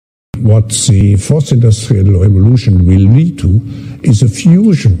what the fourth industrial revolution will lead to is a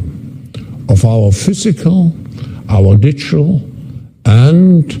fusion of our physical, our digital,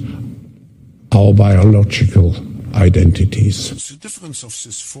 and our biological identities. The difference of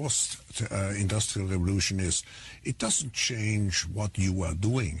this fourth industrial revolution is it doesn't change what you are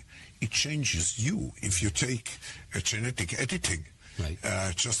doing. It changes you. If you take genetic editing, right.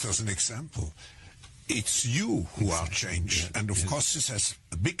 Just as an example, it's you who are changed. And of course, this has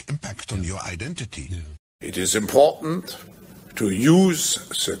a big impact on your identity. Yeah. It is important to use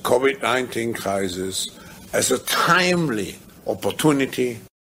the COVID-19 crisis as a timely opportunity.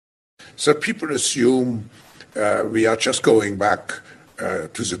 So people assume we are just going back to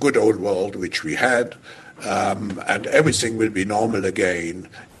the good old world which we had, and everything will be normal again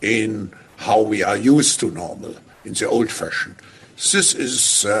in how we are used to normal, in the old fashion. This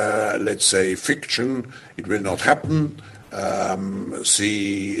is, let's say, fiction. It will not happen. The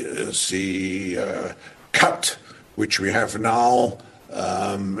cut which we have now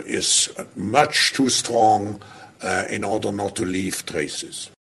is much too strong in order not to leave traces.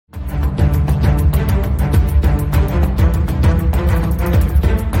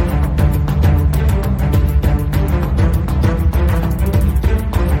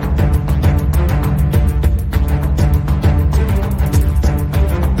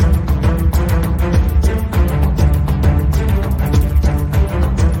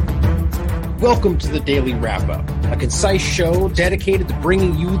 Welcome to the Daily Wrap-Up, a concise show dedicated to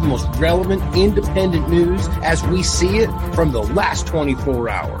bringing you the most relevant independent news as we see it from the last 24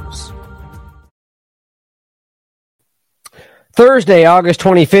 hours. Thursday, August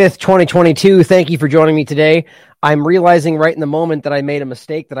 25th, 2022. Thank you for joining me today. I'm realizing right in the moment that I made a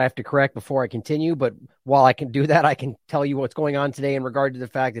mistake that I have to correct before I continue, but while I can do that, I can tell you what's going on today in regard to the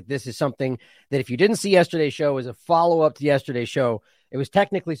fact that this is something that if you didn't see yesterday's show is a follow-up to yesterday's show. It was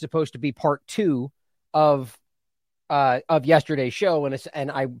technically supposed to be part 2 of yesterday's show,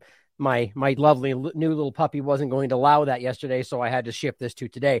 and my lovely new little puppy wasn't going to allow that yesterday, so I had to shift this to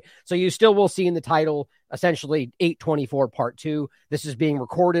today. So you still will see in the title, essentially 824 part 2. This is being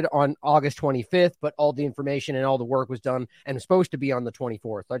recorded on August 25th, but all the information and all the work was done and was supposed to be on the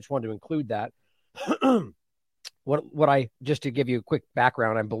 24th. So I just wanted to include that. Just to give you a quick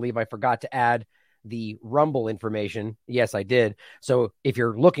background, I believe I forgot to add the Rumble information. Yes, I did. So if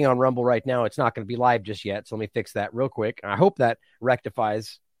you're looking on Rumble right now, it's not going to be live just yet. So let me fix that real quick. I hope that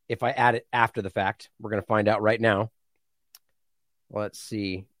rectifies if I add it after the fact. We're going to find out right now. Let's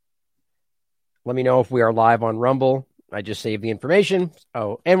see. Let me know if we are live on Rumble. I just saved the information.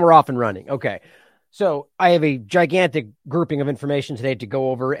 Oh, and we're off and running. Okay. So I have a gigantic grouping of information today to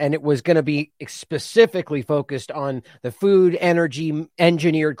go over, and it was going to be specifically focused on the food, energy,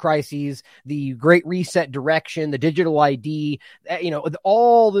 engineered crises, the Great Reset direction, the digital ID,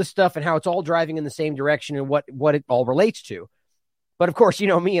 all this stuff and how it's all driving in the same direction and what it all relates to. But of course, you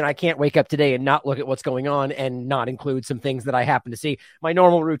know me, and I can't wake up today and not look at what's going on and not include some things that I happen to see. My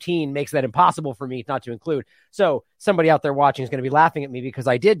normal routine makes that impossible for me not to include. So somebody out there watching is going to be laughing at me because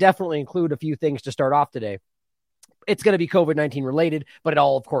I did definitely include a few things to start off today. It's going to be COVID-19 related, but it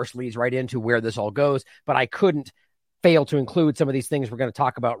all, of course, leads right into where this all goes. But I couldn't fail to include some of these things we're going to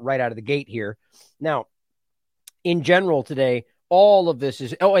talk about right out of the gate here. Now, in general today, all of this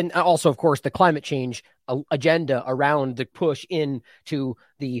is, and also, of course, the climate change agenda around the push into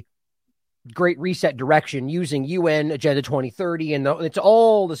the Great Reset direction using UN Agenda 2030, and it's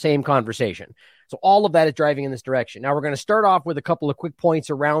all the same conversation. So all of that is driving in this direction. Now we're going to start off with a couple of quick points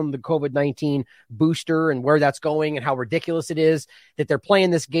around the COVID-19 booster and where that's going and how ridiculous it is that they're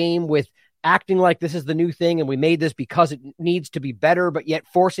playing this game with acting like this is the new thing and we made this because it needs to be better, but yet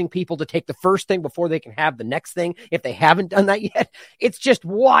forcing people to take the first thing before they can have the next thing if they haven't done that yet. It's just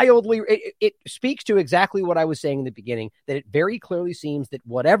wildly, it speaks to exactly what I was saying in the beginning, that it very clearly seems that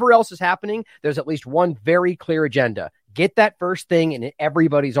whatever else is happening, there's at least one very clear agenda. Get that first thing in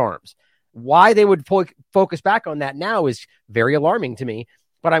everybody's arms. Why they would focus back on that now is very alarming to me.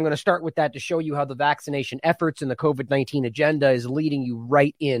 But I'm going to start with that to show you how the vaccination efforts and the COVID-19 agenda is leading you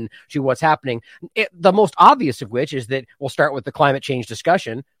right in to what's happening. The most obvious of which is that we'll start with the climate change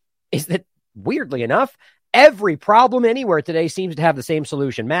discussion, is that weirdly enough, every problem anywhere today seems to have the same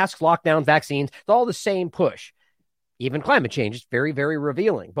solution. Masks, lockdown, vaccines, it's all the same push. Even climate change is very, very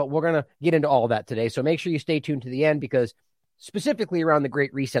revealing. But we're going to get into all of that today. So make sure you stay tuned to the end because specifically around the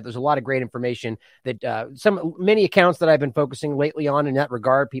Great Reset, there's a lot of great information that many accounts that I've been focusing lately on in that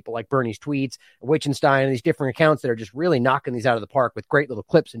regard, people like Bernie's tweets, Wittgenstein, and these different accounts that are just really knocking these out of the park with great little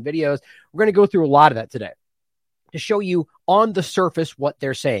clips and videos. We're going to go through a lot of that today. to show you on the surface what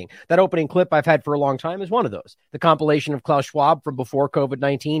they're saying. That opening clip I've had for a long time is one of those. The compilation of Klaus Schwab from before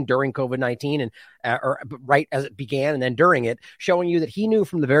COVID-19, during COVID-19, and or right as it began and then during it, showing you that he knew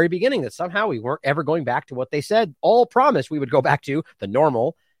from the very beginning that somehow we weren't ever going back to what they said. All promised we would go back to the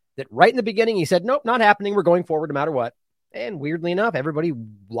normal. That right in the beginning, he said, nope, not happening. We're going forward no matter what. And weirdly enough, everybody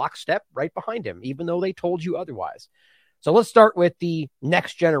lockstep right behind him, even though they told you otherwise. So let's start with the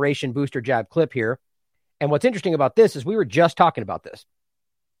next generation booster jab clip here. And what's interesting about this is we were just talking about this,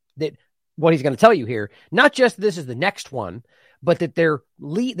 that what he's going to tell you here, not just this is the next one, but that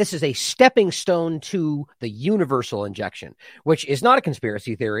this is a stepping stone to the universal injection, which is not a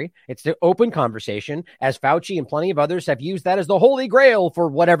conspiracy theory. It's the open conversation, as Fauci and plenty of others have used that as the holy grail for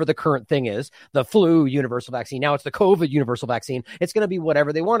whatever the current thing is, the flu universal vaccine. Now it's the COVID universal vaccine. It's going to be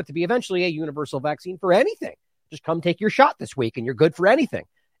whatever they want it to be, eventually a universal vaccine for anything. Just come take your shot this week and you're good for anything,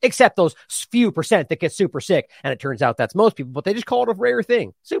 except those few percent that get super sick. And it turns out that's most people, but they just call it a rare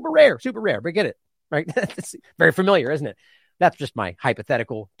thing. Super rare, but get it, right? It's very familiar, isn't it? That's just my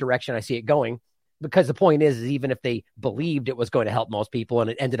hypothetical direction I see it going, because the point is even if they believed it was going to help most people and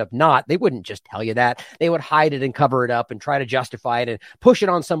it ended up not, they wouldn't just tell you that. They would hide it and cover it up and try to justify it and push it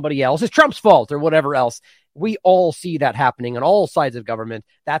on somebody else. It's Trump's fault or whatever else. We all see that happening on all sides of government.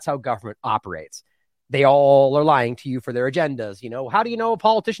 That's how government operates. They all are lying to you for their agendas. You know, how do you know a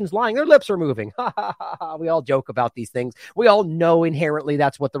politician's lying? Their lips are moving. We all joke about these things. We all know inherently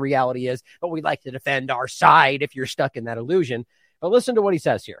that's what the reality is, but we like to defend our side if you're stuck in that illusion. But listen to what he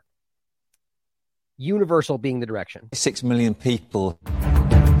says here. Universal being the direction. 6 million people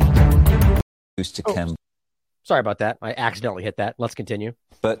used to camp. Sorry about that. I accidentally hit that. Let's continue.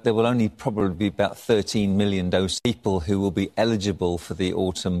 But there will only probably be about 13 million dose people who will be eligible for the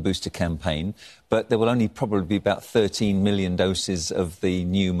autumn booster campaign. But there will only probably be about 13 million doses of the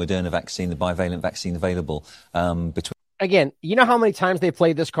new Moderna vaccine, the bivalent vaccine, available between. Again, you know how many times they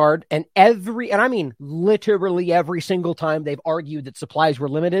played this card, and I mean literally every single time they've argued that supplies were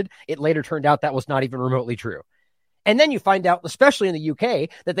limited, it later turned out that was not even remotely true. And then you find out, especially in the UK,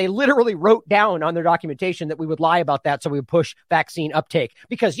 that they literally wrote down on their documentation that we would lie about that so we would push vaccine uptake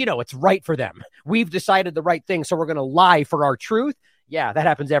because, you know, it's right for them. We've decided the right thing, so we're going to lie for our truth. Yeah, that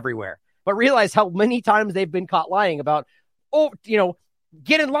happens everywhere. But realize how many times they've been caught lying about,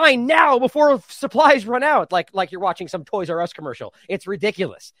 get in line now before supplies run out, like you're watching some Toys R Us commercial. It's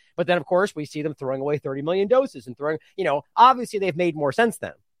ridiculous. But then, of course, we see them throwing away 30 million doses and obviously they've made more sense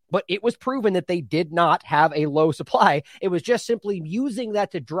then. But it was proven that they did not have a low supply. It was just simply using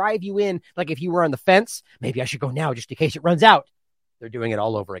that to drive you in. Like if you were on the fence, maybe I should go now just in case it runs out. They're doing it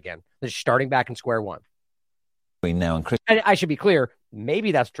all over again. They're starting back in square one. Now and I should be clear.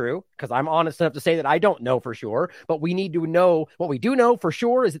 Maybe that's true because I'm honest enough to say that I don't know for sure. But we need to know what we do know for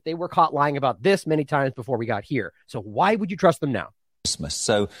sure is that they were caught lying about this many times before we got here. So why would you trust them now? Christmas.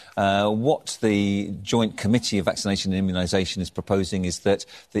 So what the Joint Committee of Vaccination and Immunisation is proposing is that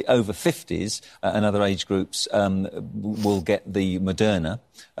the over 50s and other age groups will get the Moderna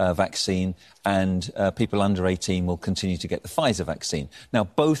vaccine and people under 18 will continue to get the Pfizer vaccine. Now,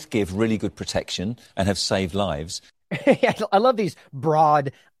 both give really good protection and have saved lives. I love these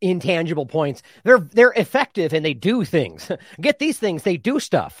broad, intangible points. They're effective and they do things. Get these things, they do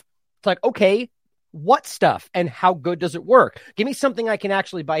stuff. It's like, okay, what stuff and how good does it work? Give me something I can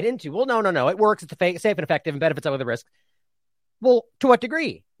actually bite into. Well, no. It works. It's safe and effective and benefits outweigh the risk. Well, to what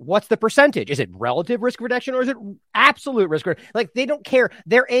degree? What's the percentage? Is it relative risk reduction or is it absolute risk? Like, they don't care.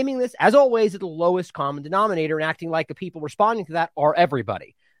 They're aiming this, as always, at the lowest common denominator and acting like the people responding to that are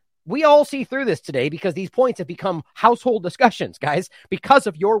everybody. We all see through this today because these points have become household discussions, guys, because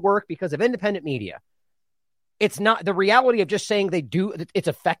of your work, because of independent media. It's not the reality of just saying it's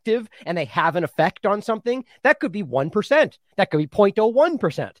effective and they have an effect on something. That could be 1%. That could be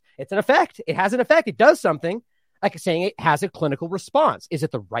 0.01%. It's an effect. It has an effect. It does something. Like saying it has a clinical response. Is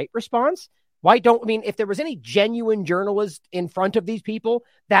it the right response? If there was any genuine journalist in front of these people,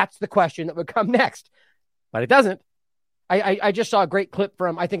 that's the question that would come next. But it doesn't. I just saw a great clip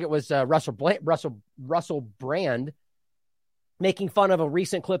from, I think it was Russell Brand, making fun of a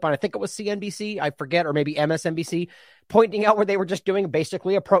recent clip on, I think it was CNBC, I forget, or maybe MSNBC, pointing out where they were just doing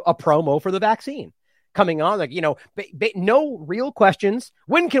basically a promo for the vaccine. Coming on, no real questions.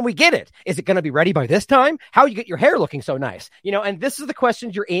 When can we get it? Is it going to be ready by this time? How you get your hair looking so nice? And this is the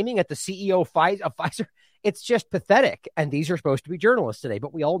questions you're aiming at the CEO of Pfizer. It's just pathetic. And these are supposed to be journalists today,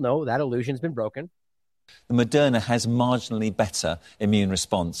 but we all know that illusion's been broken. The Moderna has marginally better immune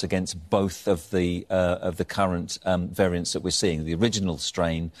response against both of the current variants that we're seeing, the original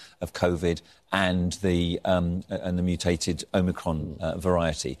strain of COVID and the mutated Omicron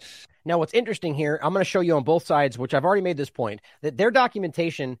variety. Now, what's interesting here, I'm going to show you on both sides, which I've already made this point, that their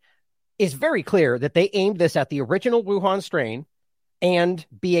documentation is very clear that they aimed this at the original Wuhan strain and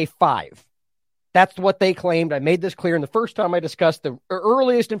BA5. That's what they claimed. I made this clear in the first time I discussed the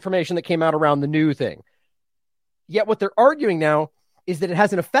earliest information that came out around the new thing. Yet what they're arguing now is that it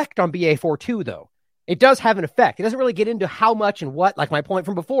has an effect on BA4 too, though. It does have an effect. It doesn't really get into how much and what, like my point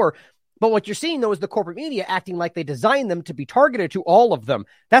from before. But what you're seeing, though, is the corporate media acting like they designed them to be targeted to all of them.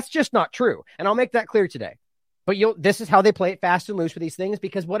 That's just not true. And I'll make that clear today. But this is how they play it fast and loose with these things,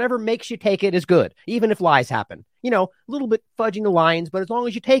 because whatever makes you take it is good, even if lies happen. A little bit fudging the lines, but as long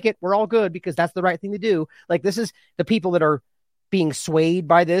as you take it, we're all good, because that's the right thing to do. Like, this is the people that are being swayed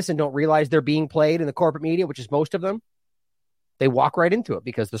by this and don't realize they're being played in the corporate media, which is most of them. They walk right into it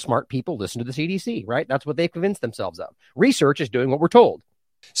because the smart people listen to the CDC, right? That's what they've convinced themselves of. Research is doing what we're told.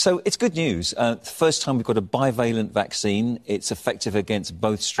 So it's good news. The first time we've got a bivalent vaccine. It's effective against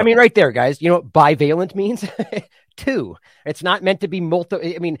both strains. I mean, right there, guys. You know what bivalent means? 2. It's not meant to be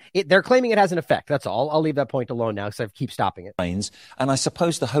multi. I mean, they're claiming it has an effect. That's all. I'll leave that point alone now because I keep stopping it. And I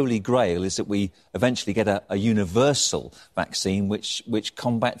suppose the holy grail is that we eventually get a universal vaccine which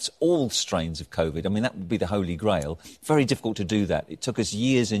combats all strains of COVID. I mean, that would be the holy grail. Very difficult to do that. It took us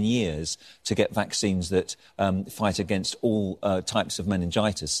years and years to get vaccines that fight against all types of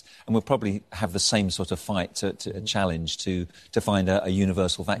meningitis. And we'll probably have the same sort of fight to challenge to find a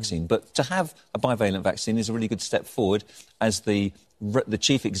universal vaccine. But to have a bivalent vaccine is a really good step forward. As the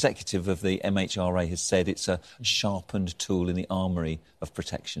chief executive of the MHRA has said, it's a sharpened tool in the armory of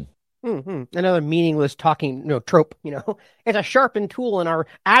protection. Mm-hmm. Another meaningless talking trope. It's a sharpened tool in our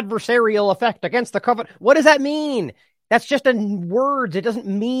adversarial effect against the COVID. What does that mean? That's just words. It doesn't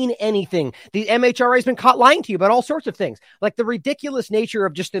mean anything. The MHRA has been caught lying to you about all sorts of things, like the ridiculous nature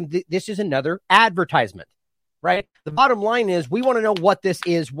of just this is another advertisement. Right? The bottom line is we want to know what this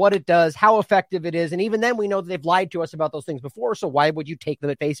is, what it does, how effective it is. And even then we know that they've lied to us about those things before. So why would you take them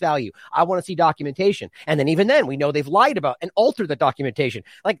at face value? I want to see documentation. And then even then we know they've lied about and altered the documentation.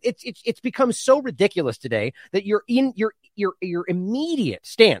 Like it's become so ridiculous today that your immediate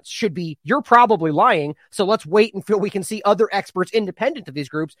stance should be, you're probably lying. So let's wait until we can see other experts independent of these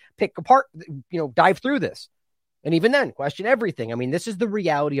groups pick apart, dive through this. And even then, question everything. I mean, this is the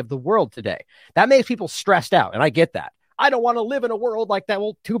reality of the world today. That makes people stressed out, and I get that. I don't want to live in a world like that.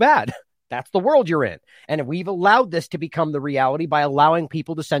 Well, too bad. That's the world you're in. And we've allowed this to become the reality by allowing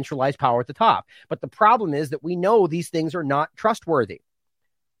people to centralize power at the top. But the problem is that we know these things are not trustworthy.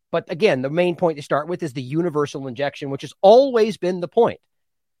 But again, the main point to start with is the universal injection, which has always been the point.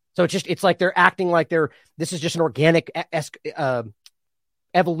 So it's like they're acting like this is just an organic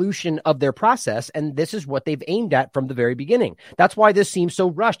evolution of their process, and this is what they've aimed at from the very beginning. That's why this seems so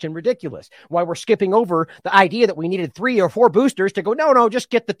rushed and ridiculous. Why we're skipping over the idea that we needed 3 or 4 boosters to go, no, just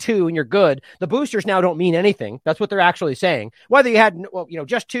get the 2 and you're good. The boosters now don't mean anything. That's what they're actually saying. Whether you had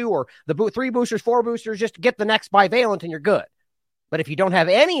just 2 or the 3 boosters, 4 boosters, just get the next bivalent and you're good. But if you don't have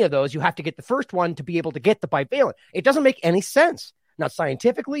any of those, you have to get the first one to be able to get the bivalent. It doesn't make any sense. Not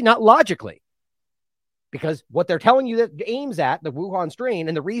scientifically, not logically. Because what they're telling you that aims at the Wuhan strain,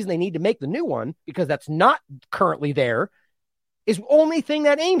 and the reason they need to make the new one, because that's not currently there, is the only thing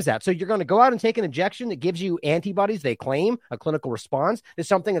that aims at. So you're going to go out and take an injection that gives you antibodies, they claim, a clinical response, is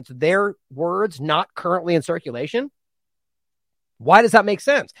something that's their words, not currently in circulation. Why does that make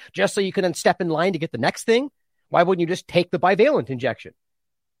sense? Just so you can then step in line to get the next thing? Why wouldn't you just take the bivalent injection?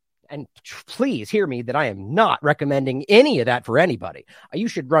 And please hear me that I am not recommending any of that for anybody. You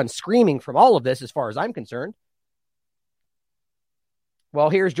should run screaming from all of this as far as I'm concerned. Well,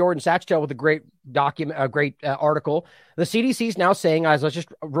 here's Jordan Satchtel with a great article. The CDC is now saying, as I was just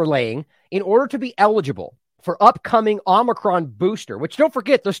relaying, in order to be eligible for upcoming Omicron booster, which don't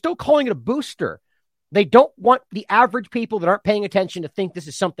forget, they're still calling it a booster. They don't want the average people that aren't paying attention to think this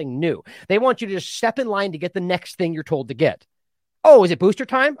is something new. They want you to just step in line to get the next thing you're told to get. Oh, is it booster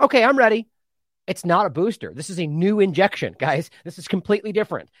time? Okay, I'm ready. It's not a booster. This is a new injection, guys. This is completely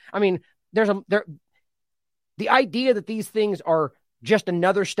different. I mean, the idea that these things are just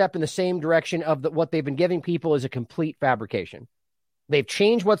another step in the same direction of what they've been giving people is a complete fabrication. They've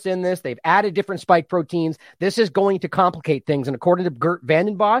changed what's in this. They've added different spike proteins. This is going to complicate things. And according to Gert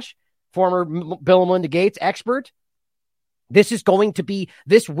Vandenbosch, former Bill and Melinda Gates expert, this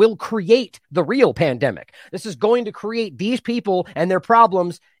will create the real pandemic. This is going to create these people and their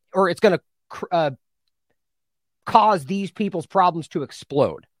problems, or it's going to cause these people's problems to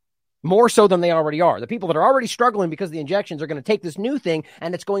explode more so than they already are. The people that are already struggling because of the injections are going to take this new thing,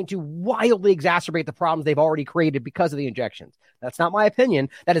 and it's going to wildly exacerbate the problems they've already created because of the injections. That's not my opinion.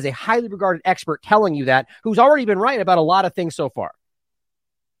 That is a highly regarded expert telling you that, who's already been right about a lot of things so far.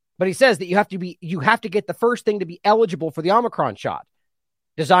 But he says that you have to get the first thing to be eligible for the Omicron shot,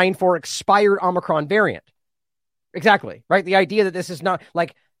 designed for expired Omicron variant. Exactly, right? The idea that this is not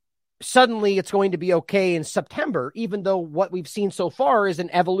like suddenly it's going to be okay in September, even though what we've seen so far is an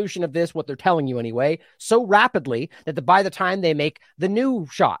evolution of this, what they're telling you anyway, so rapidly that by the time they make the new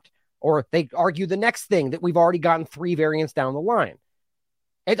shot or they argue the next thing, that we've already gotten 3 variants down the line.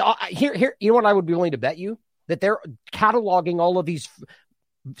 And here, you know what I would be willing to bet you? That they're cataloging all of these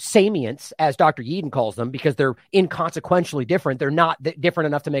samients, as Dr. Yeadon calls them, because they're inconsequentially different. They're not different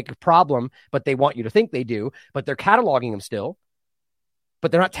enough to make a problem, but they want you to think they do. But they're cataloging them still.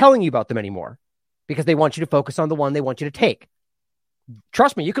 But they're not telling you about them anymore because they want you to focus on the one they want you to take.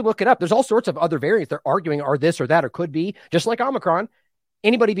 Trust me, you can look it up. There's all sorts of other variants they're arguing are this or that or could be, just like Omicron.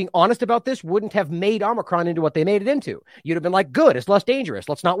 Anybody being honest about this wouldn't have made Omicron into what they made it into. You'd have been like, good, it's less dangerous.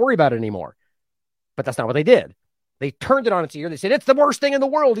 Let's not worry about it anymore. But that's not what they did. They turned it on its ear. They said, it's the worst thing in the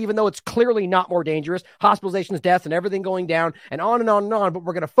world, even though it's clearly not more dangerous. Hospitalizations, deaths, and everything going down and on and on and on. But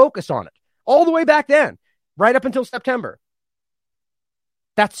we're going to focus on it all the way back then, right up until September.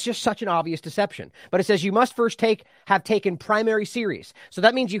 That's just such an obvious deception. But it says you must first have taken primary series. So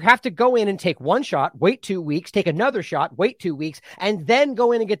that means you have to go in and take one shot, wait 2 weeks, take another shot, wait 2 weeks, and then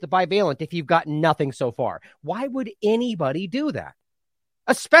go in and get the bivalent if you've got nothing so far. Why would anybody do that?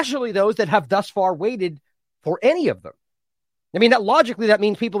 Especially those that have thus far waited for any of them. I mean, logically, that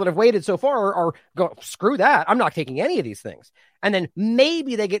means people that have waited so far are go, screw that. I'm not taking any of these things. And then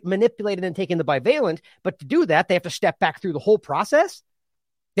maybe they get manipulated and taking the bivalent. But to do that, they have to step back through the whole process.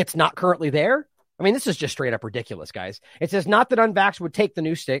 It's not currently there. I mean, this is just straight up ridiculous, guys. It says not that unvaxxed would take the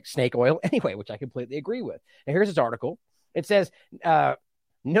new snake oil anyway, which I completely agree with. And here's his article. It says,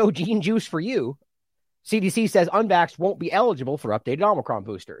 no gene juice for you. CDC says unvaxxed won't be eligible for updated Omicron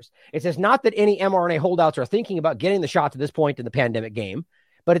boosters. It says not that any mRNA holdouts are thinking about getting the shot to this point in the pandemic game,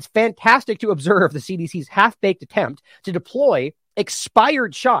 but it's fantastic to observe the CDC's half-baked attempt to deploy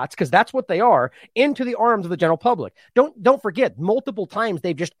expired shots, because that's what they are, into the arms of the general public. Don't forget, multiple times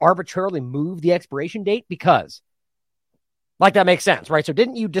they've just arbitrarily moved the expiration date because, like, that makes sense, right? So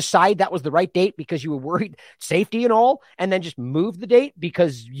didn't you decide that was the right date because you were worried safety and all, and then just move the date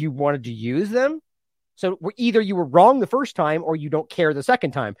because you wanted to use them? So either you were wrong the first time or you don't care the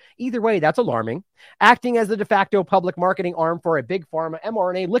second time. Either way, that's alarming. Acting as the de facto public marketing arm for a big pharma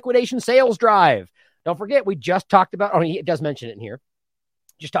mRNA liquidation sales drive. Don't forget, we just talked about, it does mention it in here,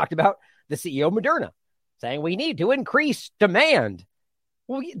 just talked about the CEO of Moderna saying we need to increase demand.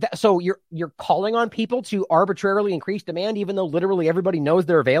 Well, so you're calling on people to arbitrarily increase demand, even though literally everybody knows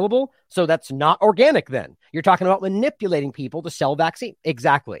they're available. So that's not organic then. You're talking about manipulating people to sell vaccine.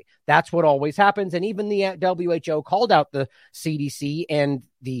 Exactly. That's what always happens. And even the WHO called out the CDC and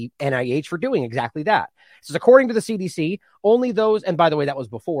the NIH for doing exactly that. So according to the CDC, only those, and by the way, that was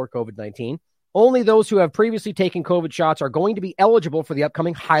before COVID-19, only those who have previously taken COVID shots are going to be eligible for the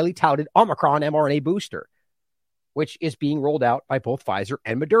upcoming highly touted Omicron mRNA booster, which is being rolled out by both Pfizer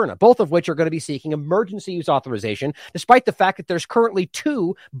and Moderna, both of which are going to be seeking emergency use authorization, despite the fact that there's currently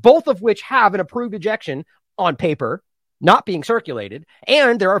 2, both of which have an approved injection on paper, not being circulated,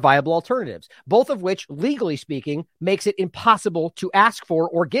 and there are viable alternatives, both of which, legally speaking, makes it impossible to ask for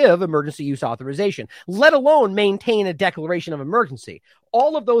or give emergency use authorization, let alone maintain a declaration of emergency.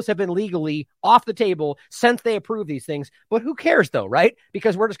 All of those have been legally off the table since they approved these things. But who cares, though, right?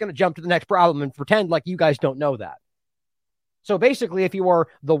 Because we're just going to jump to the next problem and pretend like you guys don't know that. So basically, if you are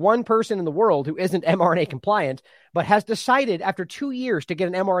the one person in the world who isn't mRNA compliant, but has decided after 2 years to get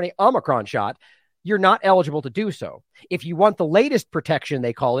an mRNA Omicron shot, you're not eligible to do so. If you want the latest protection,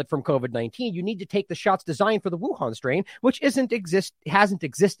 they call it, from COVID-19, you need to take the shots designed for the Wuhan strain, which hasn't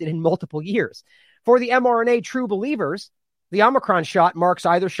existed in multiple years. For the mRNA true believers, the Omicron shot marks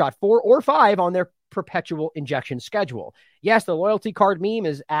either shot 4 or 5 on their perpetual injection schedule. Yes, the loyalty card meme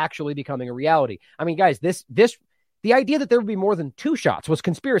is actually becoming a reality. I mean, guys, the idea that there would be more than 2 shots was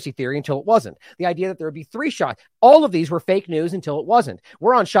conspiracy theory until it wasn't. The idea that there would be 3 shots, all of these were fake news until it wasn't.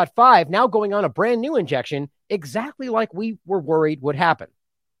 We're on shot 5, now going on a brand new injection, exactly like we were worried would happen.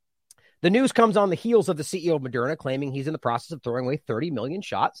 The news comes on the heels of the CEO of Moderna claiming he's in the process of throwing away 30 million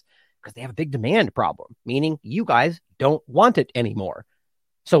shots because they have a big demand problem, meaning you guys don't want it anymore.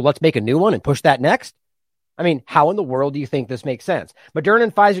 So let's make a new one and push that next. I mean, how in the world do you think this makes sense? Moderna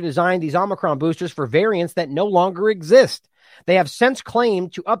and Pfizer designed these Omicron boosters for variants that no longer exist. They have since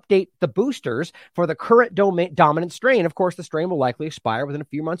claimed to update the boosters for the current dominant strain. Of course, the strain will likely expire within a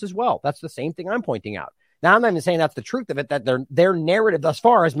few months as well. That's the same thing I'm pointing out. Now, I'm not even saying that's the truth of it, that their narrative thus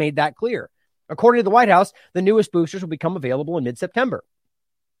far has made that clear. According to the White House, the newest boosters will become available in mid-September.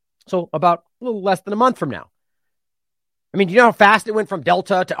 So about a little less than a month from now. I mean, do you know how fast it went from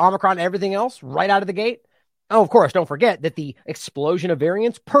Delta to Omicron and everything else right out of the gate? Oh, of course, don't forget that the explosion of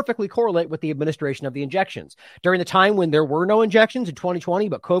variants perfectly correlate with the administration of the injections. During the time when there were no injections in 2020,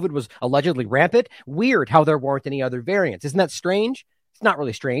 but COVID was allegedly rampant, weird how there weren't any other variants. Isn't that strange? It's not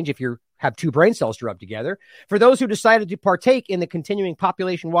really strange if you have two brain cells to rub together. For those who decided to partake in the continuing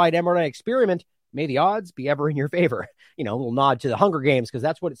population-wide mRNA experiment, may the odds be ever in your favor. A little nod to the Hunger Games, because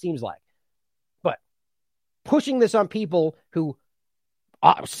that's what it seems like. But pushing this on people who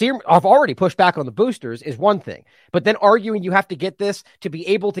I've already pushed back on the boosters is one thing, but then arguing you have to get this to be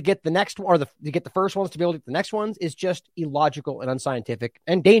able to get the next one, or to get the first ones to be able to get the next ones, is just illogical and unscientific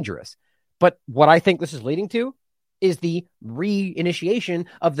and dangerous. But what I think this is leading to is the reinitiation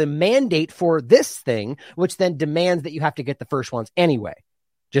of the mandate for this thing, which then demands that you have to get the first ones anyway.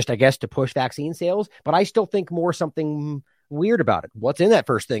 Just, I guess, to push vaccine sales. But I still think more something weird about it. What's in that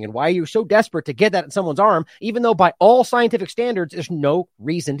first thing, and why are you so desperate to get that in someone's arm, even though by all scientific standards, there's no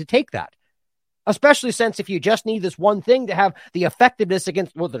reason to take that? Especially since if you just need this one thing to have the effectiveness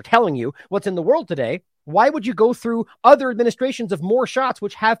against what they're telling you, what's in the world today, why would you go through other administrations of more shots,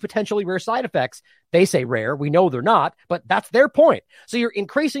 which have potentially rare side effects? They say rare. We know they're not, but that's their point. So you're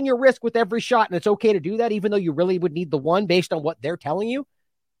increasing your risk with every shot, and it's okay to do that, even though you really would need the one based on what they're telling you.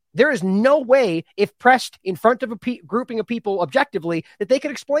 There is no way, if pressed in front of a grouping of people objectively, that they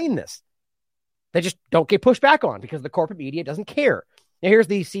could explain this. They just don't get pushed back on because the corporate media doesn't care. Now, here's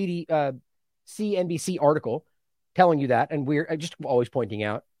the CNBC article telling you that, and we're just always pointing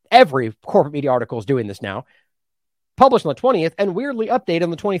out, every corporate media article is doing this now. Published on the 20th and weirdly updated on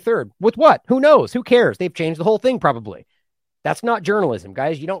the 23rd. With what? Who knows? Who cares? They've changed the whole thing probably. That's not journalism,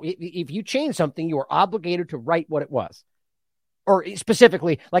 guys. If you change something, you are obligated to write what it was. Or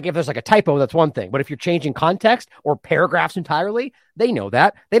specifically, like if there's like a typo, that's one thing. But if you're changing context or paragraphs entirely, they know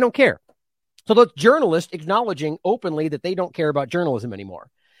that. They don't care. So that's journalists acknowledging openly that they don't care about journalism anymore.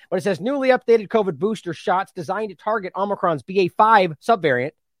 But it says newly updated COVID booster shots designed to target Omicron's BA.5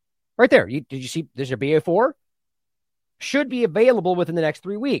 subvariant. Right there. Did you see there's a BA.4? Should be available within the next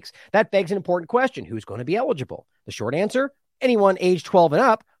 3 weeks. That begs an important question. Who's going to be eligible? The short answer, anyone age 12 and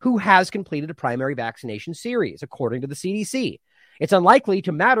up who has completed a primary vaccination series, according to the CDC. It's unlikely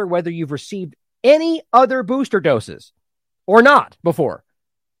to matter whether you've received any other booster doses or not before.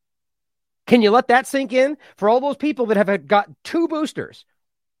 Can you let that sink in? For all those people that have got 2 boosters,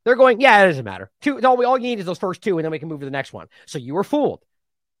 they're going, yeah, it doesn't matter. All you need is those first 2, and then we can move to the next one. So you were fooled.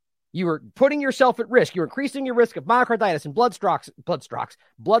 You were putting yourself at risk. You're increasing your risk of myocarditis and blood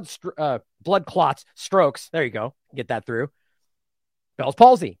clots, strokes. There you go. Get that through. Bell's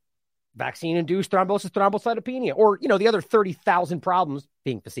palsy. Vaccine-induced thrombosis, thrombocytopenia, or, the other 30,000 problems,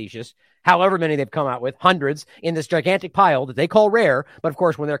 being facetious, however many they've come out with, hundreds, in this gigantic pile that they call rare. But of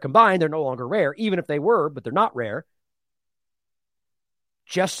course, when they're combined, they're no longer rare, even if they were, but they're not rare.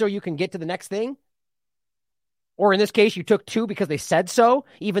 Just so you can get to the next thing? Or in this case, you took 2 because they said so,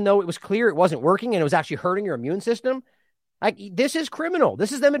 even though it was clear it wasn't working and it was actually hurting your immune system? This is criminal.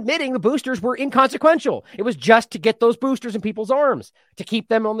 This is them admitting the boosters were inconsequential. It was just to get those boosters in people's arms, to keep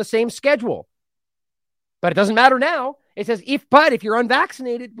them on the same schedule. But it doesn't matter now. It says, if you're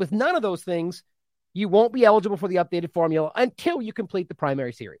unvaccinated with none of those things, you won't be eligible for the updated formula until you complete the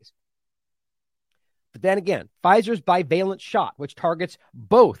primary series. But then again, Pfizer's bivalent shot, which targets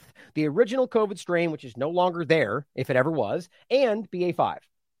both the original COVID strain, which is no longer there, if it ever was, and BA.5.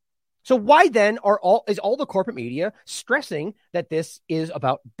 So why then is all the corporate media stressing that this is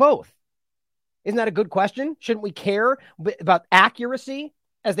about both? Isn't that a good question? Shouldn't we care about accuracy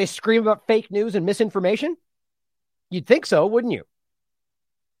as they scream about fake news and misinformation? You'd think so, wouldn't you?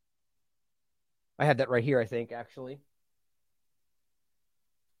 I had that right here, I think, actually.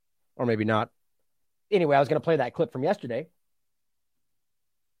 Or maybe not. Anyway, I was going to play that clip from yesterday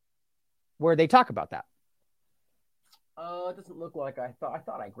where they talk about that. It doesn't look like I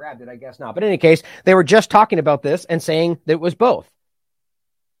thought I grabbed it. I guess not. But in any case, they were just talking about this and saying that it was both.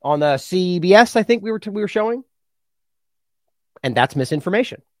 On the CBS, I think we were showing. And that's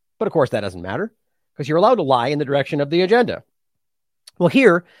misinformation. But of course, that doesn't matter because you're allowed to lie in the direction of the agenda. Well,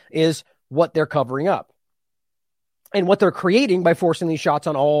 here is what they're covering up and what they're creating by forcing these shots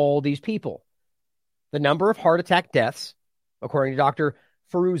on all these people. The number of heart attack deaths, according to Dr.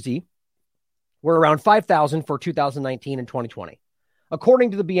 Ferruzzi, were around 5,000 for 2019 and 2020,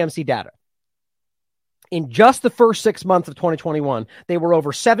 according to the BMC data. In just the first 6 months of 2021, they were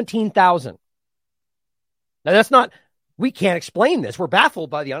over 17,000. Now, that's not, we can't explain this. We're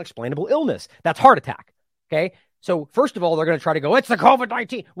baffled by the unexplainable illness. That's heart attack. Okay. So first of all, they're going to try to go, it's the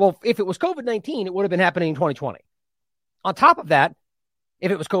COVID-19. Well, if it was COVID-19, it would have been happening in 2020. On top of that,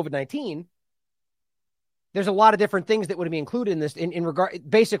 if it was COVID-19, there's a lot of different things that would be included in this in regard,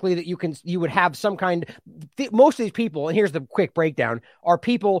 basically that you would have some kind, most of these people, and here's the quick breakdown, are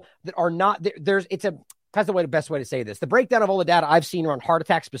people that are not, that's the best way to say this. The breakdown of all the data I've seen around heart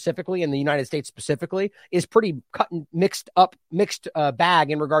attacks specifically in the United States specifically is pretty cut and mixed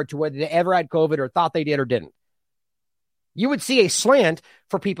bag in regard to whether they ever had COVID or thought they did or didn't. You would see a slant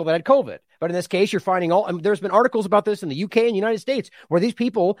for people that had COVID. But in this case, you're finding there's been articles about this in the UK and United States where these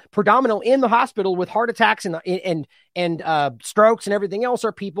people predominantly in the hospital with heart attacks and strokes and everything else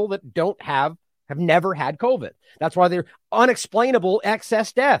are people that have never had COVID. That's why they're unexplainable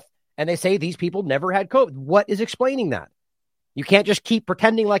excess death. And they say these people never had COVID. What is explaining that? You can't just keep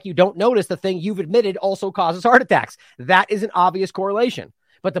pretending like you don't notice the thing you've admitted also causes heart attacks. That is an obvious correlation.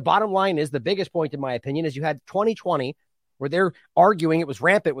 But the bottom line is, the biggest point, in my opinion, is you had 2020 where they're arguing it was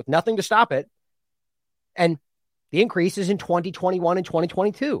rampant with nothing to stop it. And the increase is in 2021 and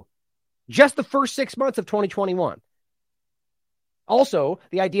 2022. Just the first 6 months of 2021. Also,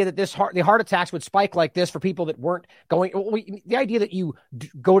 the idea that the heart attacks would spike like this for people that weren't going, the idea that you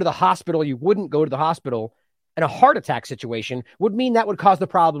go to the hospital, you wouldn't go to the hospital in a heart attack situation would mean that would cause the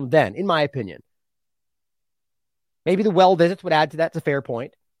problem then, in my opinion. Maybe the well visits would add to that. It's a fair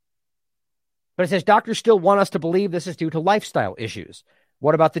point. But it says doctors still want us to believe this is due to lifestyle issues.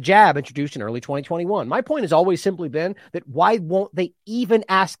 What about the jab introduced in early 2021? My point has always simply been that why won't they even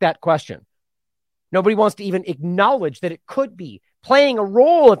ask that question? Nobody wants to even acknowledge that it could be playing a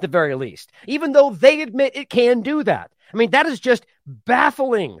role at the very least, even though they admit it can do that. I mean, that is just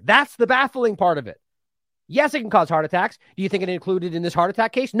baffling. That's the baffling part of it. Yes, it can cause heart attacks. Do you think it included in this heart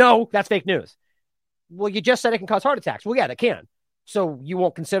attack case? No, that's fake news. Well, you just said it can cause heart attacks. Well, yeah, it can. So you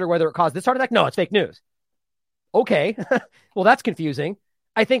won't consider whether it caused this heart attack? No, it's fake news. Okay. Well, that's confusing.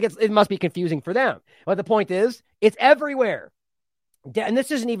 I think it must be confusing for them. But the point is, it's everywhere. And this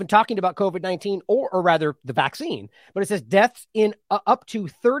isn't even talking about COVID-19 or rather the vaccine, but it says deaths in up to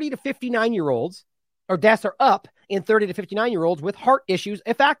 30 to 59-year-olds, or deaths are up in 30 to 59-year-olds with heart issues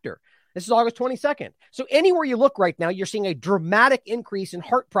a factor. This is August 22nd. So anywhere you look right now, you're seeing a dramatic increase in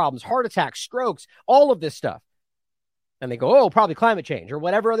heart problems, heart attacks, strokes, all of this stuff. And they go, probably climate change or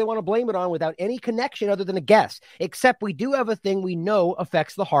whatever they want to blame it on without any connection other than a guess. Except we do have a thing we know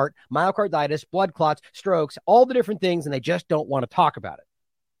affects the heart, myocarditis, blood clots, strokes, all the different things, and they just don't want to talk about it.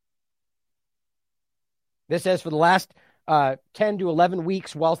 This says for the last 10 to 11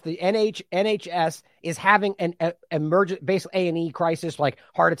 weeks, whilst the NHS is having an emergent, basically A&E crisis like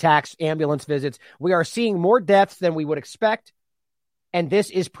heart attacks, ambulance visits, we are seeing more deaths than we would expect. And this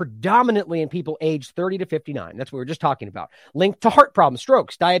is predominantly in people aged 30 to 59. That's what we were just talking about. Linked to heart problems,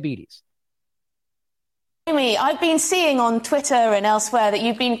 strokes, diabetes. Amy, I've been seeing on Twitter and elsewhere that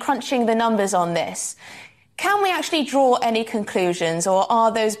you've been crunching the numbers on this. Can we actually draw any conclusions, or are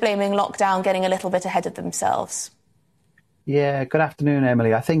those blaming lockdown getting a little bit ahead of themselves? Yeah, good afternoon,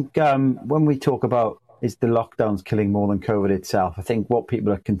 Emily. I think when we talk about is the lockdowns killing more than COVID itself, I think what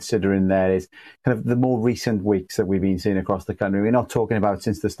people are considering there is kind of the more recent weeks that we've been seeing across the country. We're not talking about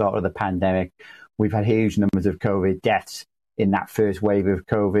since the start of the pandemic. We've had huge numbers of COVID deaths in that first wave of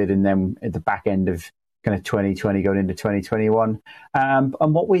COVID, and then at the back end of kind of 2020 going into 2021. And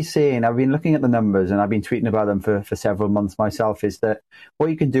what we're seeing, I've been looking at the numbers and I've been tweeting about them for several months myself, is that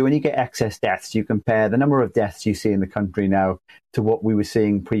what you can do when you get excess deaths, you compare the number of deaths you see in the country now to what we were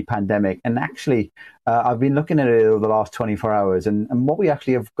seeing pre-pandemic. And actually, I've been looking at it over the last 24 hours. And what we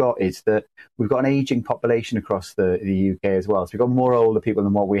actually have got is that we've got an aging population across the UK as well. So we've got more older people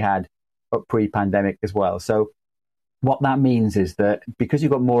than what we had pre-pandemic as well. So what that means is that because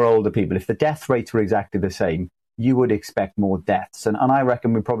you've got more older people, if the death rates were exactly the same, you would expect more deaths. And I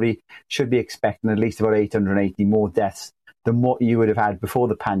reckon we probably should be expecting at least about 880 more deaths than what you would have had before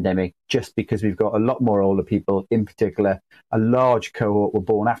the pandemic, just because we've got a lot more older people. In particular, a large cohort were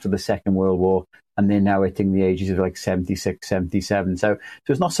born after the Second World War, and they're now hitting the ages of like 76, 77. So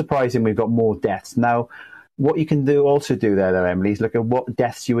it's not surprising we've got more deaths. Now, what you can also do there, though, Emily, is look at what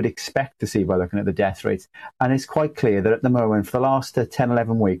deaths you would expect to see by looking at the death rates. And it's quite clear that at the moment, for the last 10,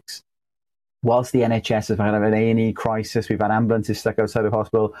 11 weeks, whilst the NHS has had an A&E crisis, we've had ambulances stuck outside of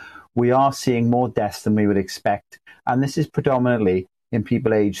hospital, we are seeing more deaths than we would expect. And this is predominantly in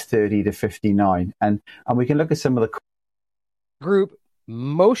people aged 30 to 59. And we can look at some of the group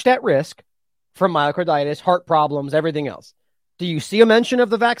most at risk from myocarditis, heart problems, everything else. Do you see a mention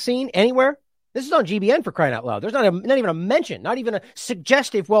of the vaccine anywhere? This is on GBN, for crying out loud. There's not even a mention, not even a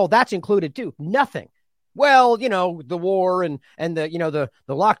suggestive, well, that's included too. Nothing. Well, the war and the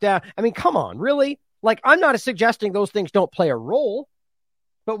lockdown. I mean, come on, really? Like, I'm not suggesting those things don't play a role.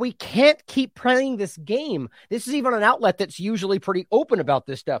 But we can't keep playing this game. This is even an outlet that's usually pretty open about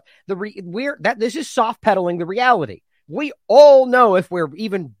this stuff. This is soft pedaling the reality. We all know, if we're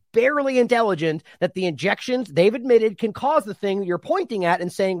even barely intelligent, that the injections they've admitted can cause the thing you're pointing at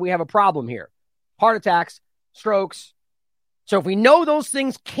and saying we have a problem here. Heart attacks, strokes. So if we know those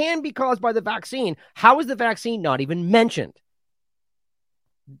things can be caused by the vaccine, how is the vaccine not even mentioned?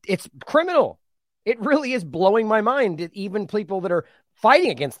 It's criminal. It really is blowing my mind that even people that are fighting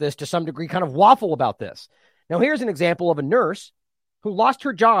against this to some degree kind of waffle about this. Now, here's an example of a nurse who lost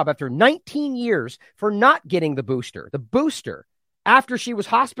her job after 19 years for not getting the booster after she was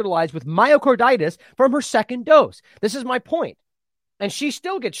hospitalized with myocarditis from her second dose. This is my point. And she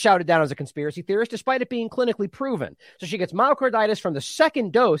still gets shouted down as a conspiracy theorist despite it being clinically proven. So she gets myocarditis from the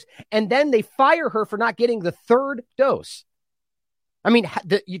second dose, and then they fire her for not getting the third dose. I mean,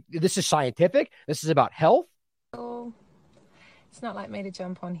 this is scientific. This is about health. Oh, it's not like me to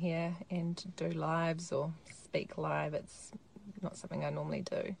jump on here and do lives or speak live. It's not something I normally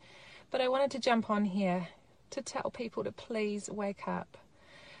do. But I wanted to jump on here to tell people to please wake up.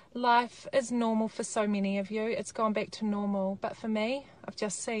 Life is normal for so many of you. It's gone back to normal. But for me, I've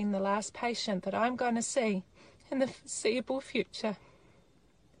just seen the last patient that I'm going to see in the foreseeable future.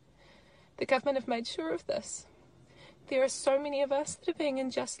 The government have made sure of this. There are so many of us that are being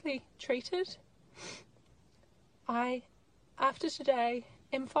unjustly treated. I, after today,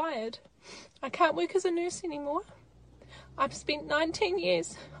 am fired. I can't work as a nurse anymore. I've spent 19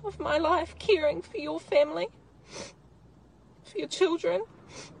 years of my life caring for your family, for your children,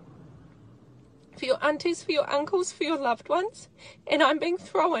 for your aunties, for your uncles, for your loved ones, and I'm being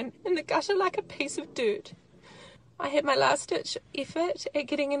thrown in the gutter like a piece of dirt. I had my last-ditch effort at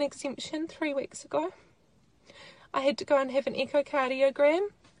getting an exemption 3 weeks ago. I had to go and have an echocardiogram,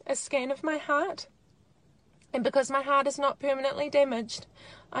 a scan of my heart, and because my heart is not permanently damaged,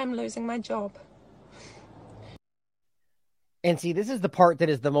 I'm losing my job. And see, this is the part that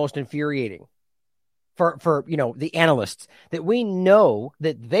is the most infuriating for the analysts, that we know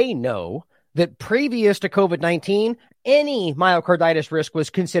that they know that previous to COVID-19, any myocarditis risk was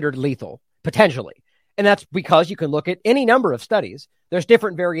considered lethal, potentially. And that's because you can look at any number of studies. There's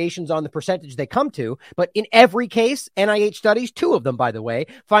different variations on the percentage they come to, but in every case, NIH studies, 2 of them, by the way,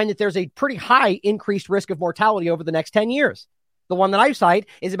 find that there's a pretty high increased risk of mortality over the next 10 years. The one that I cite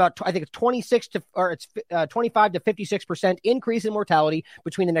is about, I think it's 25 to 56% increase in mortality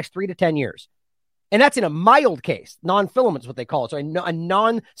between the next 3 to 10 years. And that's in a mild case. Non-filament is what they call it. So a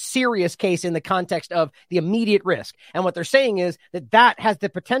non-serious case in the context of the immediate risk. And what they're saying is that has the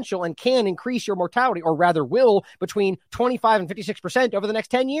potential and can increase your mortality, or rather will, between 25 and 56% over the next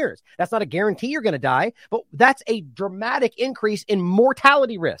 10 years. That's not a guarantee you're going to die, but that's a dramatic increase in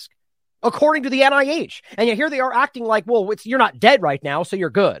mortality risk, according to the NIH. And yet here they are acting like, well, you're not dead right now, so you're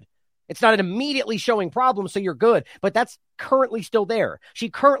good. It's not an immediately showing problem, so you're good. But that's currently still there. She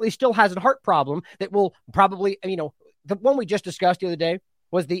currently still has a heart problem that will probably, the one we just discussed the other day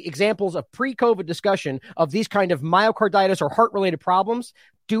was the examples of pre-COVID discussion of these kind of myocarditis or heart-related problems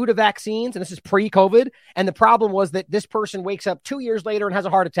due to vaccines. And this is pre-COVID. And the problem was that this person wakes up 2 years later and has a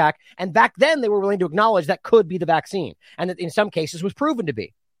heart attack. And back then they were willing to acknowledge that could be the vaccine. And that in some cases was proven to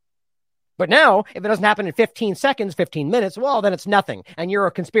be. But now, if it doesn't happen in 15 seconds, 15 minutes, well, then it's nothing. And you're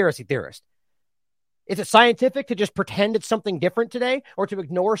a conspiracy theorist. Is it scientific to just pretend it's something different today, or to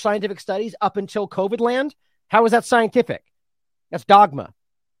ignore scientific studies up until COVID land? How is that scientific? That's dogma.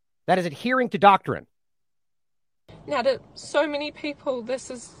 That is adhering to doctrine. Now, to so many people, this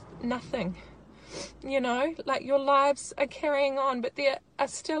is nothing. Like your lives are carrying on, but there are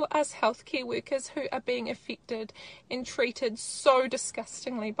still us healthcare workers who are being affected and treated so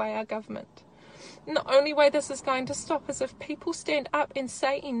disgustingly by our government. And the only way this is going to stop is if people stand up and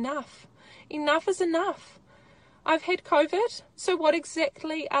say enough. Enough is enough. I've had COVID, so what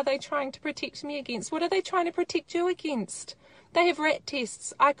exactly are they trying to protect me against? What are they trying to protect you against? They have rat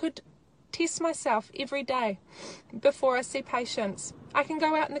tests. I could test myself every day before I see patients. I can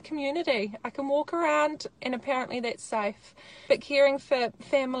go out in the community. I can walk around, and apparently that's safe. But caring for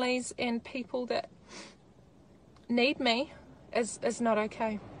families and people that need me is not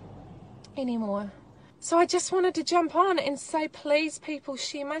okay anymore. So I just wanted to jump on and say, please, people,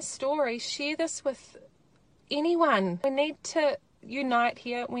 share my story. Share this with anyone. We need to unite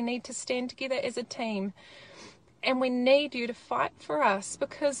here. We need to stand together as a team. And we need you to fight for us,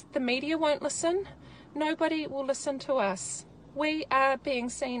 because the media won't listen. Nobody will listen to us. We are being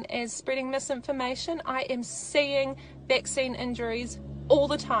seen as spreading misinformation. I am seeing vaccine injuries all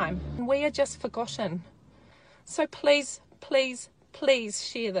the time. We are just forgotten. So please, please, please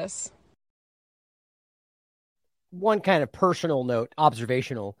share this. one kind of personal note,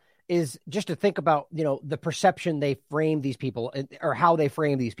 observational, is just to think about, the perception they frame these people, or how they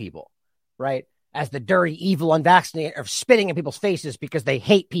frame these people, right? As the dirty, evil, unvaccinated, or spitting in people's faces because they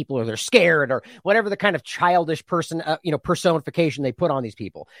hate people or they're scared or whatever the kind of childish personification they put on these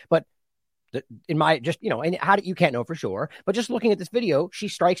people. But in my, and you can't know for sure, but just looking at this video, she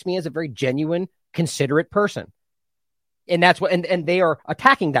strikes me as a very genuine, considerate person. And that's what, and they are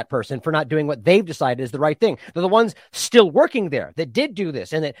attacking that person for not doing what they've decided is the right thing. They're the ones still working there that did do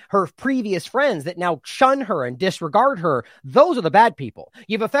this, and that her previous friends that now shun her and disregard her, those are the bad people.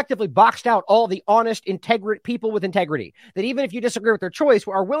 You've effectively boxed out all the honest, people with integrity that even if you disagree with their choice,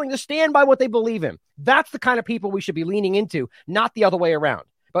 are willing to stand by what they believe in. That's the kind of people we should be leaning into, not the other way around.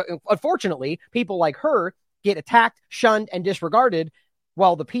 But unfortunately, people like her get attacked, shunned, and disregarded,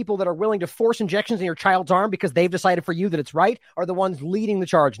 while the people that are willing to force injections in your child's arm because they've decided for you that it's right are the ones leading the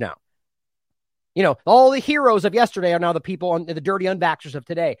charge now. All the heroes of yesterday are now the people, the dirty unvaxxers of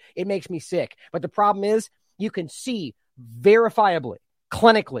today. It makes me sick. But the problem is you can see verifiably,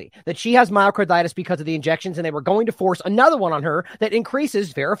 clinically, that she has myocarditis because of the injections, and they were going to force another one on her that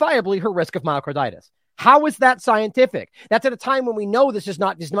increases verifiably her risk of myocarditis. How is that scientific? That's at a time when we know this is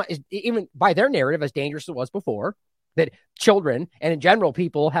not even by their narrative as dangerous as it was before. That children and in general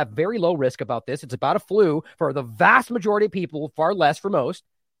people have very low risk about this. It's about a flu for the vast majority of people, far less for most.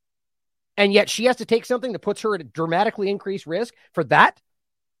 And yet she has to take something that puts her at a dramatically increased risk for that.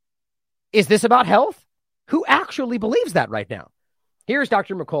 Is this about health? Who actually believes that right now? Here's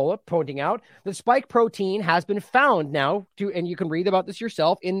Dr. McCullough pointing out that spike protein has been found now and you can read about this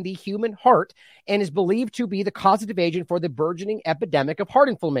yourself, in the human heart, and is believed to be the causative agent for the burgeoning epidemic of heart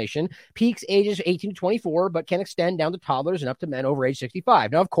inflammation, peaks ages 18 to 24, but can extend down to toddlers and up to men over age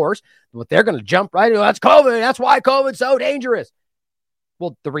 65. Now, of course, what they're going to jump right into, that's COVID. That's why COVID's so dangerous.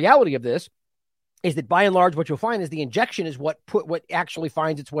 Well, the reality of this is that by and large, what you'll find is the injection is what actually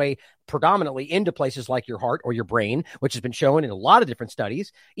finds its way predominantly into places like your heart or your brain, which has been shown in a lot of different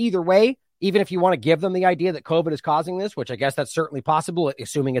studies. Either way, even if you want to give them the idea that COVID is causing this, which I guess that's certainly possible,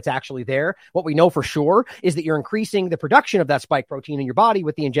 assuming it's actually there, what we know for sure is that you're increasing the production of that spike protein in your body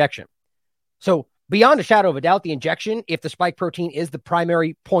with the injection. So beyond a shadow of a doubt, the injection, if the spike protein is the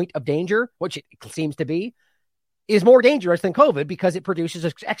primary point of danger, which it seems to be, is more dangerous than COVID because it produces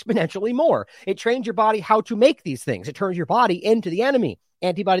exponentially more. It trains your body how to make these things. It turns your body into the enemy,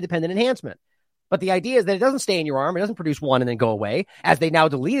 antibody-dependent enhancement. But the idea is that it doesn't stay in your arm. It doesn't produce one and then go away, as they now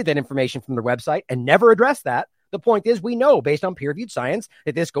deleted that information from their website and never addressed that. The point is, we know, based on peer-reviewed science,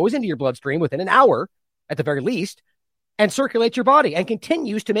 that this goes into your bloodstream within an hour, at the very least, and circulates your body and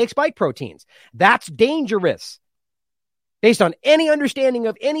continues to make spike proteins. That's dangerous. Based on any understanding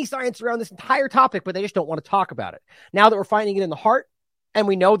of any science around this entire topic, but they just don't want to talk about it. Now that we're finding it in the heart, and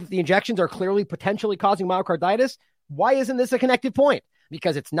we know that the injections are clearly potentially causing myocarditis, why isn't this a connected point?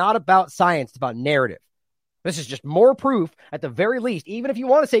 Because it's not about science, it's about narrative. This is just more proof, at the very least, even if you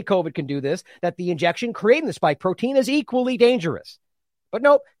want to say COVID can do this, that the injection creating the spike protein is equally dangerous. But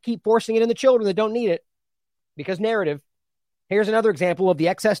nope, keep forcing it in the children that don't need it, because narrative. Here's another example of the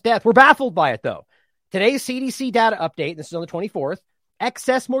excess death. We're baffled by it, though. Today's CDC data update, this is on the 24th,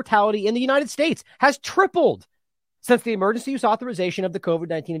 excess mortality in the United States has tripled since the emergency use authorization of the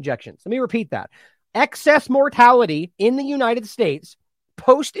COVID-19 injections. Let me repeat that. Excess mortality in the United States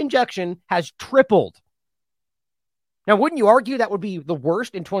post-injection has tripled. Now, wouldn't you argue that would be the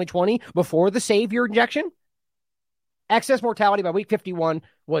worst in 2020 before the Savior injection? Excess mortality by week 51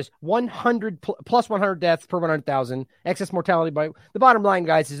 was 100 plus 100 deaths per 100,000. Excess mortality by the bottom line,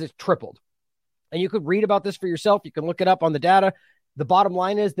 guys, is it's tripled. And you could read about this for yourself. You can look it up on the data. The bottom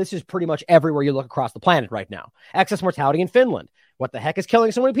line is this is pretty much everywhere you look across the planet right now. Excess mortality in Finland. What the heck is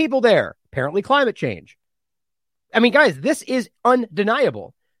killing so many people there? Apparently climate change. I mean, guys, this is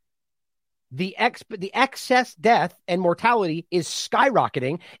undeniable. The excess death and mortality is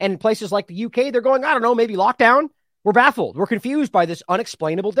skyrocketing. And in places like the UK, they're going, I don't know, maybe lockdown. We're baffled. We're confused by this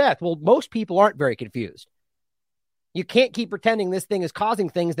unexplainable death. Well, most people aren't very confused. You can't keep pretending this thing is causing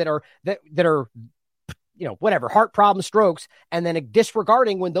things that are, whatever, heart problems, strokes, and then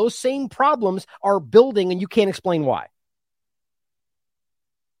disregarding when those same problems are building and you can't explain why.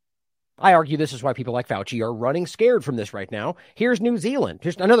 I argue this is why people like Fauci are running scared from this right now. Here's New Zealand,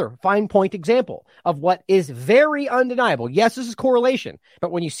 just another fine point example of what is very undeniable. Yes, this is correlation,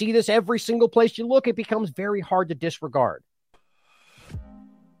 but when you see this every single place you look, it becomes very hard to disregard.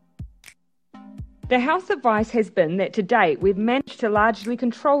 The House advice has been that to date we've managed to largely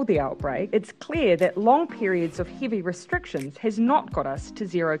control the outbreak. It's clear that long periods of heavy restrictions has not got us to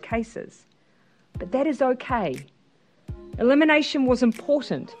 0 cases. But that is okay. Elimination was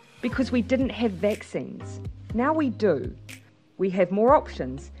important because we didn't have vaccines. Now we do. We have more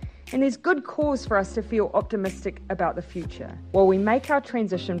options, and there's good cause for us to feel optimistic about the future, while we make our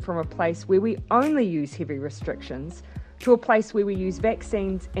transition from a place where we only use heavy restrictions to a place where we use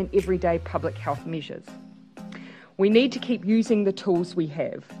vaccines and everyday public health measures. We need to keep using the tools we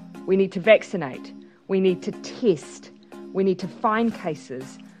have. We need to vaccinate. We need to test. We need to find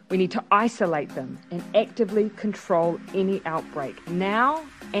cases. We need to isolate them and actively control any outbreak now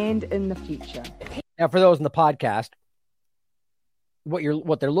and in the future. Now, for those in the podcast,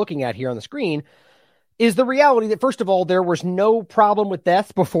 what they're looking at here on the screen is the reality that, first of all, there was no problem with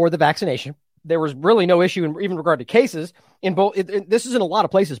deaths before the vaccination. There was really no issue in even regard to cases in both. This is in a lot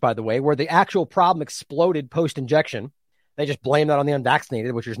of places, by the way, where the actual problem exploded post-injection. They just blame that on the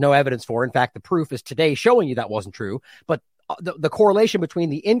unvaccinated, which there's no evidence for. In fact, the proof is today showing you that wasn't true. But the correlation between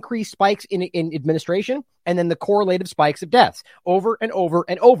the increased spikes in administration and then the correlative spikes of deaths over and over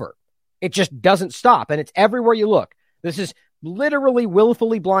and over. It just doesn't stop. And it's everywhere you look. This is literally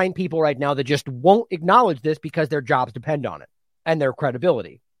willfully blind people right now that just won't acknowledge this because their jobs depend on it and their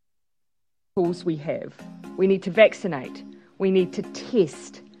credibility. Tools we have. We need to vaccinate. We need to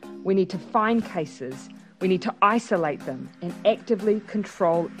test. We need to find cases. We need to isolate them and actively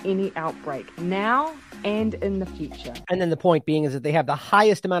control any outbreak now and in the future. And then the point being is that they have the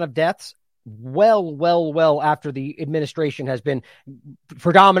highest amount of deaths well after the administration has been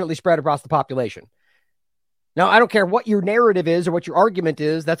predominantly spread across the population. Now, I don't care what your narrative is or what your argument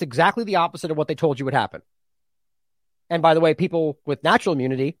is. That's exactly the opposite of what they told you would happen. And by the way, people with natural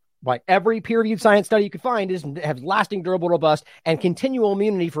immunity, like every peer-reviewed science study you could find, have lasting, durable, robust, and continual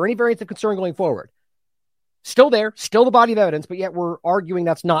immunity for any variants of concern going forward. Still there, still the body of evidence, but yet we're arguing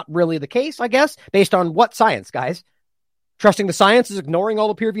that's not really the case, I guess, based on what science, guys? Trusting the science is ignoring all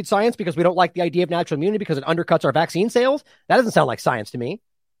the peer-reviewed science because we don't like the idea of natural immunity because it undercuts our vaccine sales? That doesn't sound like science to me.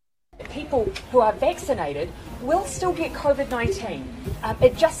 People who are vaccinated will still get COVID-19.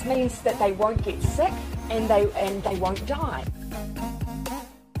 It just means that they won't get sick and they won't die.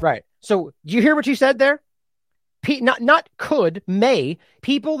 Right. So do you hear what you said there? Not could, may.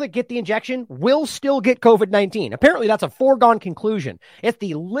 People that get the injection will still get COVID-19. Apparently that's a foregone conclusion. It's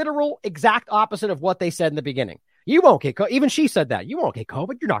the literal exact opposite of what they said in the beginning. You won't get COVID. Even she said that. You won't get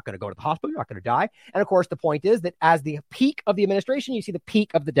COVID. You're not going to go to the hospital. You're not going to die. And of course, the point is that as the peak of the administration, you see the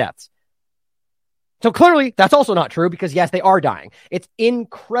peak of the deaths. So clearly that's also not true because yes, they are dying. It's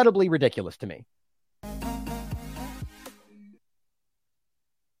incredibly ridiculous to me.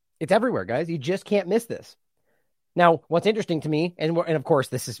 It's everywhere, guys. You just can't miss this. Now, what's interesting to me, and of course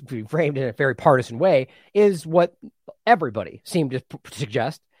this is framed in a very partisan way, is what everybody seemed to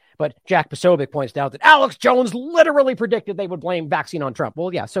suggest. But Jack Posobiec points out that Alex Jones literally predicted they would blame vaccine on Trump.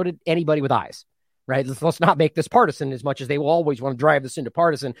 Well, yeah, so did anybody with eyes, right? Let's not make this partisan as much as they will always want to drive this into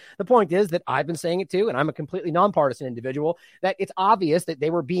partisan. The point is that I've been saying it too, and I'm a completely nonpartisan individual, that it's obvious that they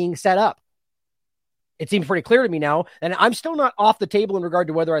were being set up. It seems pretty clear to me now, and I'm still not off the table in regard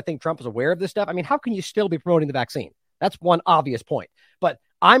to whether I think Trump is aware of this stuff. I mean, how can you still be promoting the vaccine? That's one obvious point. But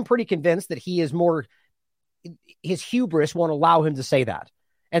I'm pretty convinced that he is more, his hubris won't allow him to say that.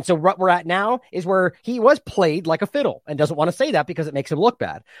 And so what we're at now is where he was played like a fiddle and doesn't want to say that because it makes him look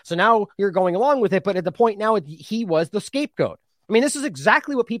bad. So now you're going along with it, but at the point now he was the scapegoat. I mean, this is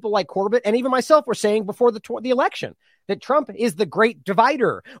exactly what people like Corbett and even myself were saying before the election, that Trump is the great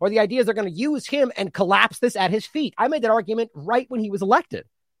divider, or the idea is they're going to use him and collapse this at his feet. I made that argument right when he was elected,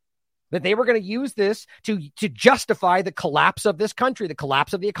 that they were going to use this to justify the collapse of this country, the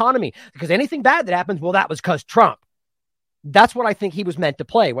collapse of the economy, because anything bad that happens, well, that was because Trump. That's what I think he was meant to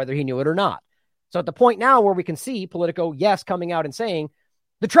play, whether he knew it or not. So at the point now where we can see Politico, yes, coming out and saying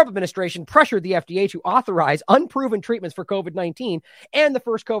the Trump administration pressured the FDA to authorize unproven treatments for COVID-19 and the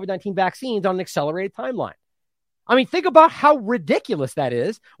first COVID-19 vaccines on an accelerated timeline. I mean, think about how ridiculous that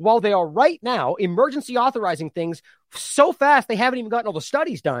is, while they are right now emergency authorizing things so fast they haven't even gotten all the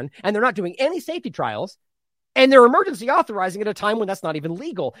studies done, and they're not doing any safety trials, and they're emergency authorizing at a time when that's not even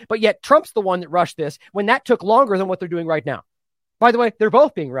legal. But yet Trump's the one that rushed this when that took longer than what they're doing right now. By the way, they're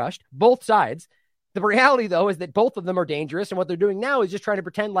both being rushed, both sides. The reality, though, is that both of them are dangerous, and what they're doing now is just trying to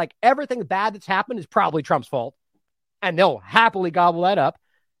pretend like everything bad that's happened is probably Trump's fault, and they'll happily gobble that up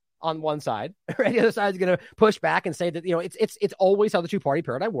on one side. Right? The other side is going to push back and say that, you know, it's always how the two-party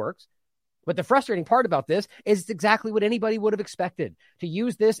paradigm works. But the frustrating part about this is it's exactly what anybody would have expected, to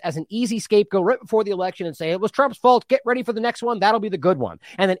use this as an easy scapegoat right before the election and say, it was Trump's fault. Get ready for the next one. That'll be the good one.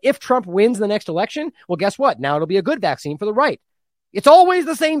 And then if Trump wins the next election, well, guess what? Now it'll be a good vaccine for the right. It's always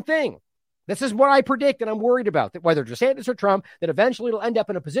the same thing. This is what I predict, and I'm worried about, that whether DeSantis or Trump, that eventually it'll end up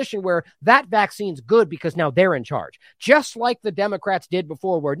in a position where that vaccine's good because now they're in charge. Just like the Democrats did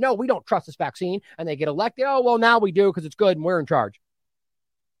before, where, no, we don't trust this vaccine, and they get elected. Oh, well, now we do because it's good and we're in charge.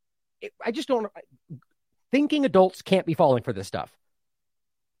 I just don't... Thinking adults can't be falling for this stuff.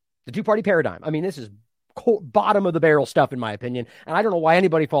 The two-party paradigm. I mean, this is bottom of the barrel stuff, in my opinion, and I don't know why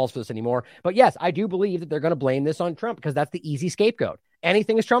anybody falls for this anymore. But yes, I do believe that they're going to blame this on Trump because that's the easy scapegoat.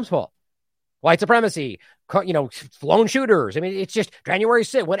 Anything is Trump's fault. White supremacy, lone shooters. I mean, it's just January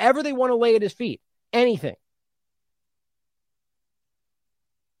 6th, whatever they want to lay at his feet, anything.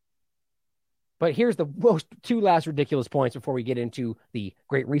 But here's the two last ridiculous points before we get into the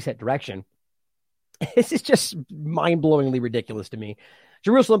Great Reset direction. This is just mind-blowingly ridiculous to me.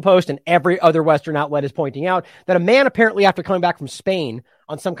 Jerusalem Post and every other Western outlet is pointing out that a man apparently, after coming back from Spain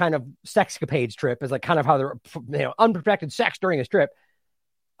on some kind of sexcapades trip, is like kind of how they're unprotected sex during his trip,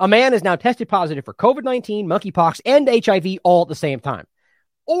 a man is now tested positive for COVID-19, monkeypox, and HIV all at the same time.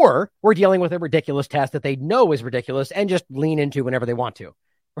 Or we're dealing with a ridiculous test that they know is ridiculous and just lean into whenever they want to,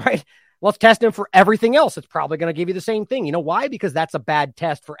 right? Let's test him for everything else. It's probably going to give you the same thing. You know why? Because that's a bad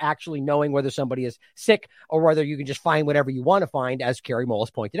test for actually knowing whether somebody is sick or whether you can just find whatever you want to find, as Kerry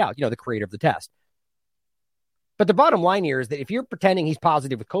Mullis pointed out, the creator of the test. But the bottom line here is that if you're pretending he's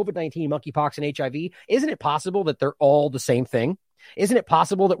positive with COVID-19, monkeypox, and HIV, isn't it possible that they're all the same thing? Isn't it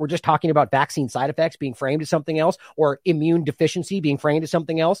possible that we're just talking about vaccine side effects being framed as something else, or immune deficiency being framed as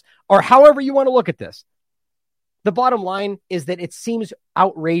something else, or however you want to look at this? The bottom line is that it seems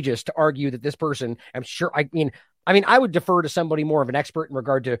outrageous to argue that this person, I would defer to somebody more of an expert in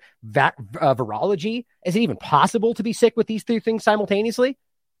regard to virology. Is it even possible to be sick with these three things simultaneously?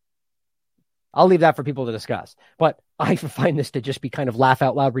 I'll leave that for people to discuss. But I find this to just be kind of laugh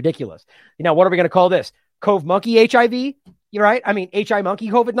out loud ridiculous. What are we going to call this? Cove monkey HIV? You're right. I mean, HI monkey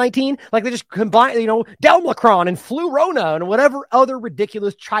COVID-19, like they just combine, Delmacron and Flurona and whatever other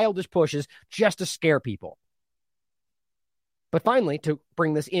ridiculous childish pushes just to scare people. But finally, to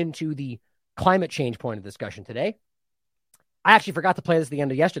bring this into the climate change point of discussion today, I actually forgot to play this at the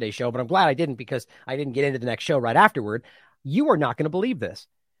end of yesterday's show, but I'm glad I didn't because I didn't get into the next show right afterward. You are not going to believe this.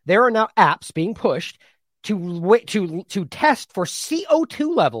 There are now apps being pushed to test for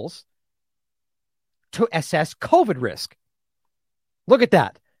CO2 levels to assess COVID risk. Look at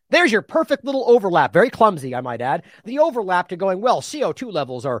that. There's your perfect little overlap. Very clumsy, I might add. The overlap to going, well, CO2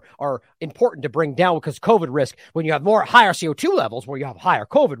 levels are important to bring down because COVID risk. When you have higher CO2 levels, where you have higher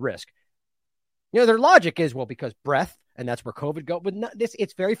COVID risk. Their logic is, well, because breath, and that's where COVID go. But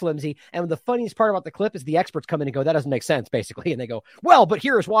it's very flimsy. And the funniest part about the clip is the experts come in and go, that doesn't make sense, basically. And they go, well, but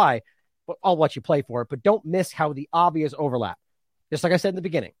here's why. But I'll let you play for it. But don't miss how the obvious overlap. Just like I said in the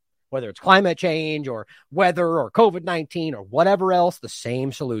beginning. Whether it's climate change or weather or COVID-19 or whatever else, the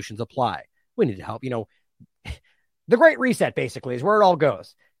same solutions apply. We need to help. The Great Reset basically is where it all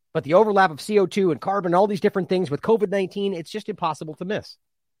goes. But the overlap of CO2 and carbon, all these different things with COVID-19, it's just impossible to miss.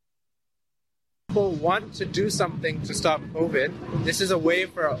 People want to do something to stop COVID. This is a way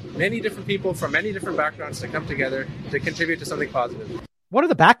for many different people from many different backgrounds to come together to contribute to something positive. What do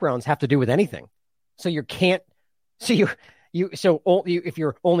the backgrounds have to do with anything? So you can't... if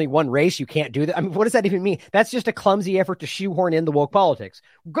you're only one race, you can't do that. I mean, what does that even mean? That's just a clumsy effort to shoehorn in the woke politics.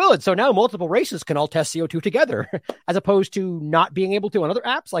 Good. So now multiple races can all test CO2 together as opposed to not being able to on other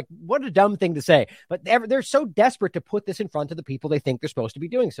apps. Like, what a dumb thing to say. But they're so desperate to put this in front of the people they think they're supposed to be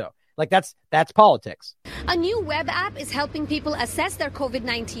doing so. Like, that's politics. A new web app is helping people assess their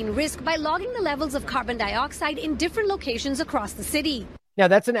COVID-19 risk by logging the levels of carbon dioxide in different locations across the city. Now,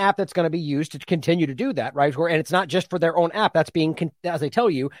 that's an app that's going to be used to continue to do that, right? And it's not just for their own app. That's being, as I tell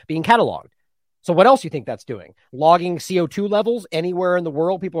you, being cataloged. So what else do you think that's doing? Logging CO2 levels anywhere in the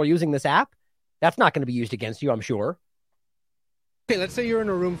world people are using this app? That's not going to be used against you, I'm sure. Okay, let's say you're in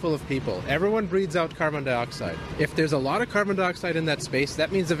a room full of people. Everyone breathes out carbon dioxide. If there's a lot of carbon dioxide in that space,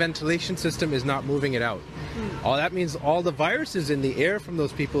 that means the ventilation system is not moving it out. All that means all the viruses in the air from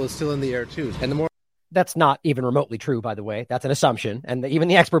those people is still in the air too. And the more That's not even remotely true, by the way. That's an assumption. And even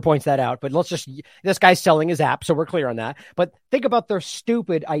the expert points that out. But this guy's selling his app, so we're clear on that. But think about their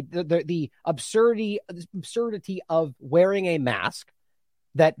the absurdity of wearing a mask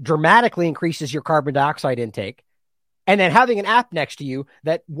that dramatically increases your carbon dioxide intake and then having an app next to you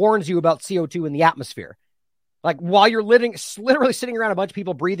that warns you about CO2 in the atmosphere. Like, while you're literally sitting around a bunch of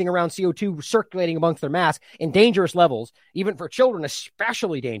people breathing around CO2 circulating amongst their masks in dangerous levels, even for children,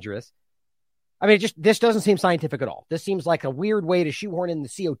 especially dangerous. I mean, this doesn't seem scientific at all. This seems like a weird way to shoehorn in the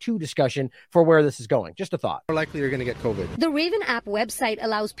CO2 discussion for where this is going. Just a thought. More likely you're going to get COVID. The Raven app website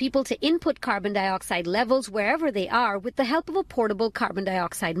allows people to input carbon dioxide levels wherever they are with the help of a portable carbon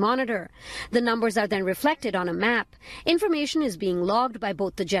dioxide monitor. The numbers are then reflected on a map. Information is being logged by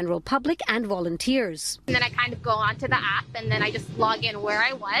both the general public and volunteers. And then I kind of go onto the app and then I just log in where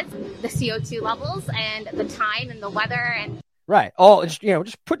I was, the CO2 levels and the time and the weather and Right.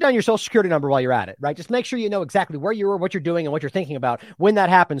 Just put down your social security number while you're at it, right? Just make sure you know exactly where you are, what you're doing, and what you're thinking about when that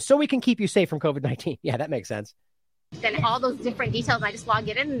happens so we can keep you safe from COVID-19. Yeah, that makes sense. then all those different details, I just log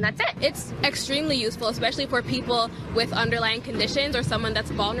it in and that's it. It's extremely useful, especially for people with underlying conditions or someone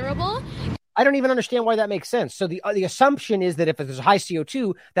that's vulnerable. I don't even understand why that makes sense. So the assumption is that if there's high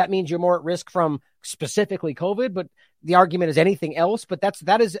CO2, that means you're more at risk from specifically COVID, but the argument is anything else. But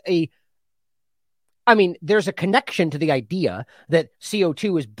there's a connection to the idea that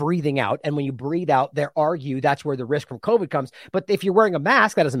CO2 is breathing out. And when you breathe out, they argue that's where the risk from COVID comes. But if you're wearing a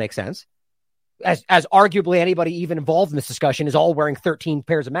mask, that doesn't make sense. As arguably anybody even involved in this discussion is all wearing 13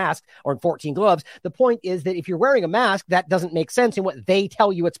 pairs of masks or 14 gloves. The point is that if you're wearing a mask, that doesn't make sense in what they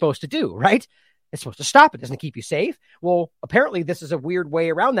tell you it's supposed to do, right? It's supposed to stop it. Doesn't keep you safe. Well, apparently this is a weird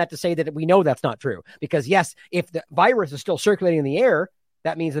way around that to say that we know that's not true. Because yes, if the virus is still circulating in the air,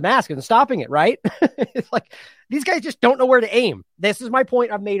 that means the mask isn't stopping it, right? It's like these guys just don't know where to aim. This is my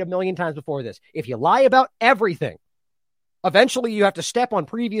point I've made a million times before this. If you lie about everything, eventually you have to step on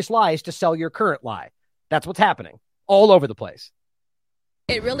previous lies to sell your current lie. That's what's happening all over the place.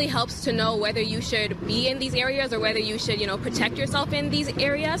 It really helps to know whether you should be in these areas or whether you should, protect yourself in these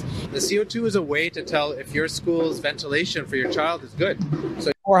areas. The CO2 is a way to tell if your school's ventilation for your child is good.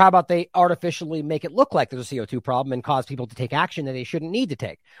 Or how about they artificially make it look like there's a CO2 problem and cause people to take action that they shouldn't need to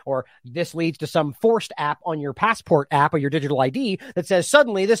take? Or this leads to some forced app on your passport app or your digital ID that says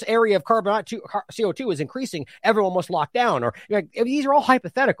suddenly this area of CO2 is increasing. Everyone must lock down. Or these are all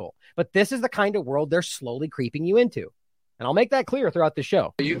hypothetical. But this is the kind of world they're slowly creeping you into. And I'll make that clear throughout the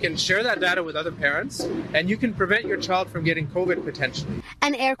show. You can share that data with other parents, and you can prevent your child from getting COVID potentially.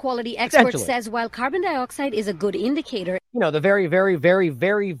 An air quality expert says while carbon dioxide is a good indicator, the very, very, very,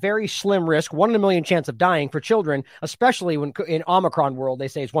 very, very slim risk, 1 in a million chance of dying for children, especially when in Omicron world, they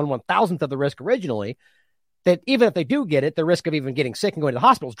say it's 1/1000th of the risk originally, that even if they do get it, the risk of even getting sick and going to the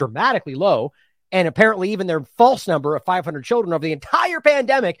hospital is dramatically low. And apparently even their false number of 500 children over the entire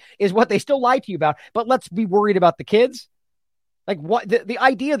pandemic is what they still lie to you about. But let's be worried about the kids. Like what the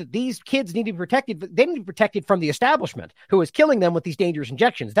idea that these kids need to be protected, they need to be protected from the establishment who is killing them with these dangerous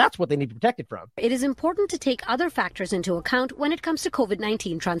injections. That's what they need to be protected from. It is important to take other factors into account when it comes to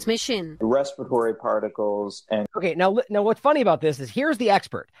COVID-19 transmission. Respiratory particles and... Okay, now what's funny about this is here's the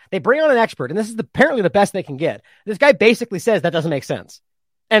expert. They bring on an expert, and this is apparently the best they can get. This guy basically says that doesn't make sense.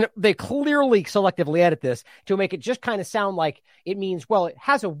 And they clearly selectively edit this to make it just kind of sound like it means, well, it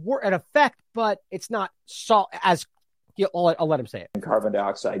has an effect, but it's not as... I'll let him say it. Carbon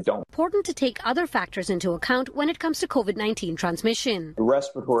dioxide don't. Important to take other factors into account when it comes to COVID-19 transmission.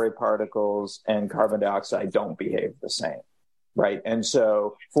 Respiratory particles and carbon dioxide don't behave the same, right? And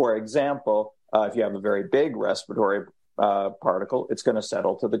so, for example, if you have a very big respiratory particle, it's going to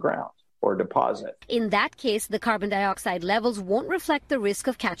settle to the ground or deposit. In that case, the carbon dioxide levels won't reflect the risk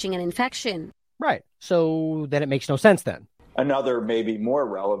of catching an infection. Right. So then it makes no sense then. Another maybe more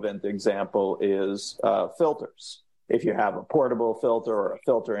relevant example is filters. If you have a portable filter or a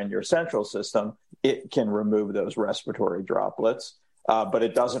filter in your central system, it can remove those respiratory droplets, but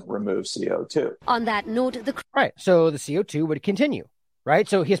it doesn't remove CO2. On that note, Right, so the CO2 would continue, right?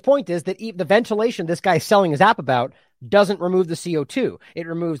 So his point is that the ventilation this guy's selling his app about doesn't remove the CO2. It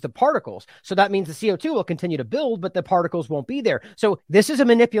removes the particles. So that means the CO2 will continue to build, but the particles won't be there. So this is a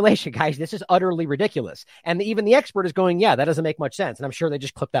manipulation, guys. This is utterly ridiculous. And even the expert is going, yeah, that doesn't make much sense. And I'm sure they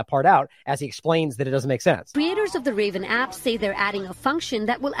just clipped that part out as he explains that it doesn't make sense. Creators of the Raven app say they're adding a function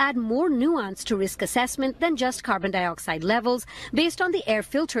that will add more nuance to risk assessment than just carbon dioxide levels based on the air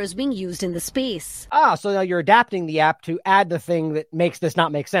filters being used in the space. So now you're adapting the app to add the thing that makes this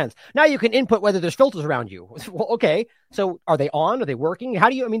not make sense. Now you can input whether there's filters around you. Well, okay. So are they on? Are they working?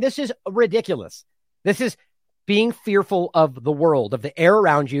 This is ridiculous. This is being fearful of the world, of the air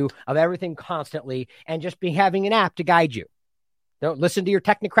around you, of everything constantly, and just having an app to guide you. Don't listen to your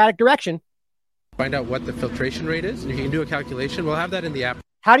technocratic direction. Find out what the filtration rate is. And if you can do a calculation, we'll have that in the app.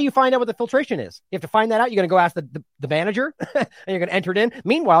 How do you find out what the filtration is? You have to find that out. You're going to go ask the manager and you're going to enter it in.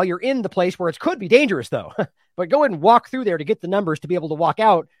 Meanwhile, you're in the place where it could be dangerous though. But go ahead and walk through there to get the numbers to be able to walk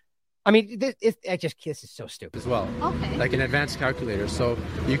out I mean, this is so stupid. As well. Okay. Like an advanced calculator. So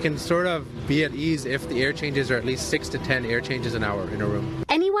you can sort of be at ease if the air changes are at least 6 to 10 air changes an hour in a room.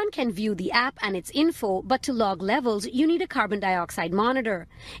 Anyone can view the app and its info, but to log levels, you need a carbon dioxide monitor.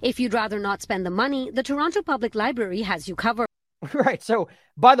 If you'd rather not spend the money, the Toronto Public Library has you covered. Right. So,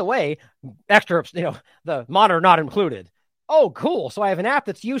 by the way, extra, the monitor not included. Oh, cool. So I have an app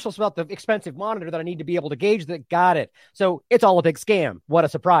that's useless about the expensive monitor that I need to be able to gauge that. Got it. So it's all a big scam. What a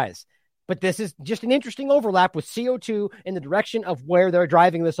surprise. But this is just an interesting overlap with CO2 in the direction of where they're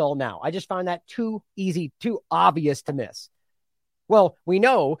driving this all now. I just find that too easy, too obvious to miss. Well, we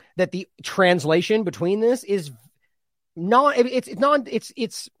know that the translation between this is non-existent,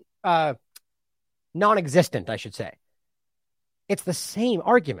 I should say. It's the same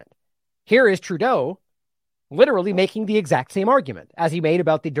argument. Here is Trudeau literally making the exact same argument as he made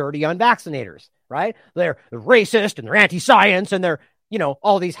about the dirty unvaccinators, right? They're racist and they're anti-science and they're,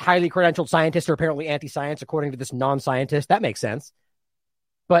 all these highly credentialed scientists are apparently anti-science according to this non-scientist. That makes sense.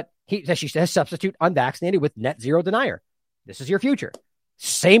 But she says substitute unvaccinated with net zero denier. This is your future.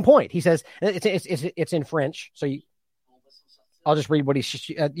 Same point. He says it's in French. So I'll just read what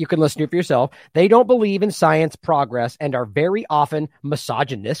you can listen to it for yourself. They don't believe in science progress and are very often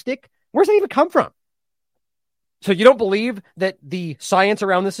misogynistic. Where's that even come from? So you don't believe that the science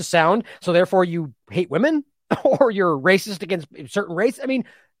around this is sound, so therefore you hate women or you're racist against certain race? I mean,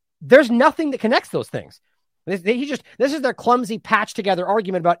 there's nothing that connects those things. This is their clumsy patched together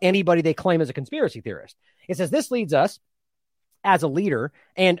argument about anybody they claim as a conspiracy theorist. It says this leads us as a leader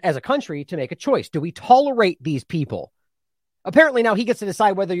and as a country to make a choice. Do we tolerate these people? Apparently now he gets to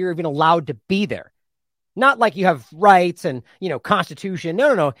decide whether you're even allowed to be there. Not like you have rights and, constitution.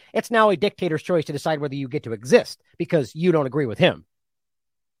 No. It's now a dictator's choice to decide whether you get to exist because you don't agree with him.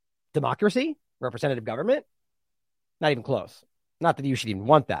 Democracy? Representative government? Not even close. Not that you should even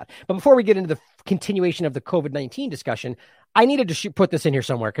want that. But before we get into the continuation of the COVID-19 discussion, I needed to put this in here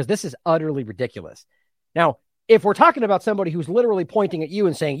somewhere because this is utterly ridiculous. Now, if we're talking about somebody who's literally pointing at you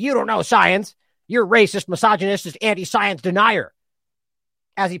and saying, you don't know science, you're racist, misogynist, anti-science denier,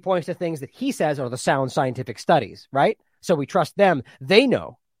 as he points to things that he says are the sound scientific studies, right? So we trust them. They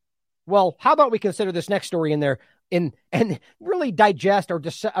know. Well, how about we consider this next story in there and really digest or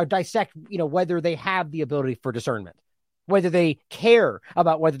dissect, whether they have the ability for discernment, whether they care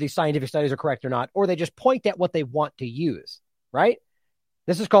about whether these scientific studies are correct or not, or they just point at what they want to use, right?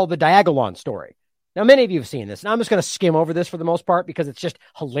 This is called the Diagolon story. Now, many of you have seen this, and I'm just going to skim over this for the most part because it's just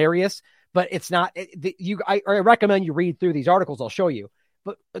hilarious, but it's not. I recommend you read through these articles. I'll show you.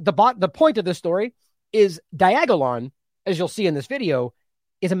 But the point of this story is Diagolon, as you'll see in this video,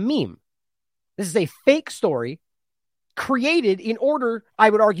 is a meme. This is a fake story created in order, I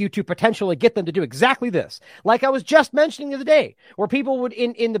would argue, to potentially get them to do exactly this. Like I was just mentioning the other day, where people would,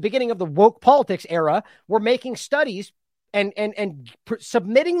 in the beginning of the woke politics era, were making studies and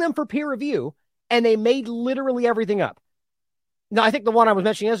submitting them for peer review, and they made literally everything up. Now, I think the one I was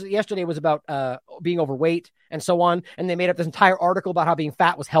mentioning yesterday was about being overweight and so on. And they made up this entire article about how being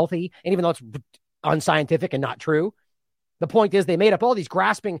fat was healthy. And even though it's unscientific and not true, the point is they made up all these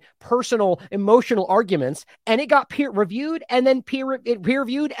grasping, personal, emotional arguments. And it got peer reviewed and then peer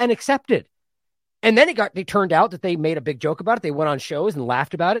reviewed and accepted. And then it turned out that they made a big joke about it. They went on shows and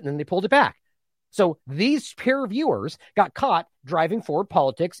laughed about it. And then they pulled it back. So these peer reviewers got caught driving forward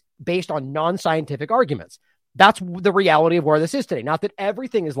politics based on non-scientific arguments. That's the reality of where this is today. Not that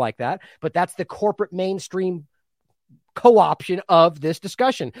everything is like that, but that's the corporate mainstream co-option of this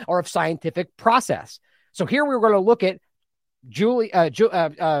discussion or of scientific process. So here we're going to look at Justin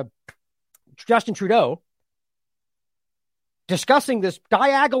Trudeau discussing this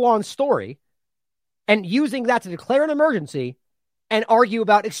Diagolon story and using that to declare an emergency and argue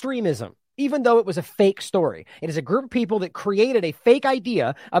about extremism, even though it was a fake story. It is a group of people that created a fake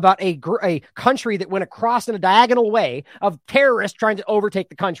idea about a country that went across in a diagonal way of terrorists trying to overtake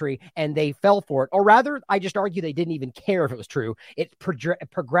the country, and they fell for it. Or rather, I just argue they didn't even care if it was true. It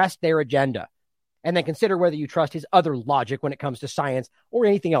progressed their agenda. And then consider whether you trust his other logic when it comes to science or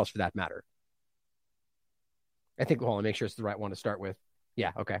anything else for that matter. I think, hold on, make sure it's the right one to start with.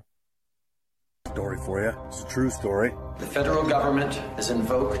 Yeah, okay. Story for you. It's a true story. The federal government has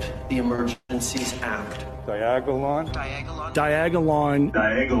invoked the Emergencies Act. Diagolon.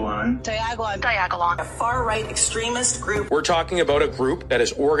 A far-right extremist group. We're talking about a group that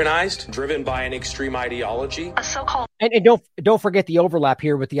is organized, driven by an extreme ideology. A so-called... And don't forget the overlap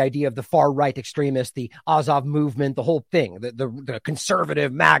here with the idea of the far-right extremists, the Azov movement, the whole thing, the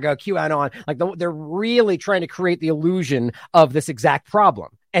conservative MAGA, QAnon. Like they're really trying to create the illusion of this exact problem.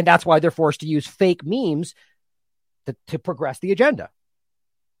 And that's why they're forced to use fake memes to progress the agenda.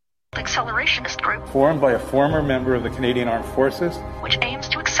 accelerationist group formed by a former member of the Canadian Armed Forces, which aims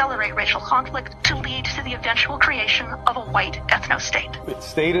to accelerate racial conflict to lead to the eventual creation of a white ethno-state. It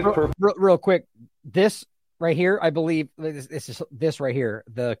stated real quick, this right here, I believe, this right here,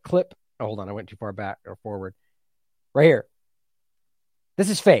 the clip. Oh, hold on, I went too far back or forward. Right here. This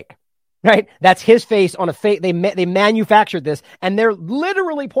is fake. Right? That's his face on a fake. They manufactured this, and they're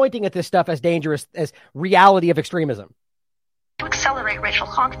literally pointing at this stuff as dangerous as reality of extremism. To accelerate racial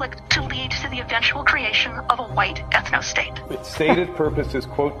conflict to lead to the eventual creation of a white ethno-state. Its stated purpose is,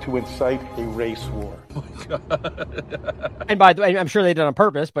 quote, to incite a race war. Oh my God. And by the way, I'm sure they did it on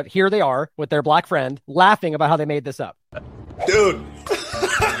purpose, but here they are with their black friend laughing about how they made this up. Dude,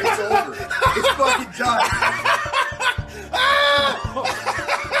 it's over. It's fucking done.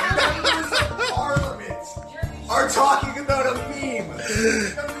 Are talking about a meme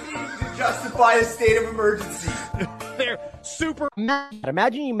to justify a state of emergency. They're super mad.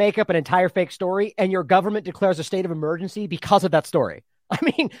 Imagine you make up an entire fake story and your government declares a state of emergency because of that story. I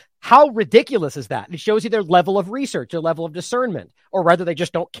mean, how ridiculous is that? It shows you their level of research, their level of discernment, or rather they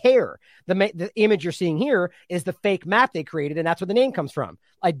just don't care. The image you're seeing here is the fake map they created, and that's where the name comes from.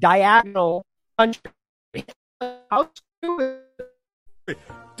 A diagonal country. How stupid.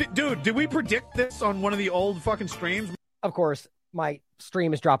 Dude, did we predict this on one of the old fucking streams? Of course, my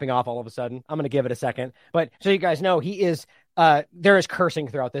stream is dropping off all of a sudden. I'm going to give it a second. But so you guys know, there is cursing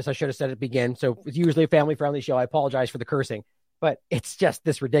throughout this. I should have said at the beginning. So it's usually a family-friendly show. I apologize for the cursing. But it's just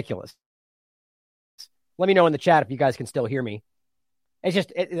this ridiculous. Let me know in the chat if you guys can still hear me. It's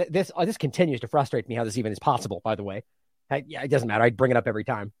just, this continues to frustrate me how this even is possible, by the way. It doesn't matter. I bring it up every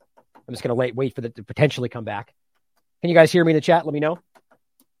time. I'm just going to wait for it to potentially come back. Can you guys hear me in the chat? Let me know.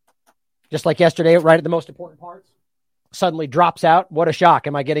 Just like yesterday, right at the most important parts, suddenly drops out. What a shock.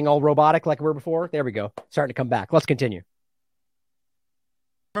 Am I getting all robotic like we were before? There we go. Starting to come back. Let's continue.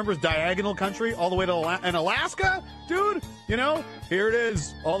 Remember diagonal country all the way to Alaska? Dude, here it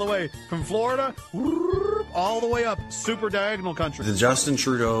is. All the way from Florida, all the way up. Super diagonal country. The Justin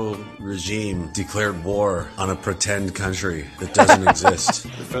Trudeau regime declared war on a pretend country that doesn't exist. The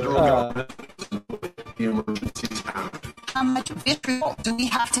federal government the emergency sound. How much vitriol do we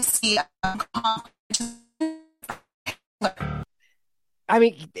have to see? I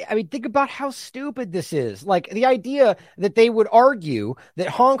mean, think about how stupid this is. Like the idea that they would argue that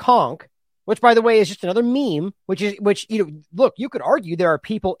honk honk, which by the way is just another meme, which look, you could argue there are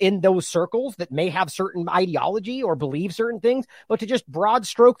people in those circles that may have certain ideology or believe certain things, but to just broad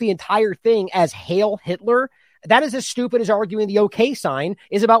stroke the entire thing as Hail Hitler, that is as stupid as arguing the OK sign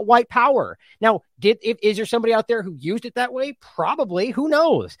is about white power. Now, is there somebody out there who used it that way? Probably. Who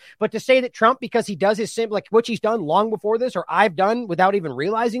knows? But to say that Trump, because he does his like which he's done long before this, or I've done without even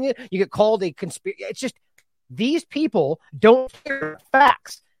realizing it, you get called a conspiracy. It's just these people don't care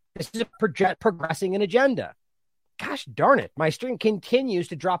facts. This is progressing an agenda. Gosh darn it. My stream continues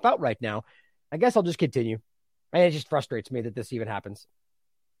to drop out right now. I guess I'll just continue. And it just frustrates me that this even happens.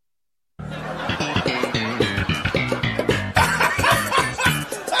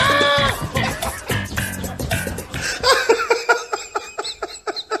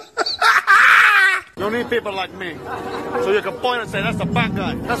 You need people like me. So you can point and say, that's the bad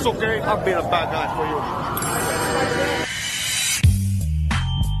guy. That's okay. I'll be the bad guy for you.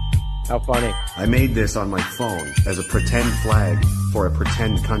 How funny. I made this on my phone as a pretend flag for a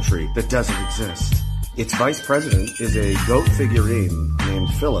pretend country that doesn't exist. Its vice president is a goat figurine named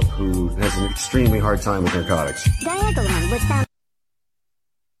Philip who has an extremely hard time with narcotics.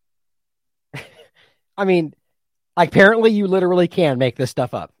 I mean, apparently you literally can make this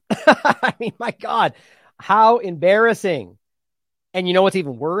stuff up. I mean, my God, how embarrassing. And you know what's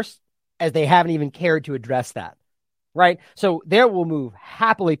even worse? As they haven't even cared to address that. Right? So they will move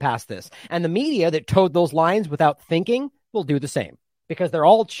happily past this. And the media that towed those lines without thinking will do the same. Because they're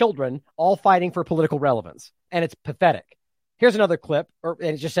all children, all fighting for political relevance. And it's pathetic. Here's another clip, and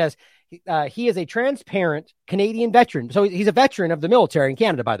it just says, he is a transparent Canadian veteran. So he's a veteran of the military in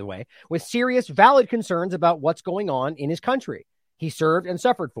Canada, by the way, with serious, valid concerns about what's going on in his country. He served and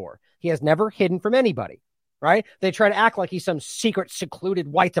suffered for. He has never hidden from anybody, right? They try to act like he's some secret, secluded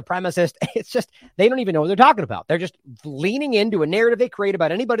white supremacist. It's just, they don't even know what they're talking about. They're just leaning into a narrative they create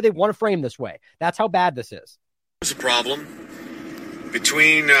about anybody they want to frame this way. That's how bad this is. There's a problem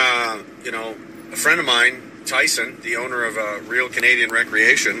between, a friend of mine, Tyson, the owner of Real Canadian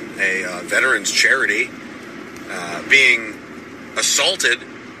Recreation, a veterans charity, being assaulted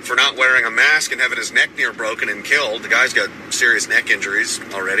for not wearing a mask and having his neck near broken and killed. The guy's got serious neck injuries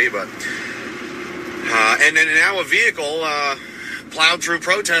already, but and then now a vehicle plowed through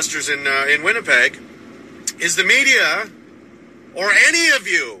protesters in Winnipeg. Is the media or any of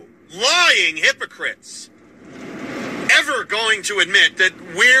you lying hypocrites ever going to admit that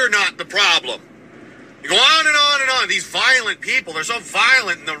we're not the problem? You go on and on and on. These violent people, they're so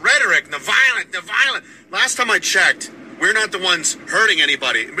violent, and the rhetoric, and the violent. Last time I checked, we're not the ones hurting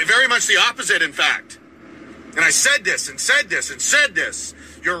anybody. Very much the opposite, in fact. And I said this, and said this, and said this.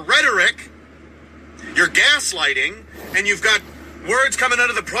 Your rhetoric, your gaslighting, and you've got words coming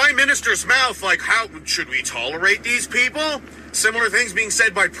out of the Prime Minister's mouth like, how should we tolerate these people? Similar things being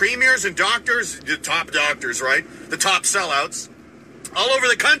said by premiers and doctors, the top doctors, right? The top sellouts, all over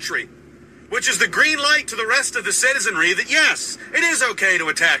the country. Which is the green light to the rest of the citizenry that, yes, it is okay to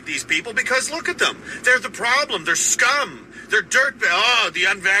attack these people because look at them. They're the problem. They're scum. They're dirtbags. Oh, the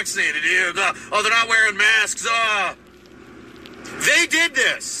unvaccinated. Oh, they're not wearing masks. Oh. They did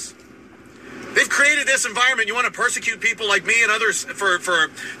this. They've created this environment. You want to persecute people like me and others for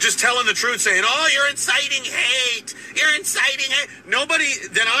just telling the truth, saying, oh, you're inciting hate. You're inciting hate. Nobody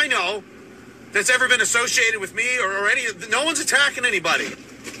that I know that's ever been associated with me or any, no one's attacking anybody.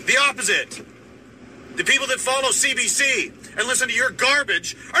 The opposite. The people that follow CBC and listen to your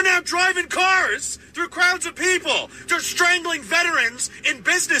garbage are now driving cars through crowds of people. They're strangling veterans in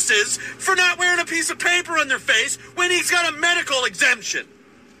businesses for not wearing a piece of paper on their face when he's got a medical exemption.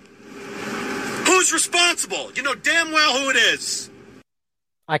 Who's responsible? You know damn well who it is.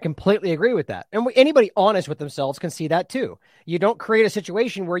 I completely agree with that. And anybody honest with themselves can see that too. You don't create a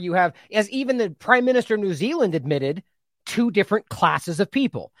situation where you have, as even the Prime Minister of New Zealand admitted, two different classes of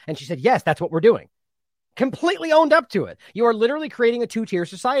people. And she said, yes, that's what we're doing. Completely owned up to it. You are literally creating a two-tier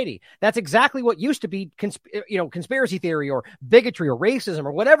society. That's exactly what used to be conspiracy theory or bigotry or racism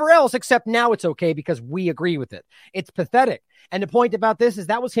or whatever else, except now it's okay because we agree with it. It's pathetic. And the point about this is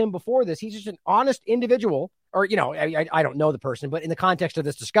that was him before this. He's just an honest individual, or, I don't know the person, but in the context of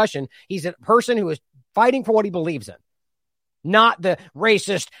this discussion, he's a person who is fighting for what he believes in. Not the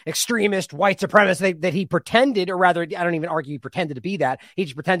racist, extremist, white supremacist that he pretended, or rather, I don't even argue he pretended to be that. He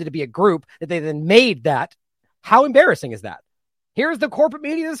just pretended to be a group that they then made that. How embarrassing is that? Here's the corporate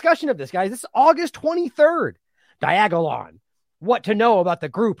media discussion of this, guys. This is August 23rd. Diagolon. What to know about the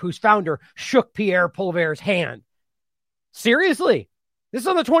group whose founder shook Pierre Poilievre's hand. Seriously? This is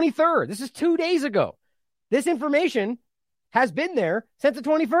on the 23rd. This is 2 days ago. This information has been there since the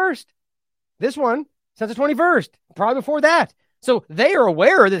 21st. This one since the 21st, probably before that. So they are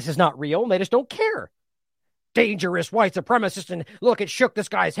aware this is not real, and they just don't care. Dangerous white supremacist, and look, it shook this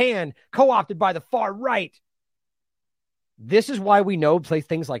guy's hand, co-opted by the far right. This is why we know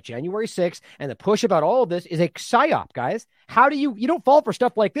things like January 6th and the push about all of this is a psyop, guys. How do you don't fall for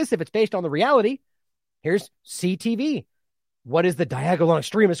stuff like this if it's based on the reality? Here's CTV. What is the Diagolon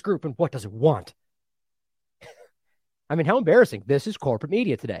extremist group, and what does it want? I mean, how embarrassing. This is corporate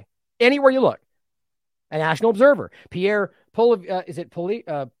media today. Anywhere you look. A National Observer. Pierre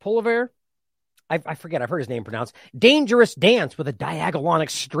Poilievre? I forget. I've heard his name pronounced. Dangerous dance with a Diagolon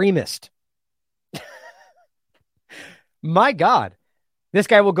extremist. My God. This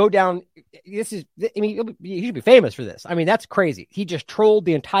guy will go down. He should be famous for this. I mean, that's crazy. He just trolled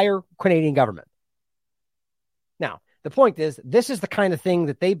the entire Canadian government. Now, the point is, this is the kind of thing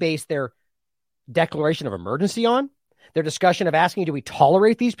that they base their declaration of emergency on. Their discussion of asking, do we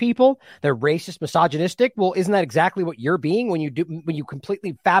tolerate these people? They're racist, misogynistic. Well, isn't that exactly what you're being when you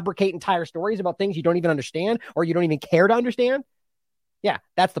completely fabricate entire stories about things you don't even understand or you don't even care to understand? Yeah,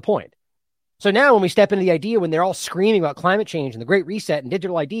 that's the point. So now when we step into the idea when they're all screaming about climate change and the Great Reset and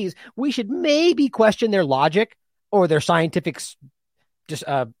digital IDs, we should maybe question their logic or their scientific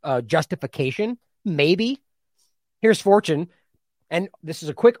justification. Maybe. Here's Fortune. And this is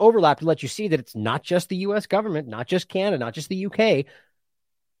a quick overlap to let you see that it's not just the U.S. government, not just Canada, not just the U.K.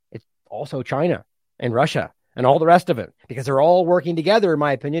 It's also China and Russia and all the rest of it, because they're all working together, in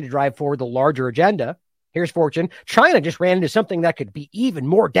my opinion, to drive forward the larger agenda. Here's Fortune. China just ran into something that could be even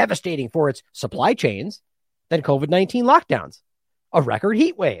more devastating for its supply chains than COVID-19 lockdowns. A record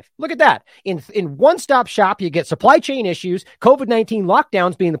heat wave. Look at that. In one-stop shop, you get supply chain issues, COVID-19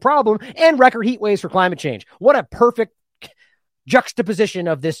 lockdowns being the problem, and record heat waves for climate change. What a perfect juxtaposition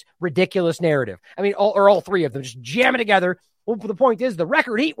of this ridiculous narrative. I mean, all three of them just jam it together. Well, the point is the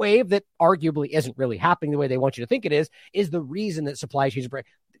record heat wave that arguably isn't really happening the way they want you to think it is the reason that supply chains are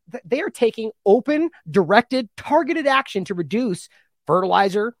breaking. They are taking open, directed, targeted action to reduce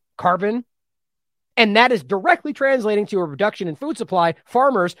fertilizer, carbon, and that is directly translating to a reduction in food supply,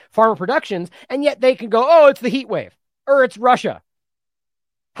 farmer productions, and yet they can go, oh, it's the heat wave, or it's Russia.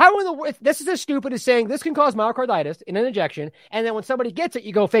 How in the this is as stupid as saying this can cause myocarditis in an injection, and then when somebody gets it,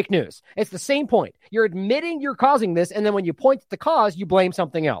 you go fake news. It's the same point. You're admitting you're causing this, and then when you point to the cause, you blame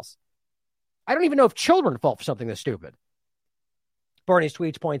something else. I don't even know if children fall for something this stupid. Bernie's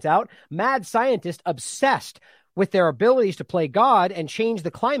tweets points out, mad scientists obsessed with their abilities to play God and change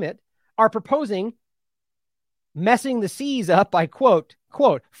the climate are proposing messing the seas up by, quote,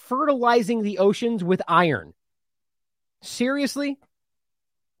 fertilizing the oceans with iron. Seriously?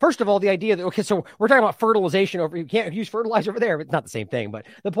 First of all, the idea that, okay, so we're talking about fertilization over, you can't use fertilizer over there, but it's not the same thing. But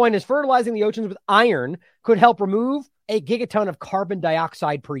the point is, fertilizing the oceans with iron could help remove a gigaton of carbon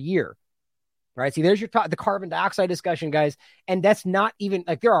dioxide per year. Right? See, there's the carbon dioxide discussion, guys. And that's not even,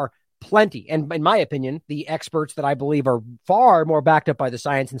 like, there are plenty. And in my opinion, the experts that I believe are far more backed up by the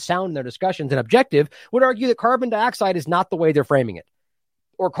science and sound in their discussions and objective would argue that carbon dioxide is not the way they're framing it,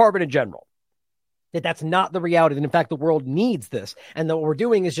 or carbon in general. That's not the reality. And in fact, the world needs this. And what we're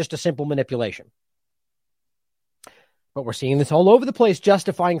doing is just a simple manipulation. But we're seeing this all over the place,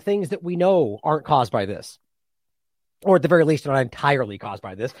 justifying things that we know aren't caused by this. Or at the very least, not entirely caused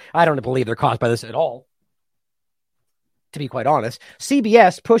by this. I don't believe they're caused by this at all, to be quite honest.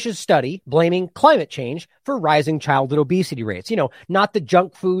 CBS pushes study blaming climate change for rising childhood obesity rates. You know, not the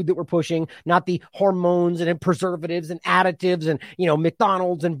junk food that we're pushing, not the hormones and preservatives and additives and, you know,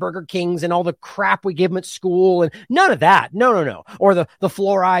 McDonald's and Burger Kings and all the crap we give them at school, and none of that. No. Or the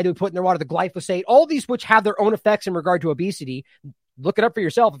fluoride we put in their water, the glyphosate, all these which have their own effects in regard to obesity. Look it up for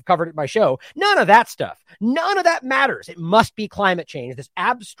yourself. I've covered it in my show. None of that stuff. None of that matters. It must be climate change, this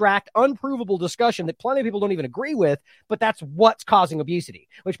abstract, unprovable discussion that plenty of people don't even agree with, but that's what's causing obesity,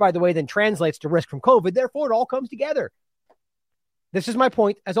 which, by the way, then translates to risk from COVID. Therefore, it all comes together. This is my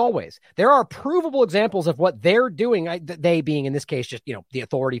point, as always. There are provable examples of what they're doing, they being, in this case, just, you know, the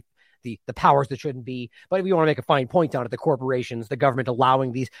authority, the powers that shouldn't be. But if you want to make a fine point on it, the corporations, the government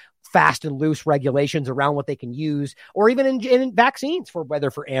allowing these fast and loose regulations around what they can use, or even in vaccines, for whether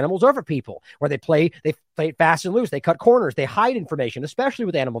for animals or for people, where they play it fast and loose. They cut corners. They hide information, especially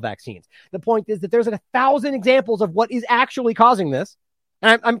with animal vaccines. The point is that there's 1,000 examples of what is actually causing this.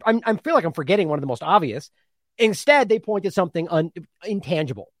 And I feel like I'm forgetting one of the most obvious. Instead, they point to something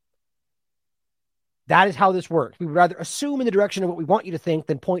intangible. That is how this works. We would rather assume in the direction of what we want you to think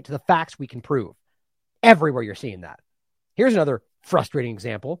than point to the facts we can prove. Everywhere you're seeing that. Here's another frustrating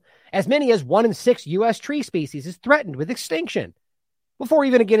example. As many as 1 in 6 U.S. tree species is threatened with extinction. Before we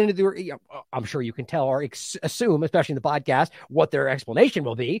even get into the, I'm sure you can tell or assume, especially in the podcast, what their explanation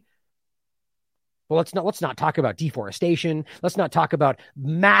will be. Well, let's not talk about deforestation. Let's not talk about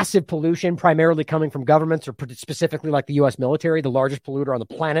massive pollution, primarily coming from governments, or specifically like the U.S. military, the largest polluter on the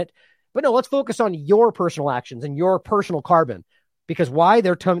planet. But no, let's focus on your personal actions and your personal carbon. Because why?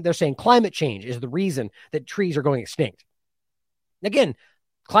 They're saying climate change is the reason that trees are going extinct. Again,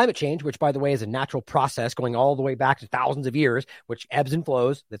 climate change, which, by the way, is a natural process going all the way back to thousands of years, which ebbs and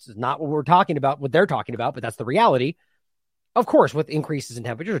flows. This is not what we're talking about, what they're talking about, but that's the reality. Of course, with increases in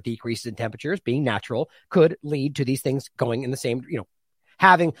temperatures or decreases in temperatures being natural could lead to these things going in the same, you know,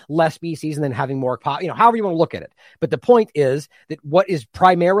 having less species and then having more, you know, however you want to look at it. But the point is that what is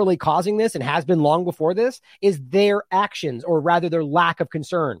primarily causing this, and has been long before this, is their actions, or rather their lack of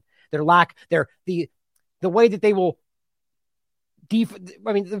concern, the way that they will, the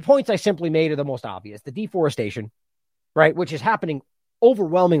points I simply made are the most obvious. The deforestation, right, which is happening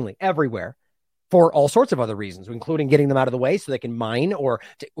overwhelmingly everywhere for all sorts of other reasons, including getting them out of the way so they can mine or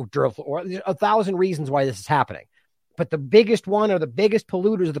drill, or 1,000 reasons why this is happening. But the biggest one, or the biggest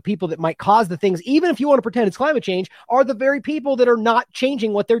polluters, or the people that might cause the things, even if you want to pretend it's climate change, are the very people that are not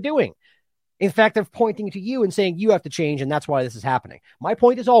changing what they're doing. In fact, they're pointing to you and saying you have to change, and that's why this is happening. My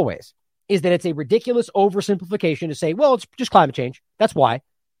point, as always, is that it's a ridiculous oversimplification to say, well, it's just climate change. That's why.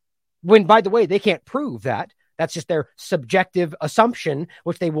 When, by the way, they can't prove that. That's just their subjective assumption,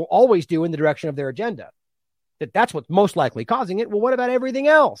 which they will always do in the direction of their agenda. That's what's most likely causing it. Well, what about everything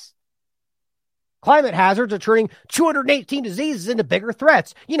else? Climate hazards are turning 218 diseases into bigger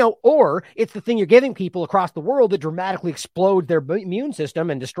threats, you know, or it's the thing you're giving people across the world that dramatically explodes their immune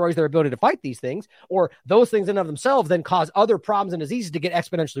system and destroys their ability to fight these things, or those things in and of themselves then cause other problems and diseases to get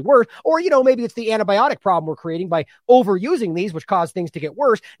exponentially worse, or, you know, maybe it's the antibiotic problem we're creating by overusing these, which cause things to get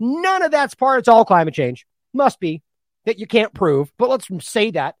worse. None of that's part. It's all climate change. Must be. That you can't prove, but let's say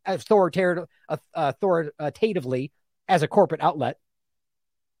that authoritatively as a corporate outlet.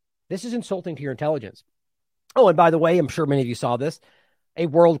 This is insulting to your intelligence. Oh, and by the way, I'm sure many of you saw this, a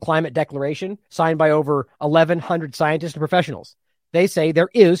World Climate Declaration signed by over 1,100 scientists and professionals. They say there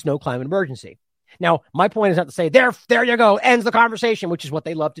is no climate emergency. Now, my point is not to say, there you go, ends the conversation, which is what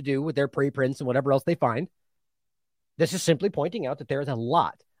they love to do with their preprints and whatever else they find. This is simply pointing out that there is a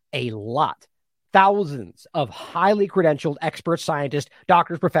lot, thousands of highly credentialed experts, scientists,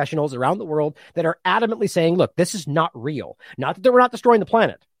 doctors, professionals around the world that are adamantly saying, look, this is not real. Not that we're not destroying the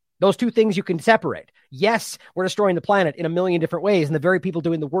planet. Those two things you can separate. Yes, we're destroying the planet in a million different ways, and the very people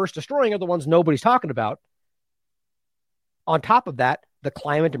doing the worst destroying are the ones nobody's talking about. On top of that, the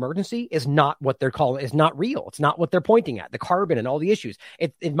climate emergency is not what they're calling, is not real. It's not what they're pointing at, the carbon and all the issues.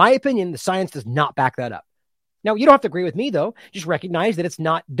 In my opinion, the science does not back that up. Now, you don't have to agree with me, though. Just recognize that it's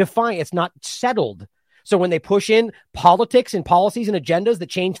not defined. It's not settled. So when they push in politics and policies and agendas that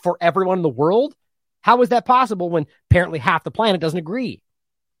change for everyone in the world, how is that possible when apparently half the planet doesn't agree?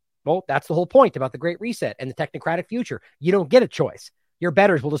 Well, that's the whole point about the Great Reset and the technocratic future. You don't get a choice. Your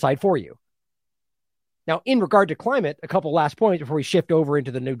betters will decide for you. Now, in regard to climate, a couple last points before we shift over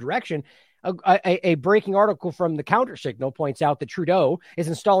into the new direction. A breaking article from the Counter Signal points out that Trudeau is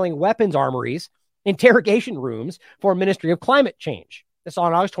installing weapons armories, interrogation rooms for Ministry of Climate Change. This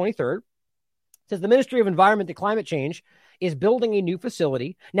on August 23rd. It says the Ministry of Environment and Climate Change is building a new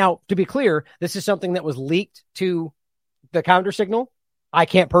facility. Now, to be clear, this is something that was leaked to the Counter Signal. I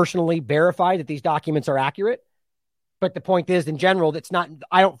can't personally verify that these documents are accurate. But the point is, in general, that's not,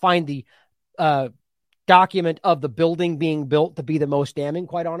 I don't find the document of the building being built to be the most damning,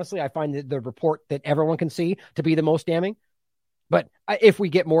 quite honestly. I find the report that everyone can see to be the most damning. But if we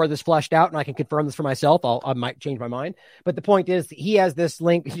get more of this fleshed out and I can confirm this for myself, I might change my mind. But the point is, he has this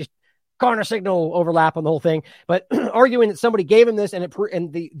link, just Counter Signal overlap on the whole thing, but arguing that somebody gave him this and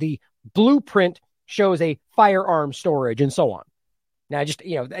the blueprint shows a firearm storage and so on. Now, just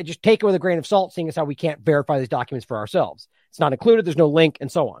take it with a grain of salt, seeing as how we can't verify these documents for ourselves. It's not included. There's no link and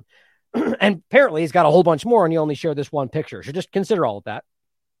so on. And apparently he's got a whole bunch more and he only showed this one picture. So just consider all of that.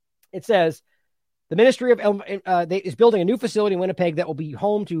 It says the Ministry of is building a new facility in Winnipeg that will be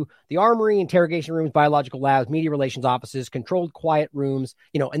home to the armory, interrogation rooms, biological labs, media relations offices, controlled quiet rooms,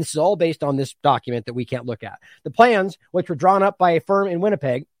 and this is all based on this document that we can't look at. The plans, which were drawn up by a firm in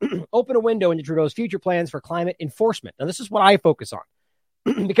Winnipeg, open a window into Trudeau's future plans for climate enforcement. Now, this is what I focus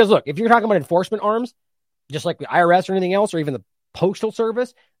on. Because look, if you're talking about enforcement arms, just like the IRS or anything else, or even the Postal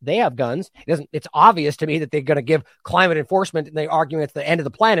Service, they have guns. It's obvious to me that they're going to give climate enforcement, and they argue it's the end of the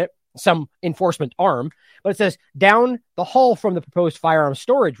planet, some enforcement arm. But it says down the hall from the proposed firearm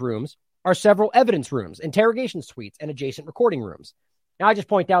storage rooms are several evidence rooms, interrogation suites, and adjacent recording rooms. Now, I just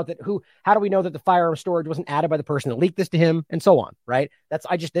point out that how do we know that the firearm storage wasn't added by the person that leaked this to him, and so on, right?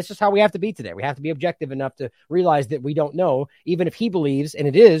 This is how we have to be today. We have to be objective enough to realize that we don't know, even if he believes, and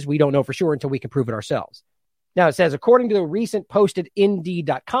it is, we don't know for sure until we can prove it ourselves. Now, it says, according to the recent posted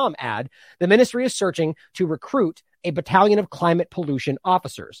Indeed.com ad, the ministry is searching to recruit a battalion of climate pollution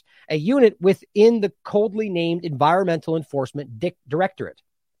officers, a unit within the coldly named Environmental Enforcement Directorate.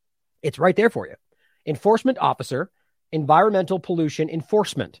 It's right there for you. Enforcement Officer, Environmental Pollution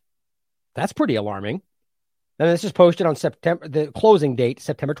Enforcement. That's pretty alarming. And this is posted on the closing date,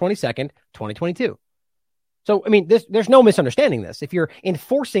 September 22nd, 2022. So, I mean, there's no misunderstanding this. If you're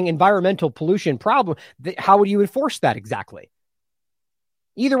enforcing environmental pollution problem, how would you enforce that exactly?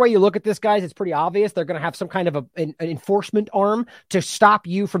 Either way you look at this, guys, it's pretty obvious. They're going to have some kind of an enforcement arm to stop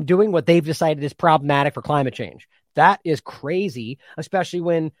you from doing what they've decided is problematic for climate change. That is crazy, especially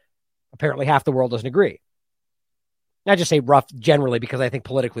when apparently half the world doesn't agree. I just say rough generally because I think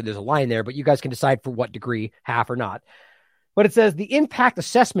politically there's a line there, but you guys can decide for what degree, half or not. But it says the Impact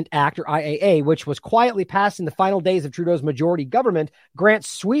Assessment Act, or IAA, which was quietly passed in the final days of Trudeau's majority government, grants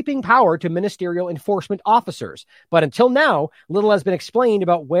sweeping power to ministerial enforcement officers. But until now, little has been explained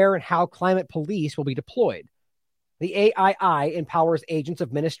about where and how climate police will be deployed. The AII empowers agents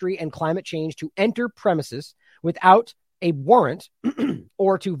of ministry and climate change to enter premises without a warrant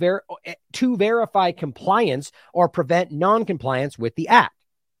or to verify compliance or prevent non-compliance with the act.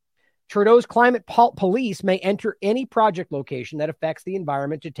 Trudeau's climate police may enter any project location that affects the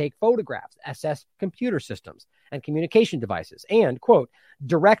environment to take photographs, assess computer systems and communication devices, and, quote,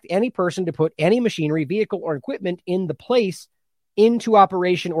 direct any person to put any machinery, vehicle, or equipment in the place into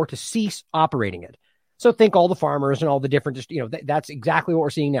operation or to cease operating it. So think all the farmers and all the different, that's exactly what we're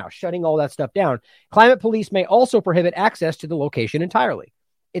seeing now, shutting all that stuff down. Climate police may also prohibit access to the location entirely.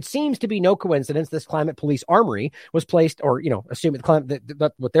 It seems to be no coincidence this climate police armory was placed, or, assume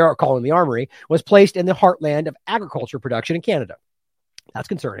that what they're calling the armory, was placed in the heartland of agriculture production in Canada. That's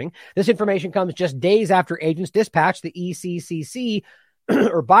concerning. This information comes just days after agents dispatched the ECCC,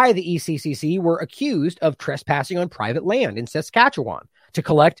 or by the ECCC, were accused of trespassing on private land in Saskatchewan to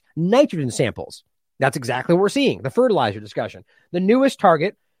collect nitrogen samples. That's exactly what we're seeing, the fertilizer discussion, the newest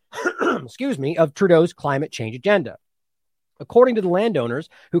target, of Trudeau's climate change agenda. According to the landowners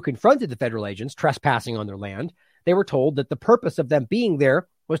who confronted the federal agents trespassing on their land, they were told that the purpose of them being there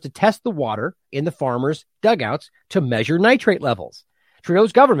was to test the water in the farmers' dugouts to measure nitrate levels.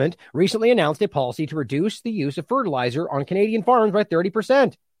 Trudeau's government recently announced a policy to reduce the use of fertilizer on Canadian farms by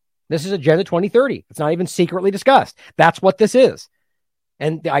 30%. This is Agenda 2030. It's not even secretly discussed. That's what this is.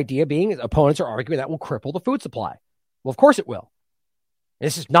 And the idea being is opponents are arguing that will cripple the food supply. Well, of course it will.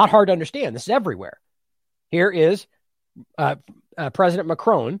 This is not hard to understand. This is everywhere. Here is President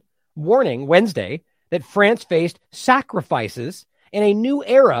Macron warning Wednesday that France faced sacrifices in a new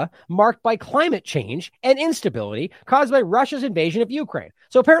era marked by climate change and instability caused by Russia's invasion of Ukraine.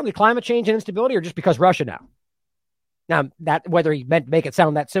 So apparently climate change and instability are just because Russia now. Now, that whether he meant to make it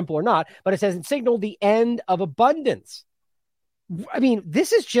sound that simple or not, but it says it signaled the end of abundance. I mean,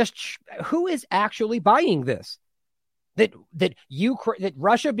 this is just, who is actually buying this? That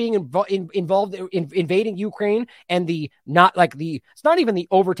Russia being involved in invading Ukraine and it's not even the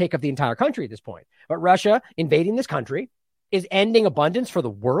overtake of the entire country at this point, but Russia invading this country is ending abundance for the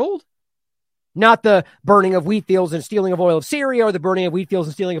world? Not the burning of wheat fields and stealing of oil of Syria, or the burning of wheat fields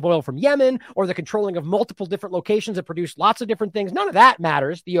and stealing of oil from Yemen, or the controlling of multiple different locations that produce lots of different things. None of that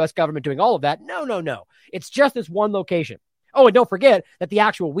matters. The U.S. government doing all of that. No. It's just this one location. Oh, and don't forget that the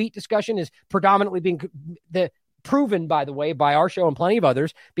actual wheat discussion is predominantly being proven, by the way, by our show and plenty of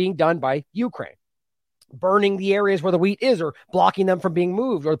others, being done by Ukraine. Burning the areas where the wheat is, or blocking them from being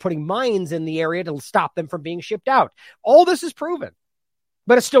moved, or putting mines in the area to stop them from being shipped out. All this is proven,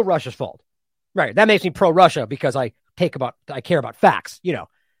 but it's still Russia's fault. Right. That makes me pro-Russia because I care about facts.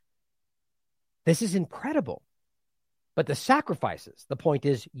 This is incredible. But the sacrifices, the point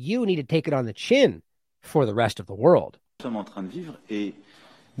is, you need to take it on the chin for the rest of the world.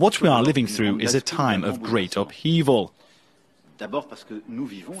 What we are living through is a time of great upheaval.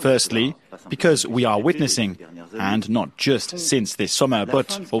 Firstly, because we are witnessing, and not just since this summer,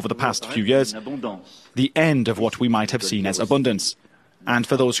 but over the past few years, the end of what we might have seen as abundance. And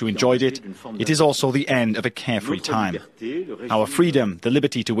for those who enjoyed it, it is also the end of a carefree time. Our freedom, the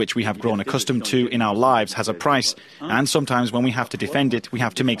liberty to which we have grown accustomed to in our lives, has a price, and sometimes when we have to defend it, we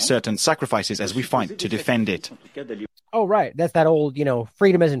have to make certain sacrifices as we fight to defend it. Oh, right. That's that old,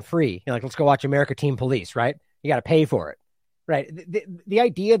 freedom isn't free. Let's go watch America Team Police, right? You got to pay for it. Right. The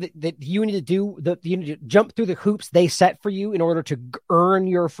idea that you need to you need to jump through the hoops they set for you in order to earn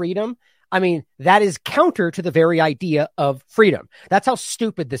your freedom. I mean, that is counter to the very idea of freedom. That's how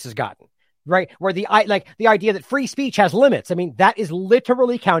stupid this has gotten, right? Where the idea that free speech has limits. I mean, that is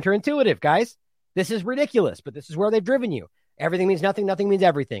literally counterintuitive, guys. This is ridiculous, but this is where they've driven you. Everything means nothing. Nothing means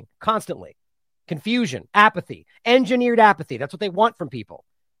everything. Constantly. Confusion, apathy, engineered apathy. That's what they want from people,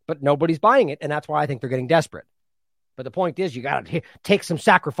 but nobody's buying it. And that's why I think they're getting desperate. But the point is, you got to take some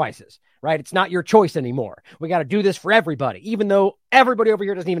sacrifices, right? It's not your choice anymore. We got to do this for everybody, even though everybody over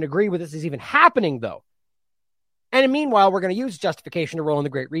here doesn't even agree with this is even happening, though. And meanwhile, we're going to use justification to roll in the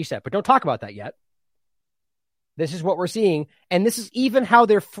Great Reset, but don't talk about that yet. This is what we're seeing, and this is even how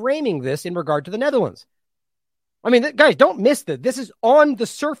they're framing this in regard to the Netherlands. I mean, guys, don't miss this. This is on the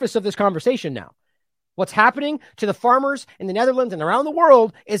surface of this conversation now. What's happening to the farmers in the Netherlands and around the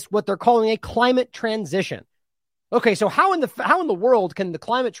world is what they're calling a climate transition. Okay, so how in the world can the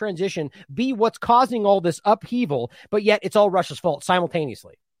climate transition be what's causing all this upheaval, but yet it's all Russia's fault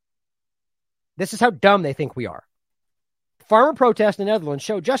simultaneously? This is how dumb they think we are. Farmer protests in the Netherlands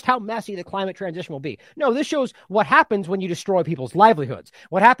show just how messy the climate transition will be. No, this shows what happens when you destroy people's livelihoods.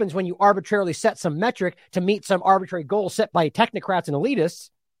 What happens when you arbitrarily set some metric to meet some arbitrary goal set by technocrats and elitists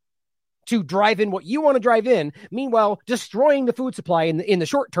to drive in what you want to drive in, meanwhile destroying the food supply in the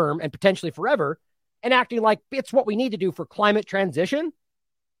short term and potentially forever, and acting like it's what we need to do for climate transition.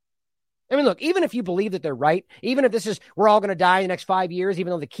 I mean, look, even if you believe that they're right, even if this is, we're all going to die in the next 5 years, even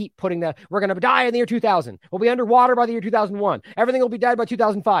though they keep putting we're going to die in the year 2000. We'll be underwater by the year 2001. Everything will be dead by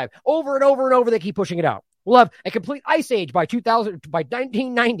 2005. Over and over and over, they keep pushing it out. We'll have a complete ice age by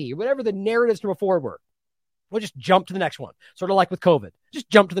 1990, whatever the narratives from before were. We'll just jump to the next one. Sort of like with COVID. Just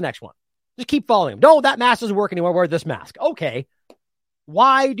jump to the next one. Just keep following them. No, that mask doesn't work anymore. Wear this mask. Okay.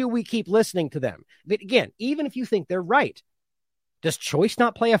 Why do we keep listening to them? But again, even if you think they're right, does choice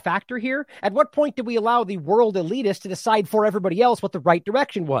not play a factor here? At what point do we allow the world elitists to decide for everybody else what the right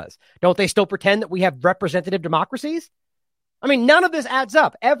direction was? Don't they still pretend that we have representative democracies? I mean, none of this adds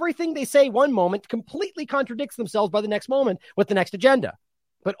up. Everything they say one moment completely contradicts themselves by the next moment with the next agenda.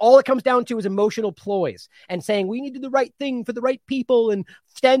 But all it comes down to is emotional ploys and saying we need to do the right thing for the right people and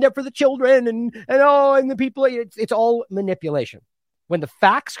stand up for the children and the people. It's all manipulation. When the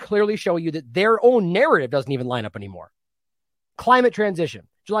facts clearly show you that their own narrative doesn't even line up anymore. Climate transition,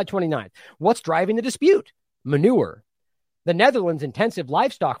 July 29th. What's driving the dispute? Manure. The Netherlands' intensive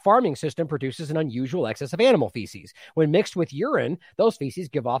livestock farming system produces an unusual excess of animal feces. When mixed with urine, those feces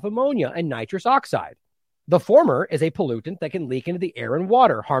give off ammonia and nitrous oxide. The former is a pollutant that can leak into the air and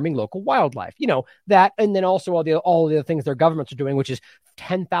water, harming local wildlife. You know, that, and then also all the other things their governments are doing, which is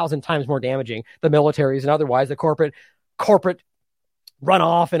 10,000 times more damaging. The militaries and otherwise, the corporate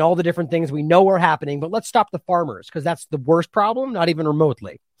runoff and all the different things we know are happening. But let's stop the farmers, because that's the worst problem, not even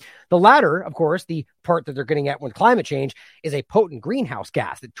remotely. The latter, of course, the part that they're getting at with climate change, is a potent greenhouse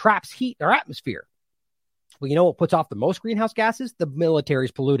gas that traps heat in our atmosphere. Well, you know what puts off the most greenhouse gases? The military's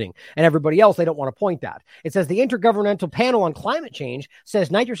polluting. And everybody else, they don't want to point that. It says the Intergovernmental Panel on Climate Change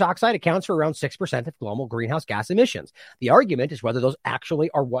says nitrous oxide accounts for around 6% of global greenhouse gas emissions. The argument is whether those actually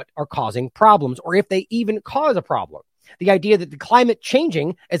are what are causing problems, or if they even cause a problem. The idea that the climate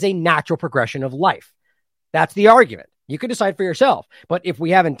changing is a natural progression of life. That's the argument. You can decide for yourself. But if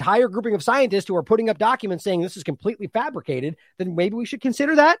we have an entire grouping of scientists who are putting up documents saying this is completely fabricated, then maybe we should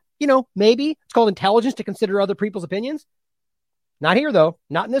consider that. You know, maybe it's called intelligence to consider other people's opinions. Not here, though.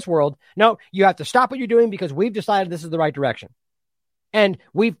 Not in this world. No, you have to stop what you're doing because we've decided this is the right direction. And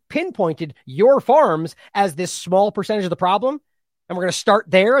we've pinpointed your farms as this small percentage of the problem. And we're going to start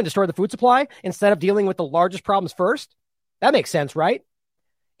there and destroy the food supply instead of dealing with the largest problems first. That makes sense, right?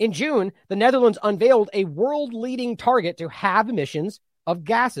 In June, the Netherlands unveiled a world-leading target to halve emissions of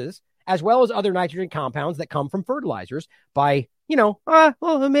gases, as well as other nitrogen compounds that come from fertilizers by,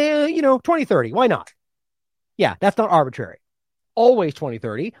 2030. Why not? Yeah, that's not arbitrary. Always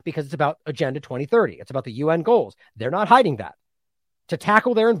 2030, because it's about Agenda 2030. It's about the UN goals. They're not hiding that. To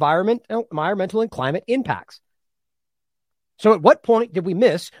tackle their environmental and climate impacts. So at what point did we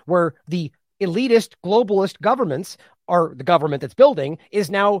miss where the elitist, globalist governments, or the government that's building, is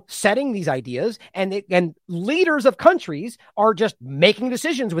now setting these ideas, and leaders of countries are just making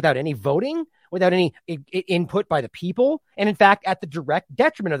decisions without any voting, without any input by the people, and in fact, at the direct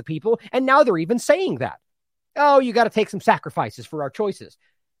detriment of the people. And now they're even saying that, oh, you got to take some sacrifices for our choices.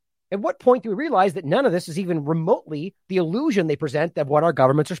 At what point do we realize that none of this is even remotely the illusion they present of what our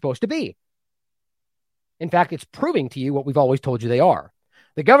governments are supposed to be? In fact, it's proving to you what we've always told you they are.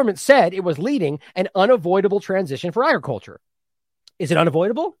 The government said it was leading an unavoidable transition for agriculture. Is it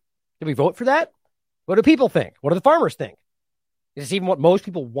unavoidable? Did we vote for that? What do people think? What do the farmers think? Is this even what most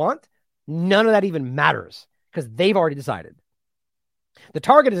people want? None of that even matters because they've already decided. The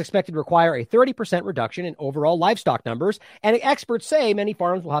target is expected to require a 30% reduction in overall livestock numbers, and experts say many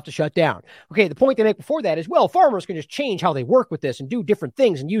farms will have to shut down. Okay, the point they make before that is, well, farmers can just change how they work with this and do different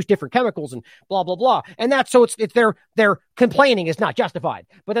things and use different chemicals and blah, blah, blah. And that's so it's their complaining is not justified.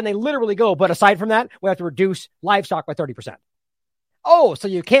 But then they literally go, but aside from that, we have to reduce livestock by 30%. Oh, so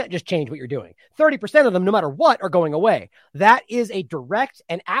you can't just change what you're doing. 30% of them, no matter what, are going away. That is a direct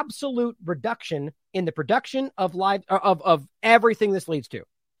and absolute reduction in the production of everything this leads to.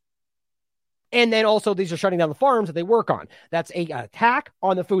 And then also these are shutting down the farms that they work on. That's an attack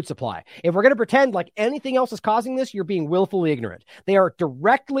on the food supply. If we're going to pretend like anything else is causing this, you're being willfully ignorant. They are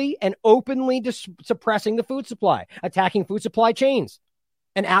directly and openly suppressing the food supply, attacking food supply chains,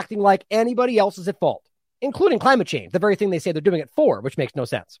 and acting like anybody else is at fault, including climate change, the very thing they say they're doing it for, which makes no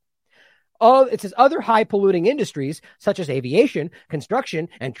sense. It says other high polluting industries, such as aviation, construction,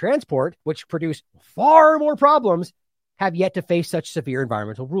 and transport, which produce far more problems, have yet to face such severe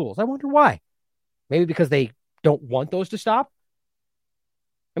environmental rules. I wonder why. Maybe because they don't want those to stop.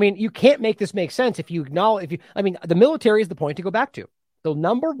 I mean, you can't make this make sense if you acknowledge, the military is the point to go back to. The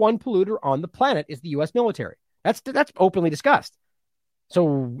number one polluter on the planet is the U.S. military. That's openly discussed.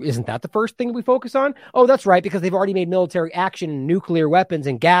 So isn't that the first thing we focus on? Oh, that's right, because they've already made military action and nuclear weapons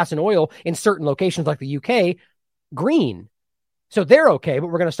and gas and oil in certain locations like the UK green. So they're okay, but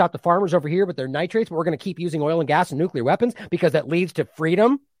we're going to stop the farmers over here with their nitrates, but we're going to keep using oil and gas and nuclear weapons because that leads to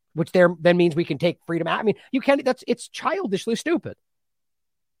freedom, which then means we can take freedom out. I mean, you can't, it's childishly stupid.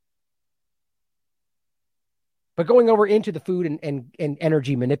 But going over into the food and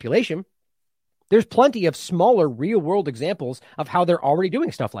energy manipulation, there's plenty of smaller real-world examples of how they're already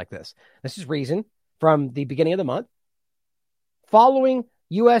doing stuff like this. This is Reason from the beginning of the month. Following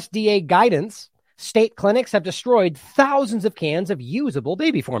USDA guidance, state clinics have destroyed thousands of cans of usable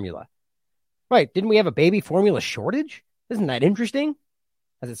baby formula. Right, didn't we have a baby formula shortage? Isn't that interesting?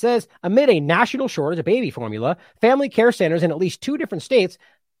 As it says, amid a national shortage of baby formula, family care centers in at least 2 different states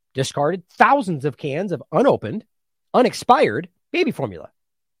discarded thousands of cans of unopened, unexpired baby formula.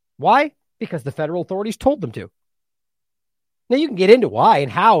 Why? Because the federal authorities told them to. Now, you can get into why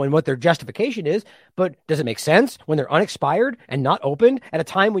and how and what their justification is, but does it make sense when they're unexpired and not opened at a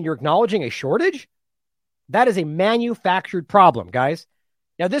time when you're acknowledging a shortage? That is a manufactured problem, guys.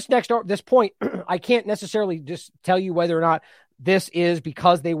 Now, this point, I can't necessarily just tell you whether or not this is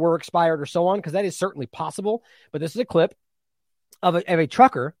because they were expired or so on, because that is certainly possible. But this is a clip of a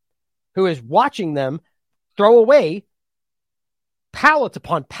trucker who is watching them throw away pallets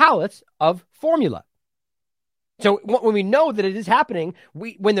upon pallets of formula. So when we know that it is happening,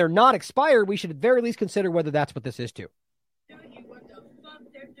 when they're not expired, we should at very least consider whether that's what this is too.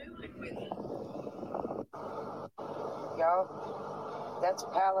 Yo, that's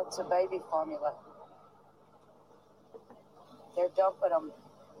pallets of baby formula. They're dumping them.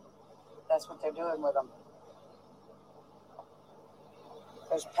 That's what they're doing with them.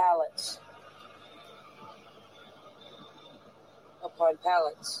 There's pallets upon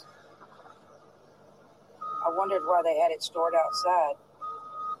pallets. I wondered why they had it stored outside.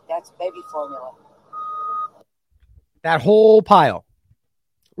 That's baby formula. That whole pile.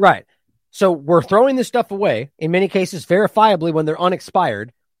 Right. So we're throwing this stuff away, in many cases verifiably when they're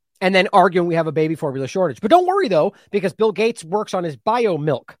unexpired, and then arguing we have a baby formula shortage. But don't worry, though, because Bill Gates works on his bio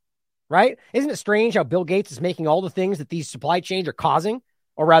milk, right? Isn't it strange how Bill Gates is making all the things that these supply chains are causing?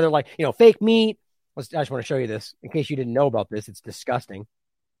 Or rather, like, fake meat. I just want to show you this in case you didn't know about this. It's disgusting.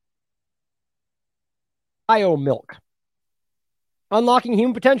 Bio milk. Unlocking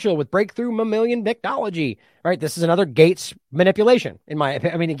human potential with breakthrough mammalian technology. Right? This is another Gates manipulation.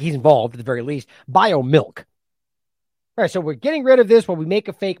 He's involved at the very least. Bio milk. Right, so we're getting rid of this when we make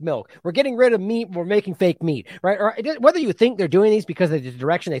a fake milk. We're getting rid of meat when we're making fake meat. Right? Or whether you think they're doing these because of the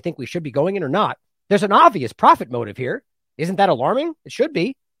direction they think we should be going in or not, there's an obvious profit motive here. Isn't that alarming? It should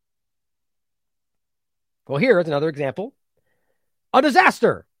be. Well, here's another example. A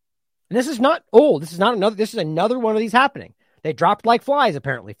disaster. And this is not old. This is another one of these happening. They dropped like flies,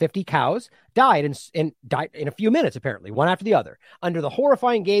 apparently. 50 cows died in a few minutes, apparently, one after the other, under the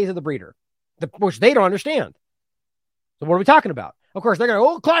horrifying gaze of the breeder, which they don't understand. So what are we talking about? Of course, they're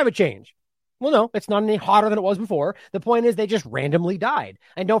going, climate change. Well, no, it's not any hotter than it was before. The point is they just randomly died.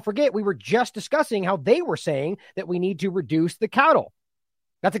 And don't forget, we were just discussing how they were saying that we need to reduce the cattle.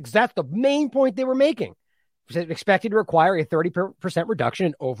 That's the main point they were making. Expected to require a 30% reduction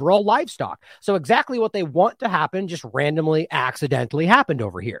in overall livestock. So exactly what they want to happen just randomly, accidentally happened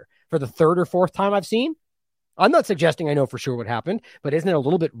over here. For the third or fourth time I've seen. I'm not suggesting I know for sure what happened, but isn't it a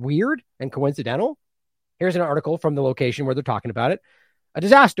little bit weird and coincidental? Here's an article from the location where they're talking about it. A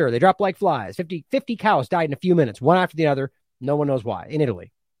disaster. They dropped like flies. 50 cows died in a few minutes, one after the other. No one knows why. In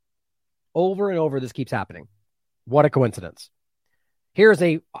Italy. Over and over, this keeps happening. What a coincidence. Here's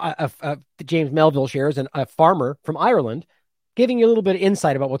James Melville shares a farmer from Ireland giving you a little bit of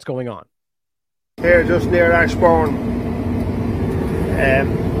insight about what's going on. Here, just near Ashbourne,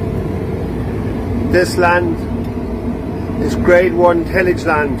 this land, this grade 1 tillage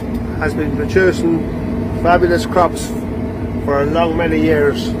land, has been producing fabulous crops for a long many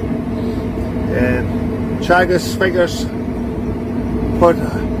years. Teagasc figures put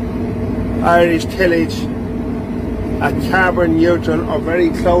Irish tillage at carbon neutral or very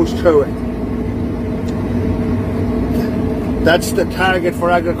close to it. That's the target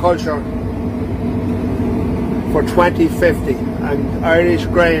for agriculture for 2050, and Irish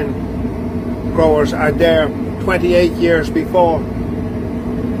grain growers are there 28 years before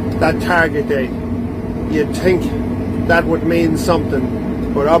that target date. You'd think that would mean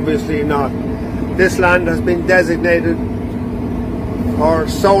something, but obviously not. This land has been designated for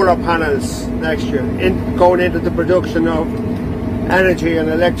solar panels next year, going into the production of energy and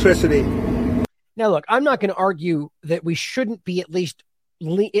electricity. Now, look, I'm not going to argue that we shouldn't be at least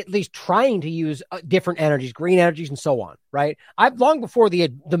trying to use different energies, green energies, and so on, right? I've long before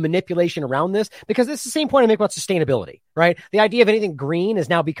the manipulation around this, because it's the same point I make about sustainability, right? The idea of anything green has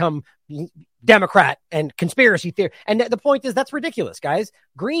now become Democrat and conspiracy theory. And the point is that's ridiculous, guys.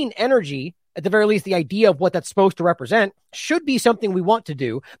 Green energy, at the very least, the idea of what that's supposed to represent should be something we want to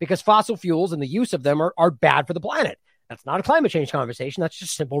do, because fossil fuels and the use of them are bad for the planet. That's not a climate change conversation. That's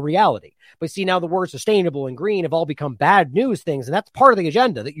just simple reality. But see, now the words sustainable and green have all become bad news things, and that's part of the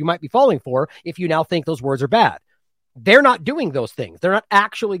agenda that you might be falling for if you now think those words are bad. They're not doing those things. They're not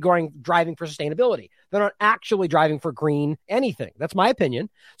actually driving for sustainability. They're not actually driving for green anything. That's my opinion.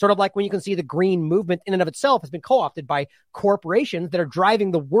 Sort of like when you can see the green movement in and of itself has been co-opted by corporations that are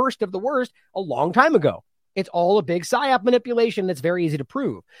driving the worst of the worst a long time ago. It's all a big psyop manipulation that's very easy to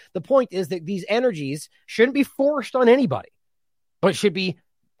prove. The point is that these energies shouldn't be forced on anybody, but should be,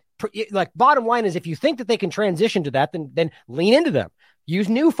 like, bottom line is, if you think that they can transition to that, then lean into them. Use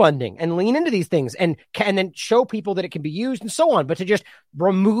new funding and lean into these things and then show people that it can be used and so on. But to just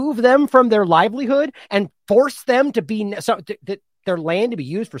remove them from their livelihood and force them to be their land to be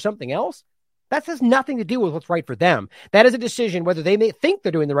used for something else, that has nothing to do with what's right for them. That is a decision, whether they may think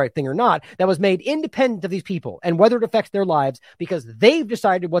they're doing the right thing or not, that was made independent of these people and whether it affects their lives, because they've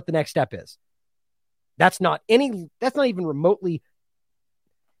decided what the next step is. That's not even remotely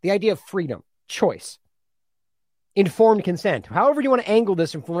the idea of freedom, choice. informed consent, however you want to angle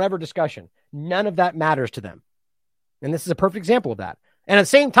this from whatever discussion, none of that matters to them. And this is a perfect example of that. And at the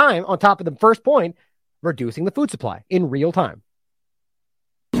same time, on top of the first point, reducing the food supply in real time.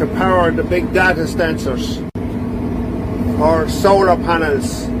 To power the big data sensors or solar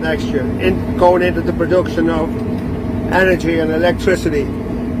panels next year, going into the production of energy and electricity,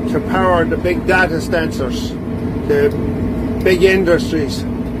 to power the big data sensors, the big industries,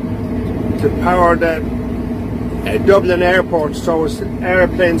 to power the Dublin airport so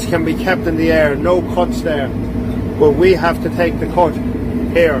airplanes can be kept in the air, no cuts there. But we have to take the cut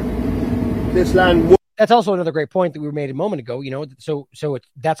here. This land. That's also another great point that we made a moment ago. So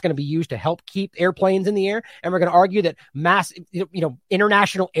that's going to be used to help keep airplanes in the air, and we're going to argue that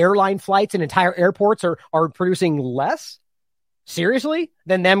international airline flights and entire airports are producing less, seriously,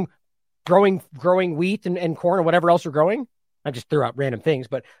 than them growing wheat and corn or whatever else they're growing. I just threw out random things,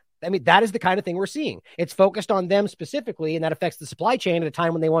 but I mean, that is the kind of thing we're seeing. It's focused on them specifically, and that affects the supply chain at a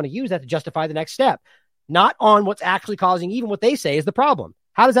time when they want to use that to justify the next step, not on what's actually causing even what they say is the problem.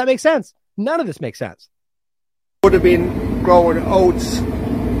 How does that make sense? None of this makes sense. Would have been growing oats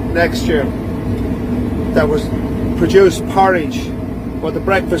next year that was produced porridge for the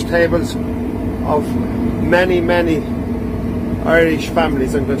breakfast tables of many, many Irish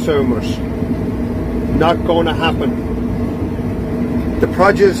families and consumers. Not going to happen. The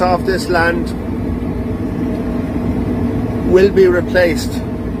produce of this land will be replaced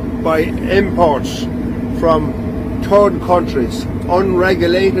by imports from third countries,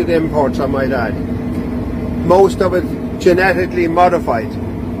 unregulated imports, I might add. Most of it genetically modified.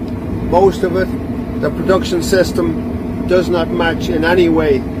 Most of it, the production system does not match in any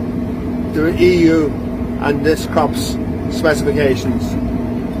way the EU and this crop's specifications.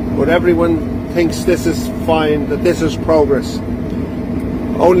 But everyone thinks this is fine, that this is progress.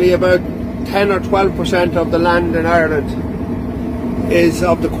 Only about 10 or 12% of the land in Ireland is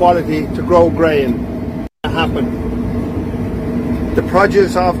of the quality to grow grain. Happen. The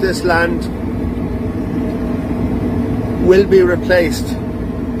produce of this land will be replaced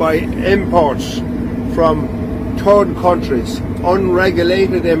by imports from third countries,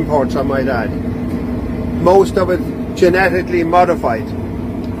 unregulated imports, I might add. Most of it genetically modified.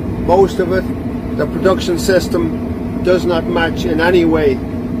 Most of it, the production system does not match in any way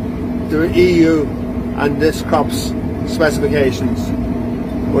the EU and this crop's specifications.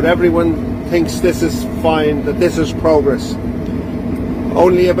 But everyone thinks this is fine, that this is progress.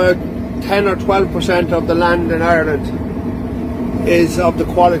 Only about 10 or 12% of the land in Ireland is of the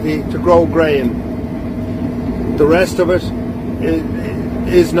quality to grow grain. The rest of it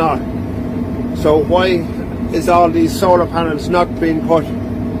is not. So why is all these solar panels not being put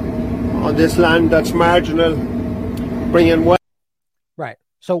on this land that's marginal, bringing wealth? Right.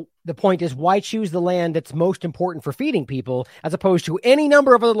 So the point is, why choose the land that's most important for feeding people as opposed to any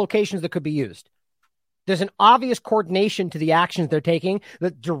number of other locations that could be used? There's an obvious coordination to the actions they're taking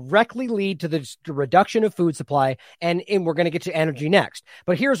that directly lead to the reduction of food supply, and we're going to get to energy next.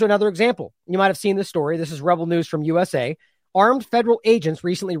 But here's another example. You might have seen this story. This is Rebel News from USA. Armed federal agents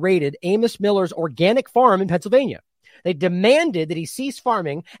recently raided Amos Miller's organic farm in Pennsylvania. They demanded that he cease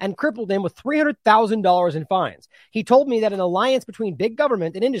farming and crippled him with $300,000 in fines. He told me that an alliance between big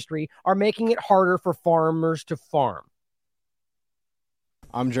government and industry are making it harder for farmers to farm.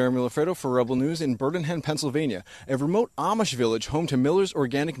 I'm Jeremy Lafredo for Rebel News in Birmingham, Pennsylvania, a remote Amish village home to Miller's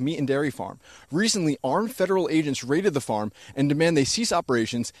Organic Meat and Dairy Farm. Recently, armed federal agents raided the farm and demand they cease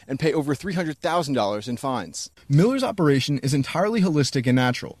operations and pay over $300,000 in fines. Miller's operation is entirely holistic and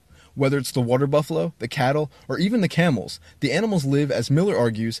natural. Whether it's the water buffalo, the cattle, or even the camels, the animals live, as Miller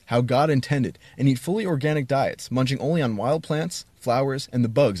argues, how God intended and eat fully organic diets, munching only on wild plants, flowers, and the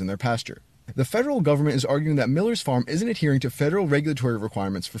bugs in their pasture. The federal government is arguing that Miller's farm isn't adhering to federal regulatory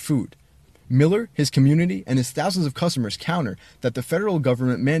requirements for food. Miller, his community, and his thousands of customers counter that the federal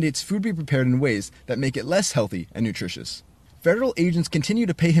government mandates food be prepared in ways that make it less healthy and nutritious. Federal agents continue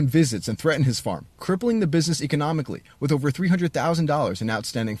to pay him visits and threaten his farm, crippling the business economically with over $300,000 in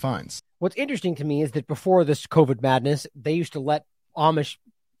outstanding fines. What's interesting to me is that before this COVID madness, they used to let Amish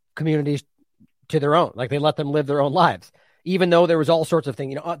communities to their own. Like, they let them live their own lives, even though there was all sorts of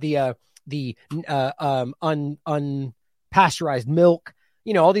things, the unpasteurized milk,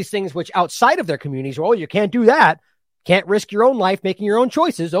 all these things which outside of their communities, well, you can't do that. Can't risk your own life making your own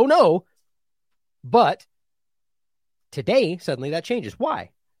choices. Oh, no. But today, suddenly that changes. Why?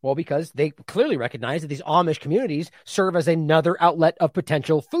 Well, because they clearly recognize that these Amish communities serve as another outlet of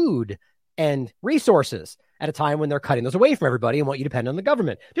potential food and resources at a time when they're cutting those away from everybody and want you to depend on the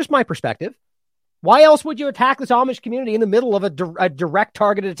government. Just my perspective. Why else would you attack this Amish community in the middle of a direct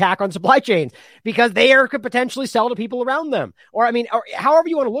targeted attack on supply chains? Because they could potentially sell to people around them. Or however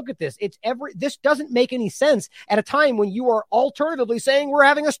you want to look at this, this doesn't make any sense at a time when you are alternatively saying we're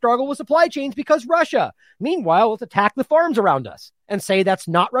having a struggle with supply chains because Russia. Meanwhile, let's attack the farms around us and say that's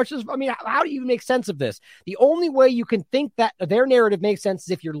not Russia's. How do you make sense of this? The only way you can think that their narrative makes sense is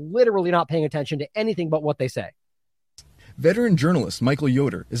if you're literally not paying attention to anything but what they say. Veteran journalist Michael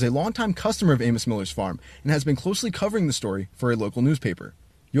Yoder is a longtime customer of Amos Miller's farm and has been closely covering the story for a local newspaper.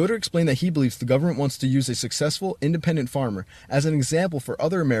 Yoder explained that he believes the government wants to use a successful, independent farmer as an example for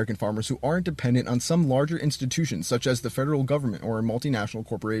other American farmers who aren't dependent on some larger institution such as the federal government or a multinational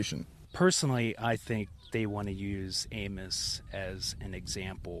corporation. Personally, I think they want to use Amos as an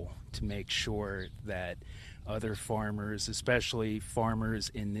example to make sure that other farmers, especially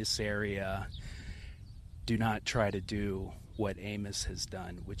farmers in this area, do not try to do what Amos has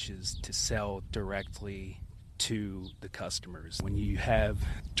done, which is to sell directly to the customers. When you have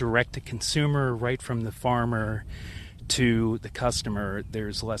direct-to-consumer right from the farmer to the customer,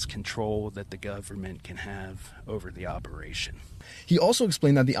 there's less control that the government can have over the operation. He also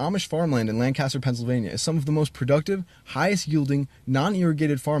explained that the Amish farmland in Lancaster, Pennsylvania is some of the most productive, highest-yielding,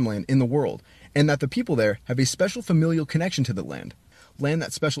 non-irrigated farmland in the world, and that the people there have a special familial connection to the land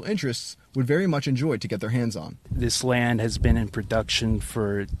that special interests would very much enjoy to get their hands on. This land has been in production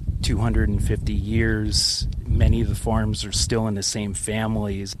for 250 years. Many of the farms are still in the same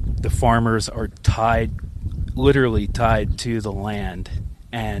families. The farmers are literally tied to the land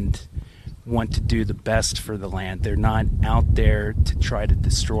and want to do the best for the land. They're not out there to try to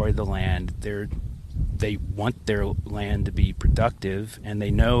destroy the land. They want their land to be productive, and they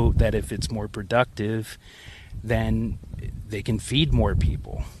know that if it's more productive, then they can feed more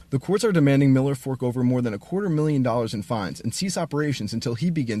people. The courts are demanding Miller fork over more than $250,000 in fines and cease operations until he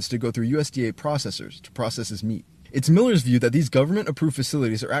begins to go through USDA processors to process his meat. It's Miller's view that these government-approved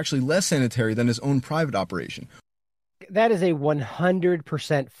facilities are actually less sanitary than his own private operation. That is a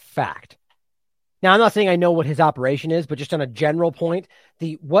 100% fact. Now, I'm not saying I know what his operation is, but just on a general point,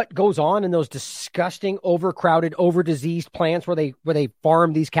 what goes on in those disgusting, overcrowded, over-diseased plants where they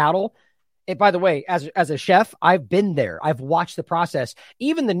farm these cattle. And by the way, as a chef, I've been there. I've watched the process,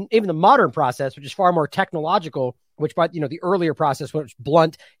 even the modern process, which is far more technological. Which, the earlier process, which was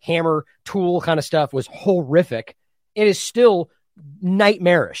blunt, hammer, tool kind of stuff, was horrific. It is still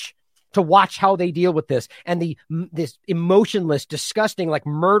nightmarish to watch how they deal with this and this emotionless, disgusting, like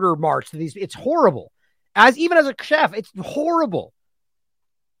murder march to these. It's horrible. Even as a chef, it's horrible.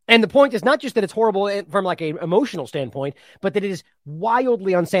 And the point is not just that it's horrible from like an emotional standpoint, but that it is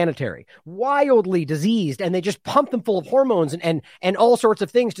wildly unsanitary, wildly diseased, and they just pump them full of hormones and all sorts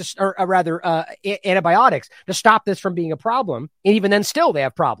of things, antibiotics to stop this from being a problem. And even then, still they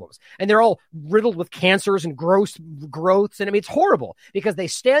have problems, and they're all riddled with cancers and gross growths. And it's horrible because they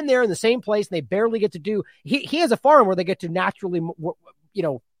stand there in the same place and they barely get to do. He has a farm where they get to naturally,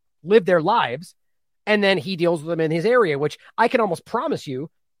 live their lives, and then he deals with them in his area, which I can almost promise you,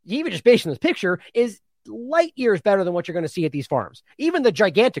 even just based on this picture, is light years better than what you're going to see at these farms, even the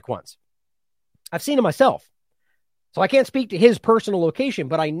gigantic ones. I've seen them myself. So I can't speak to his personal location,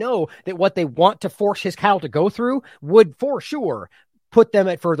 but I know that what they want to force his cattle to go through would for sure put them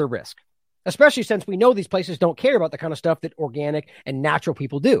at further risk, especially since we know these places don't care about the kind of stuff that organic and natural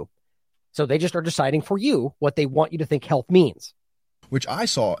people do. So they just are deciding for you what they want you to think health means. Which I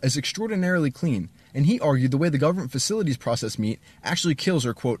saw as extraordinarily clean, and he argued the way the government facilities process meat actually kills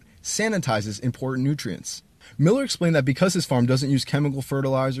or, quote, sanitizes important nutrients. Miller explained that because his farm doesn't use chemical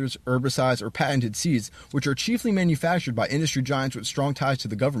fertilizers, herbicides, or patented seeds, which are chiefly manufactured by industry giants with strong ties to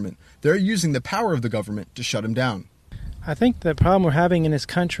the government, they're using the power of the government to shut him down. I think the problem we're having in this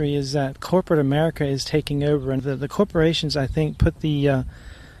country is that corporate America is taking over, and the corporations, I think, put the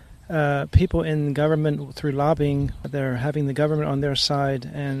people in government through lobbying. They're having the government on their side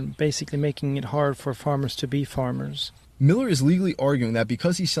and basically making it hard for farmers to be farmers. Miller is legally arguing that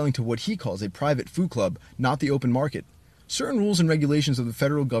because he's selling to what he calls a private food club, not the open market, certain rules and regulations of the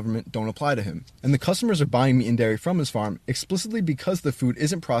federal government don't apply to him, and the customers are buying meat and dairy from his farm explicitly because the food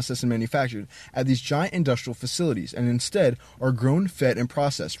isn't processed and manufactured at these giant industrial facilities and instead are grown, fed, and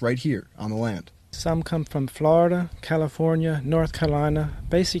processed right here on the land. Some come from Florida, California, North Carolina,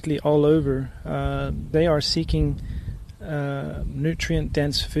 basically all over. They are seeking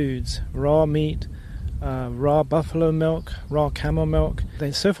nutrient-dense foods, raw meat, raw buffalo milk, raw camel milk.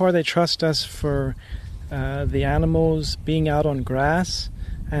 So far they trust us for the animals being out on grass,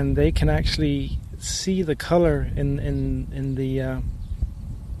 and they can actually see the color in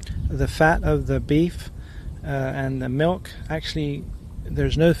the fat of the beef, and the milk actually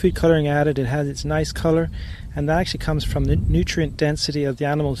There's no food coloring added. It has its nice color, and that actually comes from the nutrient density of the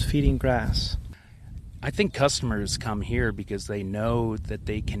animals feeding grass. I think customers come here because they know that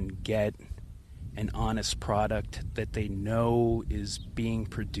they can get an honest product that they know is being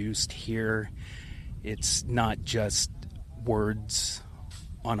produced here. It's not just words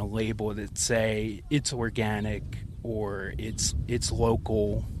on a label that say it's organic or it's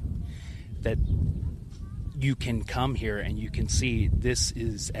local, that you can come here and you can see this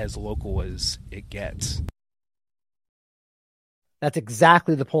is as local as it gets. That's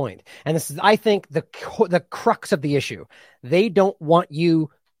exactly the point. And this is, I think, the crux of the issue. They don't want you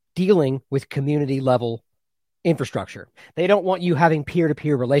dealing with community level infrastructure. They don't want you having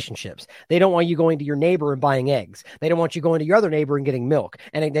peer-to-peer relationships. They don't want you going to your neighbor and buying eggs. They don't want you going to your other neighbor and getting milk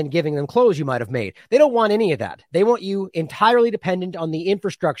and then giving them clothes you might have made. They don't want any of that. They want you entirely dependent on the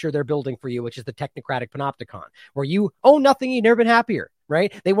infrastructure they're building for you, which is the technocratic panopticon, where you own nothing, you've never been happier,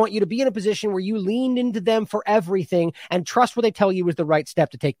 right? They want you to be in a position where you lean into them for everything and trust what they tell you is the right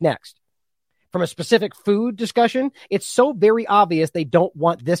step to take next. From a specific food discussion, it's so very obvious they don't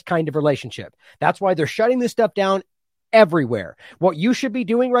want this kind of relationship. That's why they're shutting this stuff down everywhere. What you should be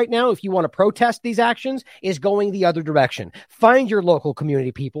doing right now, if you want to protest these actions, is going the other direction. Find your local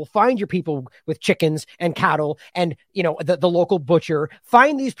community people, find your people with chickens and cattle and, the local butcher.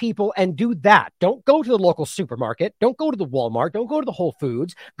 Find these people and do that. Don't go to the local supermarket. Don't go to the Walmart. Don't go to the Whole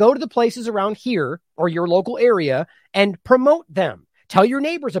Foods. Go to the places around here or your local area and promote them. Tell your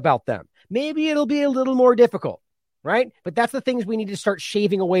neighbors about them. Maybe it'll be a little more difficult, right? But that's the things we need to start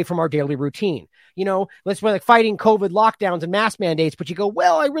shaving away from our daily routine. Let's like fighting COVID lockdowns and mask mandates, but you go,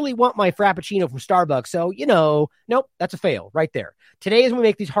 well, I really want my Frappuccino from Starbucks. So, nope, that's a fail right there. Today is when we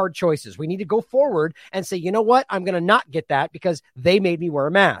make these hard choices. We need to go forward and say, you know what? I'm going to not get that because they made me wear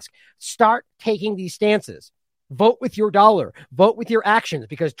a mask. Start taking these stances. Vote with your dollar. Vote with your actions,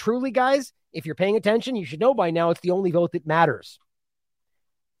 because truly, guys, if you're paying attention, you should know by now it's the only vote that matters.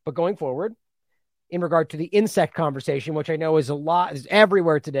 But going forward, in regard to the insect conversation, which I know is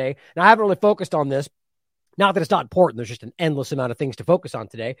everywhere today, and I haven't really focused on this, not that it's not important, there's just an endless amount of things to focus on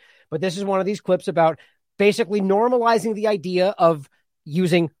today, but this is one of these clips about basically normalizing the idea of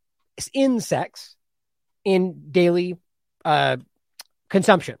using insects in daily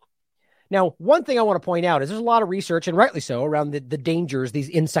consumption. Now, one thing I want to point out is there's a lot of research, and rightly so, around the dangers these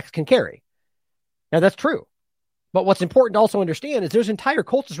insects can carry. Now, that's true. But what's important to also understand is there's entire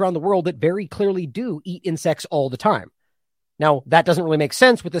cultures around the world that very clearly do eat insects all the time. Now, that doesn't really make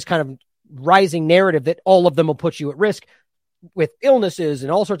sense with this kind of rising narrative that all of them will put you at risk with illnesses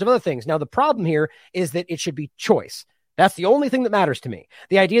and all sorts of other things. Now, the problem here is that it should be choice. That's the only thing that matters to me.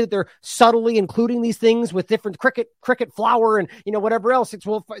 The idea that they're subtly including these things with different cricket flour and whatever else,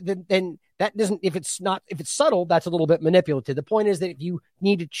 then that doesn't. If it's subtle, that's a little bit manipulative. The point is that if you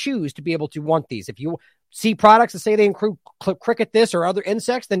need to choose to be able to want these, if you see products that say they include cricket this or other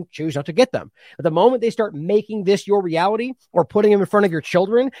insects, then choose not to get them. But the moment they start making this your reality or putting them in front of your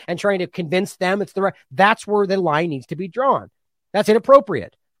children and trying to convince them it's the right, that's where the line needs to be drawn. That's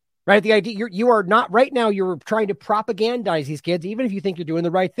inappropriate. Right? The idea you are not right now, you're trying to propagandize these kids, even if you think you're doing the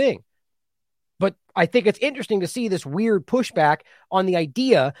right thing. But I think it's interesting to see this weird pushback on the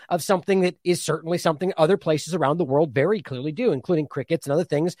idea of something that is certainly something other places around the world very clearly do, including crickets and other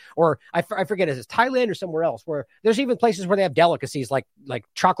things. Or I forget, is it Thailand or somewhere else where there's even places where they have delicacies like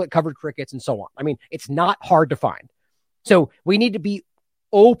chocolate covered crickets and so on. I mean, it's not hard to find. So we need to be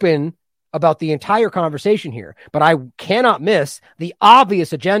open about the entire conversation here, but I cannot miss the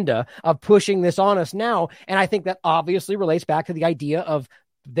obvious agenda of pushing this on us now. And I think that obviously relates back to the idea of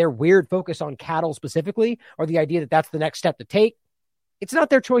their weird focus on cattle specifically, or the idea that that's the next step to take. It's not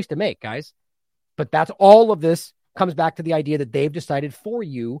their choice to make, guys. But that's all of this comes back to the idea that they've decided for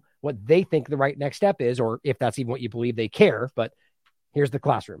you what they think the right next step is, or if that's even what you believe they care. But here's the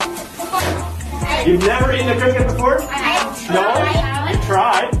classroom. You've never eaten a cricket before? No? You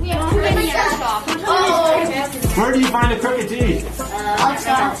tried? Where do you find a cricket to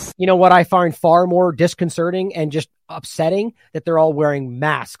eat? You know what I find far more disconcerting and just upsetting? That they're all wearing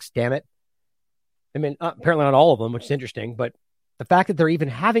masks, damn it. I mean, apparently not all of them, which is interesting, but the fact that they're even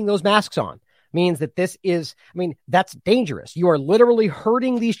having those masks on means that that's dangerous. You are literally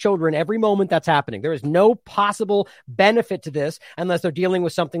hurting these children every moment that's happening. There is no possible benefit to this unless they're dealing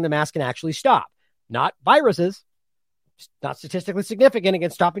with something the mask can actually stop. Not viruses. It's not statistically significant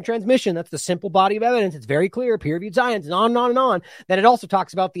against stopping transmission. That's the simple body of evidence. It's very clear, peer-reviewed science, and on and on and on. Then it also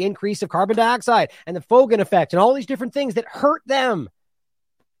talks about the increase of carbon dioxide and the Fogan effect and all these different things that hurt them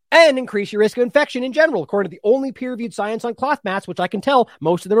and increase your risk of infection in general, according to the only peer-reviewed science on cloth masks, which I can tell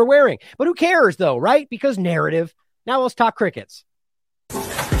most of them are wearing. But who cares, though, right? Because narrative. Now let's talk crickets.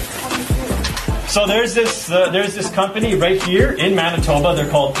 So there's this company right here in Manitoba. They're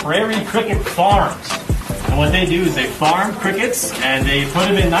called Prairie Cricket Farms. And what they do is they farm crickets and they put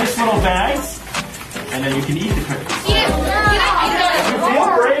them in nice little bags, and then you can eat the crickets. If you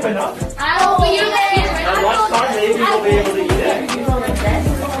feel brave enough, at lunchtime maybe you'll be able to eat it. They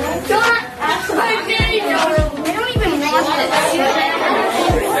don't even want this.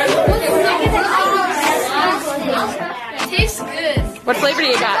 It tastes good. What flavor do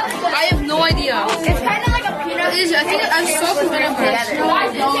you got? I have no idea. It's kind of like a peanut. I think I'm so convinced it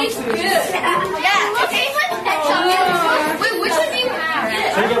tastes good. Yeah, it tastes like ketchup. Wait, which one do you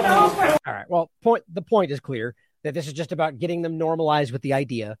have? All right. Well, the point is clear that this is just about getting them normalized with the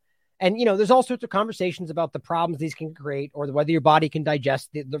idea. And, there's all sorts of conversations about the problems these can create or whether your body can digest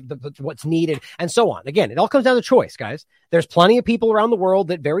what's needed and so on. Again, it all comes down to choice, guys. There's plenty of people around the world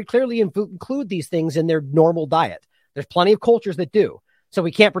that very clearly include these things in their normal diet. There's plenty of cultures that do. So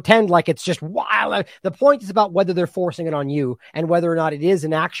we can't pretend like it's just wild. The point is about whether they're forcing it on you and whether or not it is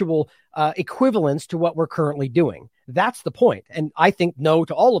an actual equivalence to what we're currently doing. That's the point. And I think no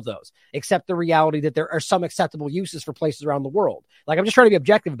to all of those, except the reality that there are some acceptable uses for places around the world. Like, I'm just trying to be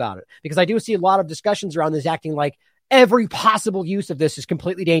objective about it because I do see a lot of discussions around this acting like every possible use of this is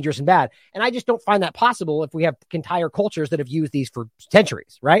completely dangerous and bad. And I just don't find that possible if we have entire cultures that have used these for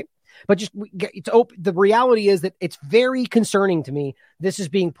centuries, right? But the reality is that it's very concerning to me. This is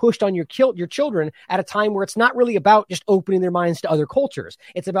being pushed on your children at a time where it's not really about just opening their minds to other cultures.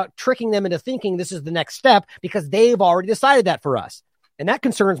 It's about tricking them into thinking this is the next step because they've already decided that for us. And that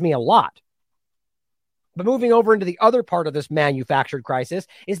concerns me a lot. But moving over into the other part of this manufactured crisis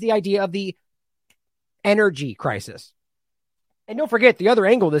is the idea of the energy crisis. And don't forget, the other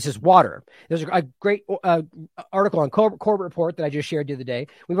angle of this is water. There's a great article on Corbett Report that I just shared the other day.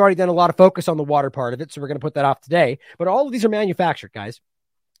 We've already done a lot of focus on the water part of it, so we're going to put that off today. But all of these are manufactured, guys.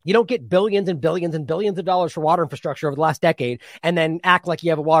 You don't get billions and billions and billions of dollars for water infrastructure over the last decade and then act like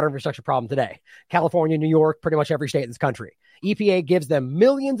you have a water infrastructure problem today. California, New York, pretty much every state in this country. EPA gives them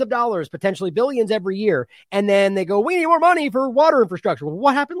millions of dollars, potentially billions every year, and then they go, we need more money for water infrastructure. Well,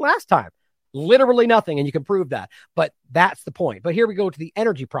 what happened last time? Literally nothing, and you can prove that. But that's the point. But here we go to the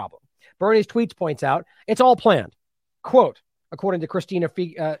energy problem. Bernie's tweets points out it's all planned. Quote, according to Christina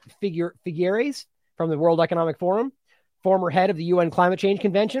Figueres from the World Economic Forum, former head of the UN Climate Change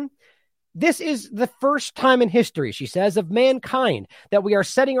Convention, this is the first time in history, she says, of mankind that we are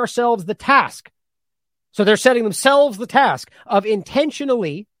setting ourselves the task. So they're setting themselves the task of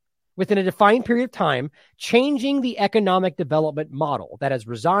intentionally, within a defined period of time, changing the economic development model that has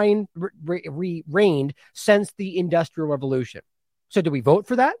reigned since the Industrial Revolution. So do we vote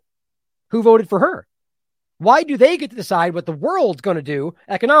for that? Who voted for her? Why do they get to decide what the world's going to do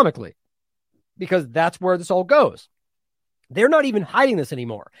economically? Because that's where this all goes. They're not even hiding this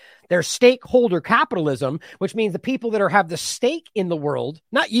anymore. There's stakeholder capitalism, which means the people that have the stake in the world,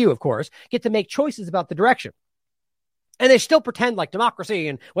 not you, of course, get to make choices about the direction. And they still pretend like democracy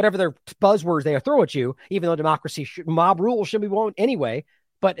and whatever their buzzwords they throw at you, even though democracy, mob rule should be won't anyway.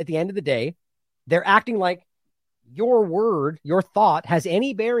 But at the end of the day, they're acting like your word, your thought has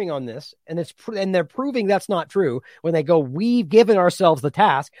any bearing on this. And they're proving that's not true when they go, we've given ourselves the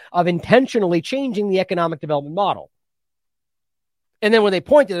task of intentionally changing the economic development model. And then when they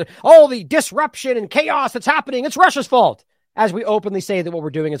point to all the disruption and chaos that's happening, it's Russia's fault, as we openly say that what we're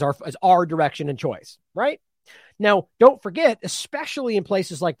doing is our direction and choice, right? Now, don't forget, especially in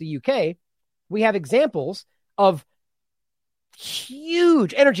places like the UK, we have examples of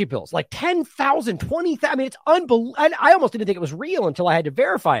huge energy bills, like 10,000, 20,000. I mean, it's unbelievable. I almost didn't think it was real until I had to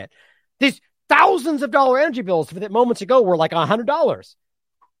verify it. These thousands of dollar energy bills that moments ago were like $100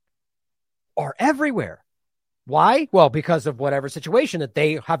 are everywhere. Why? Well, because of whatever situation that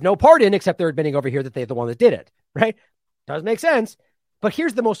they have no part in, except they're admitting over here that they're the one that did it, right? Does make sense. But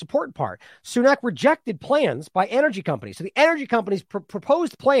here's the most important part. Sunak rejected plans by energy companies. So the energy companies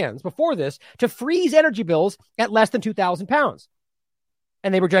proposed plans before this to freeze energy bills at less than £2,000.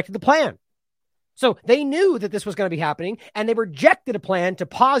 And they rejected the plan. So they knew that this was going to be happening, and they rejected a plan to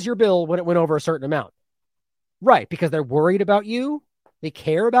pause your bill when it went over a certain amount. Right, because they're worried about you. They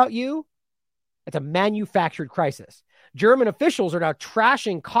care about you. It's a manufactured crisis. German officials are now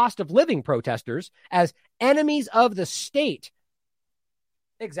trashing cost of living protesters as enemies of the state.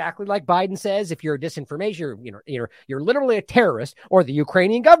 Exactly like Biden says, if you're disinformation, you're literally a terrorist, or the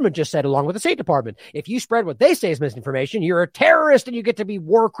Ukrainian government just said, along with the State Department, if you spread what they say is misinformation, you're a terrorist and you get to be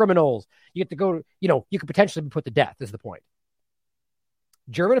war criminals. You get to go, you could potentially be put to death, is the point.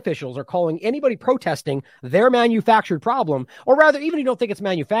 German officials are calling anybody protesting their manufactured problem, or rather, even if you don't think it's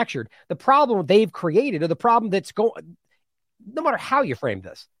manufactured, the problem they've created, or the problem that's going, no matter how you frame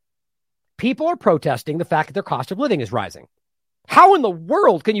this. People are protesting the fact that their cost of living is rising. How in the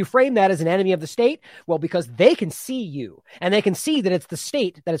world can you frame that as an enemy of the state? Well, because they can see you, and they can see that it's the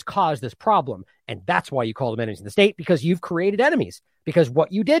state that has caused this problem. And that's why you call them enemies of the state, because you've created enemies, because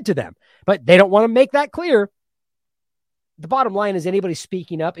what you did to them. But they don't want to make that clear. The bottom line is anybody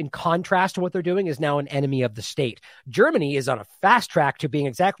speaking up in contrast to what they're doing is now an enemy of the state. Germany is on a fast track to being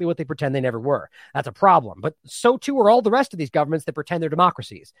exactly what they pretend they never were. That's a problem. But so too are all the rest of these governments that pretend they're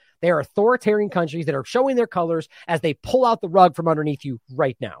democracies. They are authoritarian countries that are showing their colors as they pull out the rug from underneath you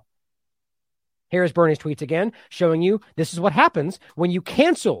right now. Here's Bernie's tweets again, showing you this is what happens when you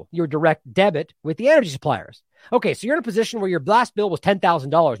cancel your direct debit with the energy suppliers. Okay, so you're in a position where your last bill was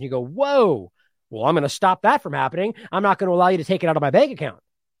 $10,000 and you go, whoa. Well, I'm going to stop that from happening. I'm not going to allow you to take it out of my bank account.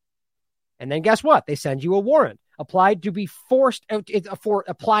 And then guess what? They send you a warrant applied to be forced for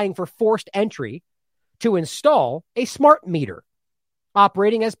applying for forced entry to install a smart meter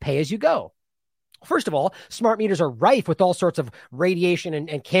operating as pay as you go. First of all, smart meters are rife with all sorts of radiation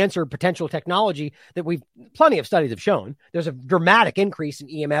and cancer potential technology that plenty of studies have shown. There's a dramatic increase in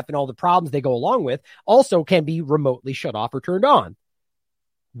EMF and all the problems they go along with, also can be remotely shut off or turned on.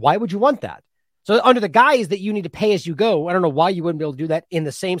 Why would you want that? So under the guise that you need to pay as you go, I don't know why you wouldn't be able to do that in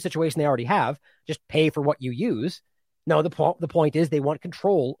the same situation they already have. Just pay for what you use. No, the point is they want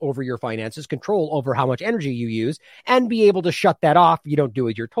control over your finances, control over how much energy you use, and be able to shut that off if you don't do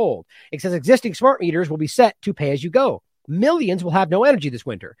as you're told. It says existing smart meters will be set to pay as you go. Millions will have no energy this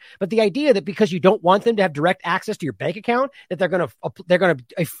winter. But the idea that because you don't want them to have direct access to your bank account, that they're going to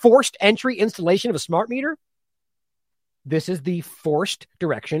a forced entry installation of a smart meter. This is the forced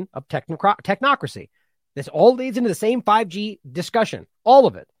direction of technocracy. This all leads into the same 5G discussion, all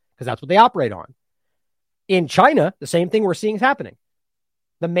of it, because that's what they operate on. In China, the same thing we're seeing is happening.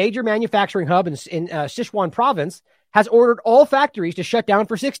 The major manufacturing hub in Sichuan province has ordered all factories to shut down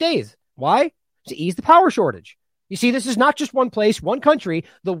for 6 days. Why? To ease the power shortage. You see, this is not just one place, one country.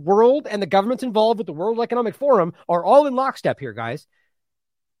 The world and the governments involved with the World Economic Forum are all in lockstep here, guys.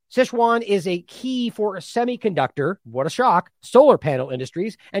 Sichuan is a key for a semiconductor, what a shock, solar panel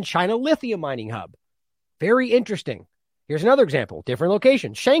industries, and China lithium mining hub. Very interesting. Here's another example, different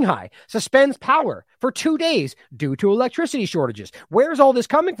location. Shanghai suspends power for 2 days due to electricity shortages. Where's all this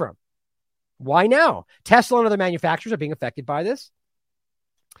coming from? Why now? Tesla and other manufacturers are being affected by this.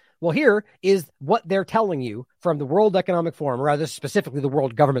 Well, here is what they're telling you from the World Economic Forum, or rather specifically the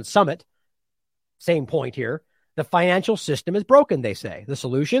World Government Summit. Same point here. The financial system is broken, they say. The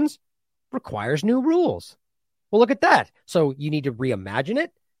solutions requires new rules. Well, look at that. So you need to reimagine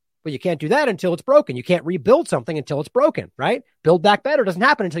it, but you can't do that until it's broken. You can't rebuild something until it's broken, right? Build back better doesn't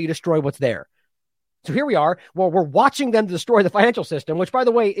happen until you destroy what's there. So here we are. Well, we're watching them destroy the financial system, which, by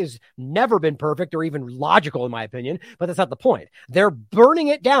the way, is never been perfect or even logical, in my opinion, but that's not the point. They're burning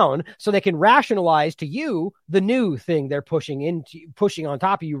it down so they can rationalize to you the new thing they're pushing on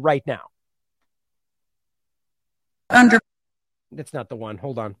top of you right now. That's not the one.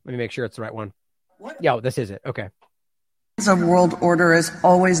 Hold on. Let me make sure it's the right one. Yeah, this is it. Okay. What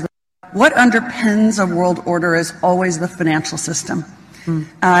underpins a world order is always the financial system.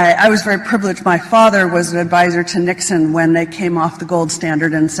 I was very privileged. My father was an advisor to Nixon when they came off the gold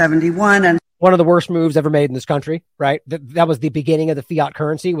standard in 1971. And one of the worst moves ever made in this country, right? That was the beginning of the fiat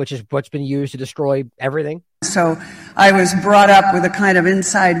currency, which is what's been used to destroy everything. So I was brought up with a kind of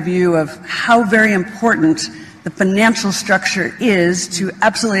inside view of how very important the financial structure is to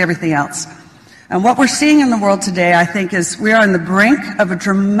absolutely everything else. And what we're seeing in the world today, I think, is we are on the brink of a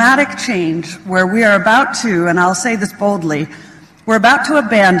dramatic change where we are about to, and I'll say this boldly, we're about to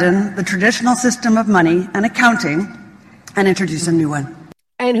abandon the traditional system of money and accounting and introduce a new one.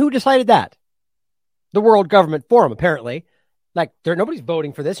 And who decided that? The World Government Forum, apparently. Like, nobody's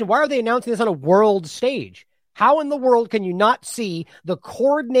voting for this. And why are they announcing this on a world stage? How in the world can you not see the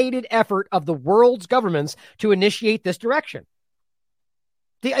coordinated effort of the world's governments to initiate this direction?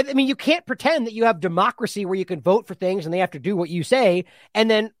 I mean, you can't pretend that you have democracy where you can vote for things and they have to do what you say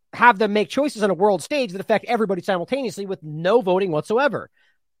and then have them make choices on a world stage that affect everybody simultaneously with no voting whatsoever.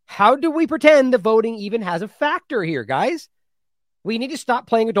 How do we pretend the voting even has a factor here, guys? We need to stop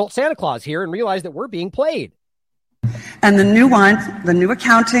playing adult Santa Claus here and realize that we're being played. And the new one, the new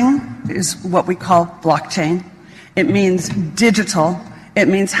accounting, is what we call blockchain. It means digital. It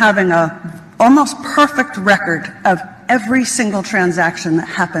means having a almost perfect record of every single transaction that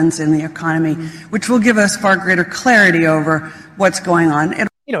happens in the economy, which will give us far greater clarity over what's going on.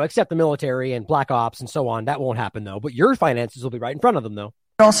 Except the military and black ops and so on. That won't happen, though. But your finances will be right in front of them, though.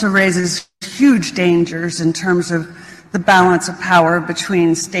 It also raises huge dangers in terms of the balance of power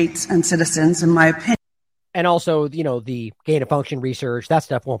between states and citizens, in my opinion. And also, the gain of function research, that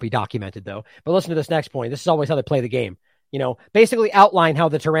stuff won't be documented, though. But listen to this next point. This is always how they play the game. Basically outline how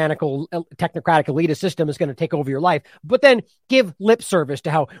the tyrannical, technocratic elitist system is going to take over your life, but then give lip service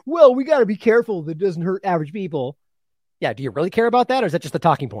to how, well, we got to be careful that it doesn't hurt average people. Yeah, do you really care about that, or is that just a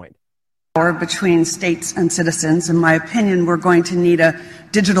talking point? Between states and citizens. In my opinion, we're going to need a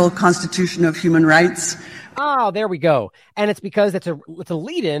digital constitution of human rights. Oh, there we go. And it's because it's a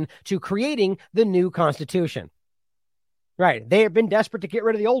lead-in to creating the new Constitution. Right. They have been desperate to get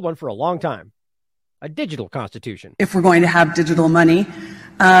rid of the old one for a long time. A digital Constitution. If we're going to have digital money.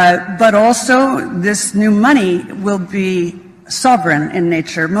 But also, this new money will be sovereign in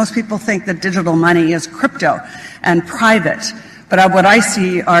nature. Most people think that digital money is crypto and private. But what I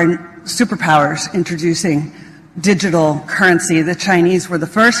see are superpowers introducing digital currency. The Chinese were the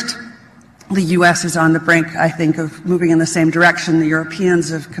first. The U.S. is on the brink, I think, of moving in the same direction. The Europeans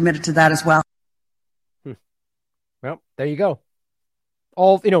have committed to that as well. Well, there you go.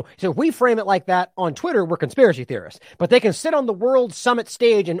 So if we frame it like that on Twitter, we're conspiracy theorists. But they can sit on the World Summit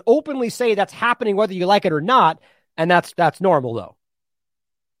stage and openly say that's happening whether you like it or not, and that's normal, though.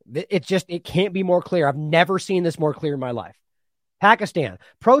 It can't be more clear. I've never seen this more clear in my life. Pakistan,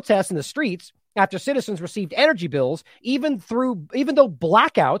 protests in the streets after citizens received energy bills, even though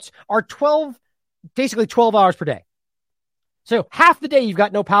blackouts are 12 hours per day. So half the day you've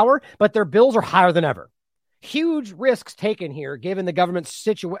got no power, but their bills are higher than ever. Huge risks taken here, given the government's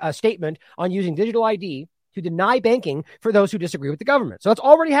statement on using digital ID to deny banking for those who disagree with the government. So that's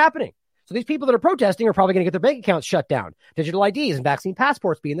already happening. So these people that are protesting are probably going to get their bank accounts shut down. Digital IDs and vaccine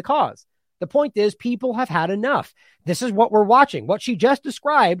passports being the cause. The point is, people have had enough. This is what we're watching. What she just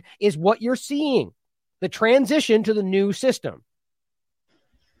described is what you're seeing. The transition to the new system.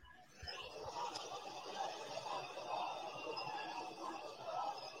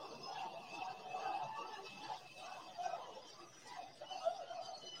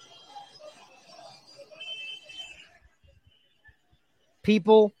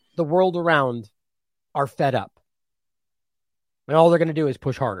 People, the world around, are fed up. And all they're going to do is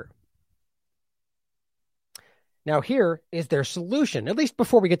push harder. Now, here is their solution, at least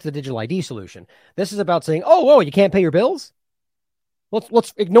before we get to the digital ID solution. This is about saying, you can't pay your bills?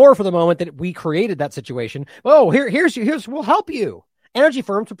 Let's ignore for the moment that we created that situation. Here's we'll help you. Energy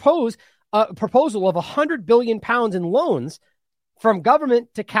firms propose a proposal of £100 billion in loans from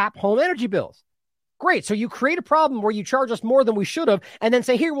government to cap home energy bills. Great. So you create a problem where you charge us more than we should have, and then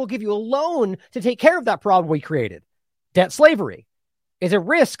say, here, we'll give you a loan to take care of that problem we created. Debt slavery is a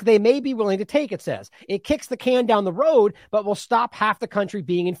risk they may be willing to take, it says. It kicks the can down the road, but will stop half the country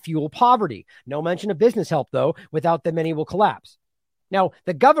being in fuel poverty. No mention of business help, though. Without them, many will collapse. Now,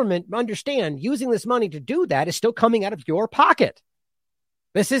 the government, understand, using this money to do that is still coming out of your pocket.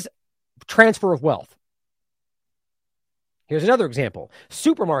 This is transfer of wealth. Here's another example.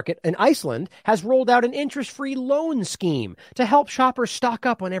 Supermarket in Iceland has rolled out an interest-free loan scheme to help shoppers stock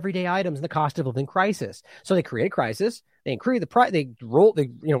up on everyday items in the cost of living crisis. So they create a crisis, they increase the price, they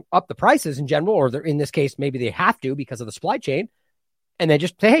up the prices in general, or in this case, maybe they have to because of the supply chain, and they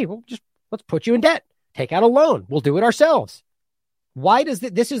just say, hey, let's put you in debt, take out a loan, we'll do it ourselves. Why does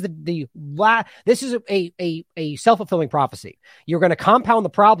this is this is a self-fulfilling prophecy. You're going to compound the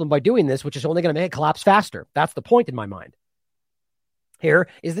problem by doing this, which is only going to make it collapse faster. That's the point in my mind. Here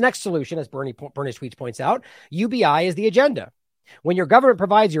is the next solution, as Bernie Sweets points out. UBI is the agenda. When your government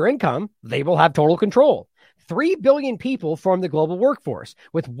provides your income, they will have total control. 3 billion people form the global workforce,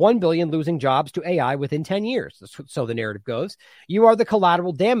 with 1 billion losing jobs to AI within 10 years. So the narrative goes. You are the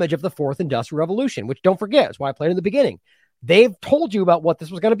collateral damage of the fourth industrial revolution, which, don't forget, is why I played in the beginning. They've told you about what this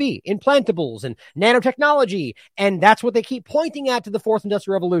was going to be, implantables and nanotechnology, and that's what they keep pointing at to the fourth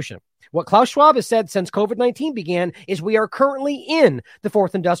industrial revolution. What Klaus Schwab has said since COVID-19 began is we are currently in the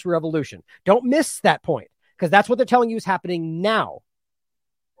fourth industrial revolution. Don't miss that point, because that's what they're telling you is happening now.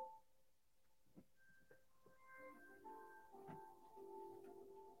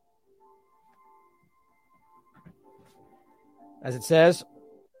 As it says,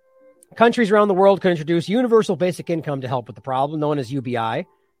 countries around the world could introduce universal basic income to help with the problem, known as UBI,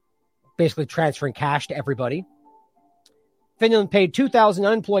 basically transferring cash to everybody. Finland paid 2,000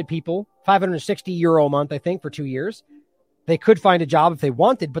 unemployed people, €560 a month, I think, for 2 years. They could find a job if they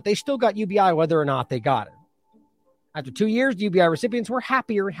wanted, but they still got UBI whether or not they got it. After 2 years, the UBI recipients were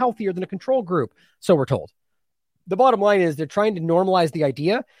happier and healthier than a control group, so we're told. The bottom line is they're trying to normalize the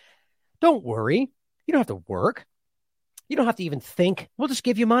idea. Don't worry. You don't have to work. You don't have to even think. We'll just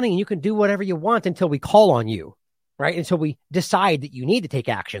give you money and you can do whatever you want until we call on you. right? Until we decide that you need to take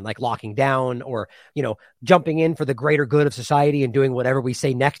action, like locking down or, jumping in for the greater good of society and doing whatever we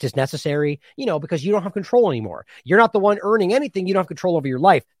say next is necessary, because you don't have control anymore. You're not the one earning anything. You don't have control over your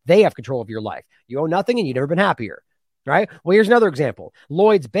life. They have control of your life. You own nothing and you've never been happier, right? Well, here's another example.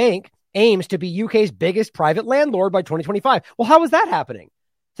 Lloyds Bank aims to be UK's biggest private landlord by 2025. Well, how is that happening?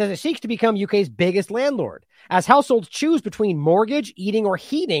 It says it seeks to become UK's biggest landlord. As households choose between mortgage, eating, or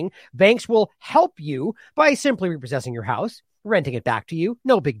heating, banks will help you by simply repossessing your house, renting it back to you.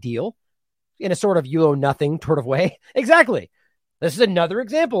 No big deal. In a sort of you owe nothing sort of way. Exactly. This is another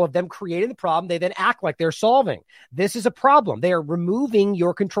example of them creating the problem. They then act like they're solving. This is a problem. They are removing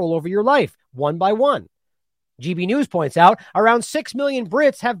your control over your life one by one. GB News points out around 6 million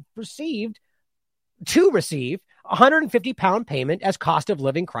Brits have receive £150 payment as cost of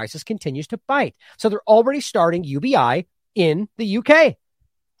living crisis continues to bite. So they're already starting UBI in the UK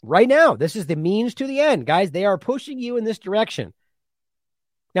right now. This is the means to the end, guys. They are pushing you in this direction.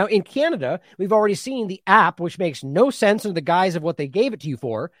 Now, in Canada, we've already seen the app, which makes no sense in the guise of what they gave it to you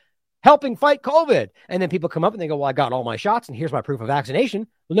for, helping fight COVID. And then people come up and they go, well, I got all my shots and here's my proof of vaccination.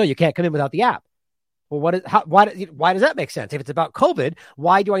 Well, no, you can't come in without the app. Well, why does that make sense? If it's about COVID,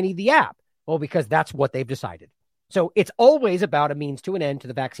 why do I need the app? Well, because that's what they've decided. So it's always about a means to an end to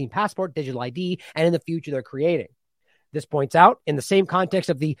the vaccine passport, digital ID, and in the future they're creating. This points out in the same context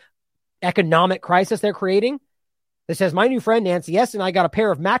of the economic crisis they're creating. This says, my new friend Nancy S. and I got a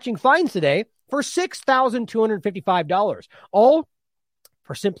pair of matching fines today for $6,255, all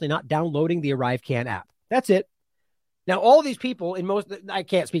for simply not downloading the ArriveCan app. That's it. Now, all these people I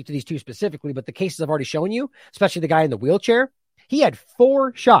can't speak to these two specifically, but the cases I've already shown you, especially the guy in the wheelchair, he had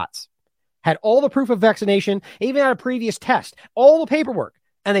 4 shots, had all the proof of vaccination, even had a previous test, all the paperwork,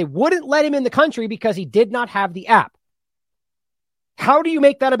 and they wouldn't let him in the country because he did not have the app. How do you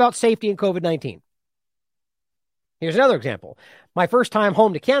make that about safety in COVID-19? Here's another example. My first time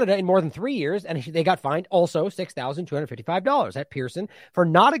home to Canada in more than 3 years, and they got fined also $6,255 at Pearson for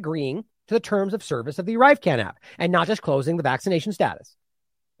not agreeing to the terms of service of the ArriveCan app and not just closing the vaccination status.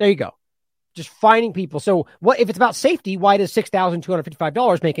 There you go. Just finding people. So what if it's about safety, why does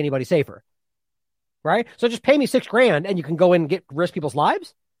 $6,255 make anybody safer? Right? So just pay me $6,000 and you can go in and risk people's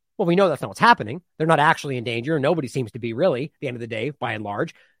lives? Well, we know that's not what's happening. They're not actually in danger. Nobody seems to be really at the end of the day, by and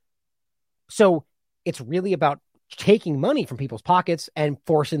large. So it's really about taking money from people's pockets and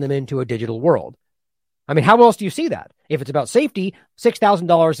forcing them into a digital world. I mean, how else do you see that? If it's about safety,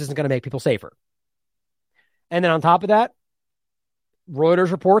 $6,000 isn't going to make people safer. And then on top of that,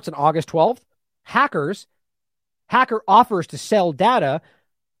 Reuters reports on August 12th, hacker offers to sell data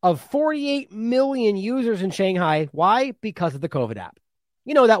of 48 million users in Shanghai. Why? Because of the COVID app.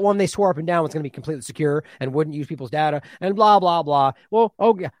 You know, that one they swore up and down was going to be completely secure and wouldn't use people's data and blah, blah, blah. Well,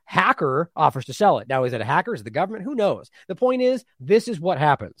 hacker offers to sell it. Now, is it a hacker? Is it the government? Who knows? The point is, this is what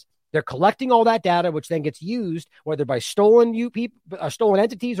happens. They're collecting all that data, which then gets used, whether by stolen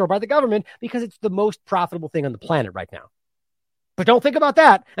entities or by the government, because it's the most profitable thing on the planet right now. But don't think about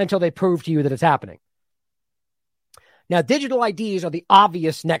that until they prove to you that it's happening. Now, digital IDs are the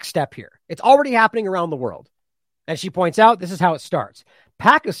obvious next step here. It's already happening around the world. As she points out, this is how it starts.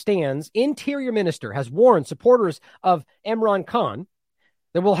 Pakistan's interior minister has warned supporters of Imran Khan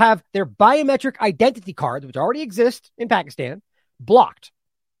that will have their biometric identity cards, which already exist in Pakistan, blocked.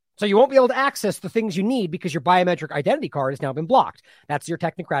 So you won't be able to access the things you need because your biometric identity card has now been blocked. That's your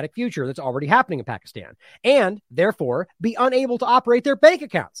technocratic future that's already happening in Pakistan. And therefore, be unable to operate their bank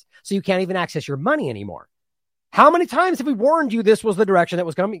accounts. So you can't even access your money anymore. How many times have we warned you this was the direction that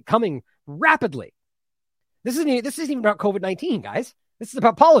was coming rapidly? This isn't even about COVID-19, guys. This is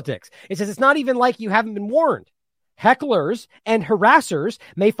about politics. It says it's not even like you haven't been warned. Hecklers and harassers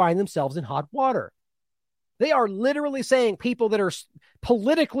may find themselves in hot water. They are literally saying people that are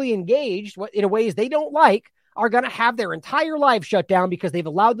politically engaged in ways they don't like are going to have their entire lives shut down because they've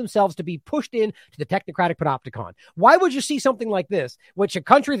allowed themselves to be pushed into the technocratic panopticon. Why would you see something like this, which a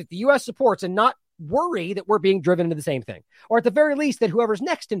country that the U.S. supports, and not worry that we're being driven into the same thing? Or at the very least, that whoever's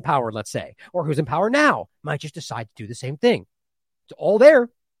next in power, let's say, or who's in power now, might just decide to do the same thing. It's all there.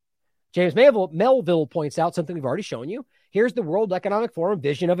 James Melville points out something we've already shown you. Here's the World Economic Forum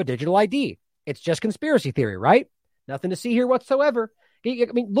vision of a digital ID. It's just conspiracy theory, right? Nothing to see here whatsoever. I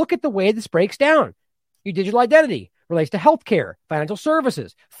mean, look at the way this breaks down. Your digital identity relates to healthcare, financial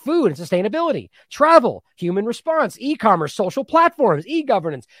services, food and sustainability, travel, human response, e-commerce, social platforms,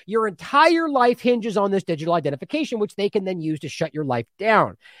 e-governance. Your entire life hinges on this digital identification, which they can then use to shut your life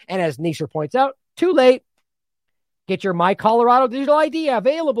down. And as Nisha points out, too late. Get your My Colorado digital ID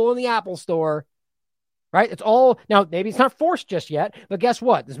available in the Apple Store. right? It's all, now maybe it's not forced just yet, but guess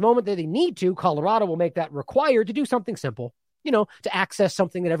what? This moment that they need to, Colorado will make that required to do something simple, to access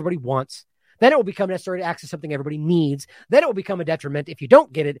something that everybody wants. Then it will become necessary to access something everybody needs. Then it will become a detriment if you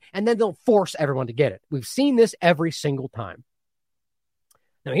don't get it, and then they'll force everyone to get it. We've seen this every single time.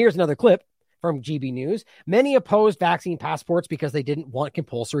 Now, here's another clip from GB News. Many opposed vaccine passports because they didn't want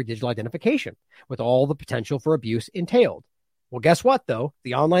compulsory digital identification, with all the potential for abuse entailed. Well, guess what, though?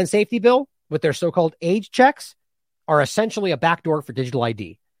 The online safety bill, with their so-called age checks, are essentially a backdoor for digital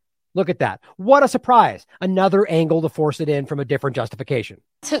ID. Look at that. What a surprise. Another angle to force it in from a different justification.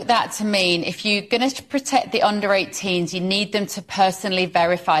 Took that to mean if you're going to protect the under 18s, you need them to personally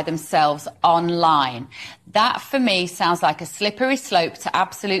verify themselves online. That, for me, sounds like a slippery slope to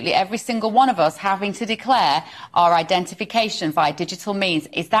absolutely every single one of us having to declare our identification via digital means.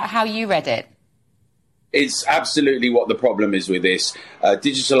 Is that how you read it? It's absolutely what the problem is with this.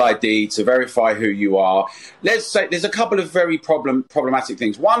 Digital ID to verify who you are. Let's say there's a couple of very problematic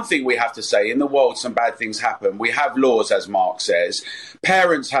things. One thing we have to say, in the world some bad things happen. We have laws, as Mark says.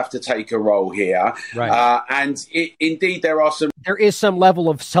 Parents have to take a role here. Right. Indeed, there is some level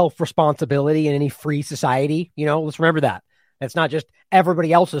of self-responsibility in any free society. Let's remember that. It's not just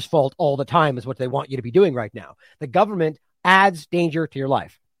everybody else's fault all the time is what they want you to be doing right now. The government adds danger to your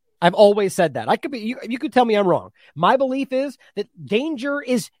life. I've always said that. You could tell me I'm wrong. My belief is that danger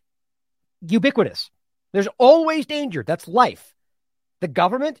is ubiquitous. There's always danger. That's life. The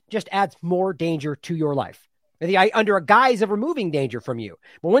government just adds more danger to your life under a guise of removing danger from you.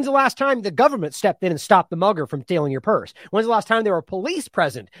 But when's the last time the government stepped in and stopped the mugger from stealing your purse? When's the last time there were police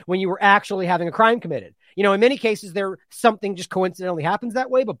present when you were actually having a crime committed? In many cases, something just coincidentally happens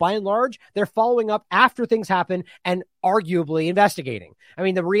that way, but by and large, they're following up after things happen and arguably investigating. I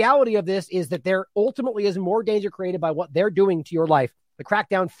mean, the reality of this is that there ultimately is more danger created by what they're doing to your life, the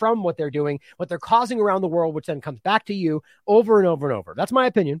crackdown from what they're doing, what they're causing around the world, which then comes back to you over and over and over. That's my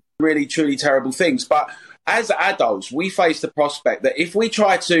opinion. Really, truly terrible things. But as adults, we face the prospect that if we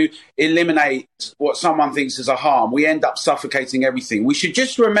try to eliminate what someone thinks is a harm, we end up suffocating everything. We should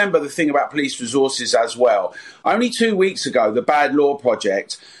just remember the thing about police resources as well. Only 2 weeks ago, the Bad Law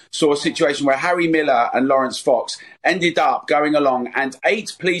Project saw a situation where Harry Miller and Lawrence Fox ended up going along and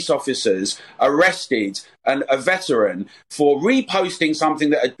 8 police officers arrested a veteran for reposting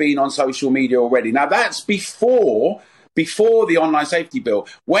something that had been on social media already. Now, that's before the online safety bill,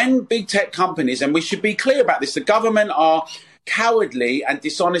 when big tech companies, and we should be clear about this, the government are cowardly and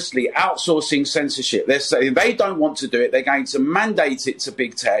dishonestly outsourcing censorship. They're saying they don't want to do it. They're going to mandate it to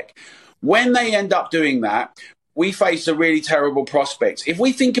big tech. When they end up doing that, we face a really terrible prospect. If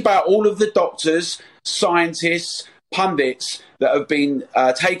we think about all of the doctors, scientists, pundits that have been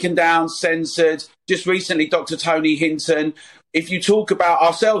taken down, censored, just recently Dr. Tony Hinton. If you talk about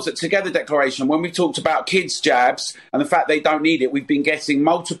ourselves at Together Declaration, when we talked about kids' jabs and the fact they don't need it, we've been getting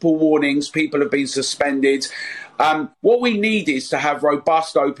multiple warnings. People have been suspended. What we need is to have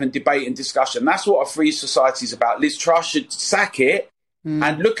robust, open debate and discussion. That's what a free society is about. Liz Truss should sack it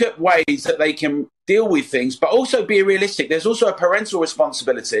and look at ways that they can deal with things, but also be realistic. There's also a parental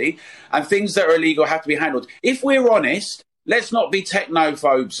responsibility, and things that are illegal have to be handled. If we're honest, let's not be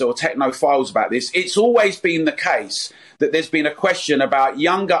technophobes or technophiles about this. It's always been the case that there's been a question about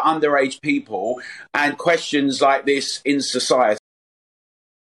younger underage people and questions like this in society.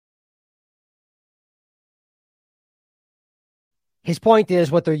 His point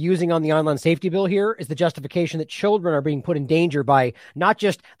is what they're using on the online safety bill here is the justification that children are being put in danger by not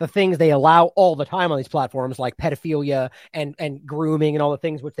just the things they allow all the time on these platforms, like pedophilia and grooming and all the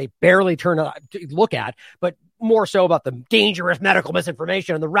things which they barely to look at, but more so about the dangerous medical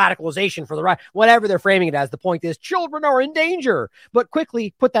misinformation and the radicalization for the right, whatever they're framing it as. The point is children are in danger, but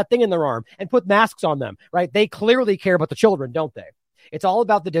quickly put that thing in their arm and put masks on them, right? They clearly care about the children, don't they? It's all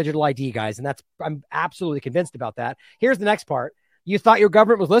about the digital ID, guys. And I'm absolutely convinced about that. Here's the next part. You thought your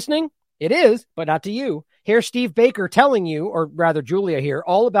government was listening? It is, but not to you. Here's Steve Baker telling you, or rather Julia here,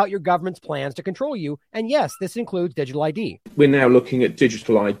 all about your government's plans to control you. And yes, this includes digital ID. We're now looking at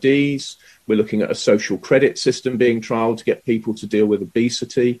digital IDs. We're looking at a social credit system being trialled to get people to deal with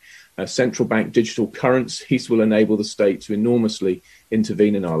obesity. Central bank digital currencies will enable the state to enormously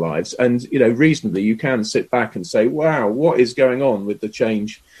intervene in our lives. And, reasonably, you can sit back and say, wow, what is going on with the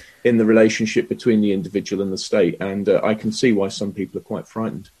change in the relationship between the individual and the state? And I can see why some people are quite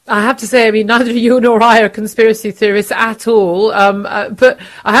frightened. I have to say, neither you nor I are conspiracy theorists at all. But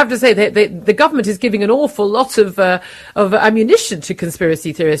I have to say that the government is giving an awful lot of ammunition to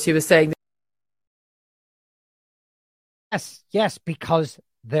conspiracy theorists who are saying. Yes, because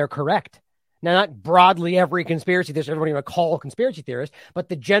they're correct. Now, not broadly every conspiracy theorist, everybody would call conspiracy theorists, but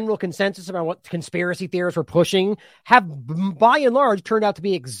the general consensus about what conspiracy theorists were pushing have, by and large, turned out to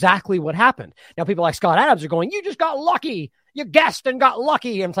be exactly what happened. Now, people like Scott Adams are going, you just got lucky. You guessed and got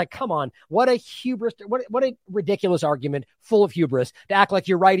lucky. And it's like, come on, what a hubris, what a ridiculous argument full of hubris to act like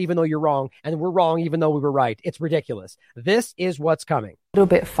you're right even though you're wrong, and we're wrong even though we were right. It's ridiculous. This is what's coming. A little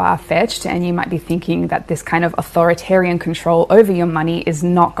bit far-fetched, and you might be thinking that this kind of authoritarian control over your money is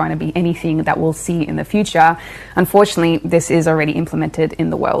not going to be anything that we'll see in the future. Unfortunately, this is already implemented in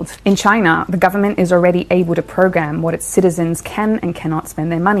the world. In China, the government is already able to program what its citizens can and cannot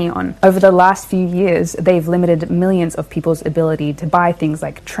spend their money on. Over the last few years, they've limited millions of people's ability to buy things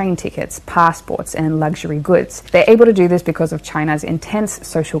like train tickets, passports, and luxury goods. They're able to do this because of China's intense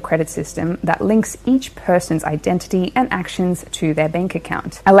social credit system that links each person's identity and actions to their bank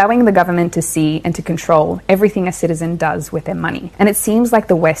account, allowing the government to see and to control everything a citizen does with their money. And it seems like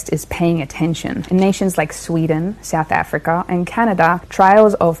the West is paying attention. In nations like Sweden, South Africa, and Canada,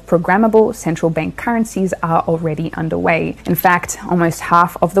 trials of programmable central bank currencies are already underway. In fact, almost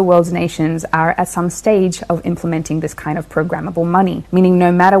half of the world's nations are at some stage of implementing this kind of programmable money, meaning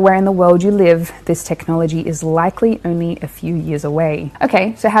no matter where in the world you live, this technology is likely only a few years away.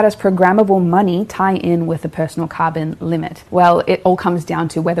 Okay, so how does programmable money tie in with the personal carbon limit? Well, it all comes down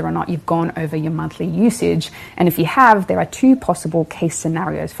to whether or not you've gone over your monthly usage, and if you have, there are two possible case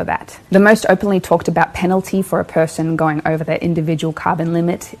scenarios for that. The most openly talked about penalty for a person going over their individual carbon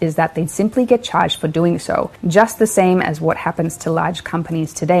limit is that they'd simply get charged for doing so, just the same as what happens to large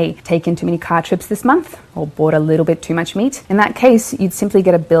companies today. Taken too many car trips this month, or bought a little bit too much meat? In that case, you'd simply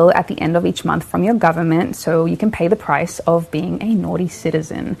get a bill at the end of each month from your government, so you can pay the price of being a naughty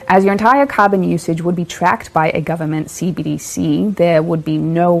citizen. As your entire carbon usage would be tracked by a government CBDC, there would be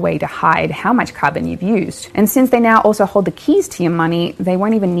no way to hide how much carbon you've used. And since they now also hold the keys to your money, they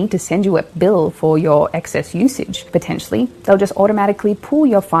won't even need to send you a bill for your excess usage. Potentially, they'll just automatically pull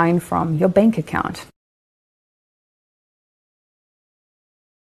your fine from your bank account.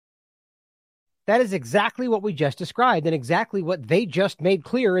 That is exactly what we just described, and exactly what they just made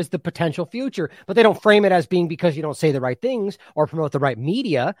clear is the potential future. But they don't frame it as being because you don't say the right things or promote the right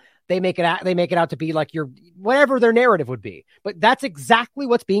media. They make it out to be like you're whatever their narrative would be. But that's exactly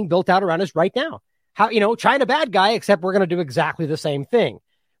what's being built out around us right now. How, China bad guy, except we're going to do exactly the same thing.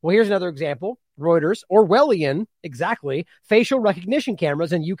 Well, here's another example. Reuters, Orwellian, exactly, facial recognition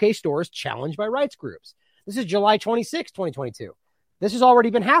cameras in UK stores challenged by rights groups. This is July 26, 2022. This has already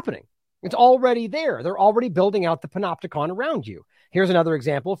been happening. It's already there. They're already building out the panopticon around you. Here's another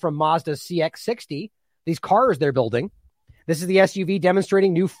example from Mazda's CX-60. These cars they're building. This is the SUV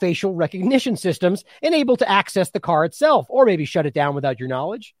demonstrating new facial recognition systems and able to access the car itself, or maybe shut it down without your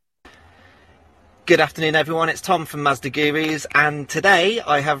knowledge. Good afternoon, everyone. It's Tom from Mazda Gurus, and today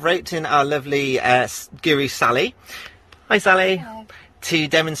I have roped in our lovely guru Sally. Hi, Sally. Hello. To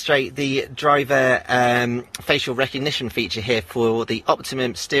demonstrate the driver facial recognition feature here for the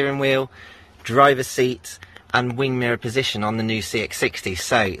optimum steering wheel, driver's seat and wing mirror position on the new CX-60.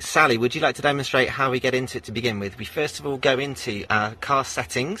 So, Sally, would you like to demonstrate how we get into it to begin with? We first of all go into our car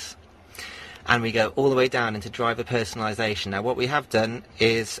settings and we go all the way down into driver personalisation. Now, what we have done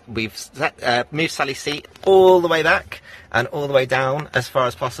is we've moved Sally's seat all the way back and all the way down as far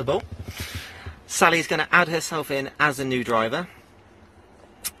as possible. Sally's going to add herself in as a new driver.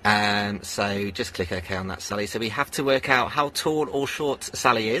 So just click OK on that, Sally. So we have to work out how tall or short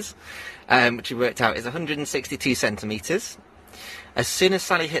Sally is, which we worked out is 162 centimetres. As soon as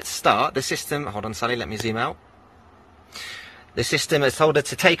Sally hits start, the system... Hold on, Sally, let me zoom out. The system has told her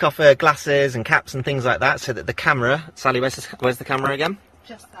to take off her glasses and caps and things like that so that the camera... Sally, where's the camera again?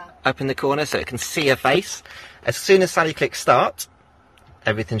 Just that. Up in the corner so it can see her face. As soon as Sally clicks start,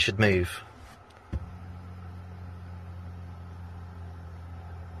 everything should move.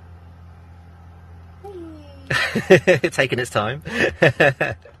 Taking its time.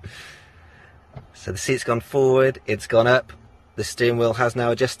 So the seat's gone forward, it's gone up, the steering wheel has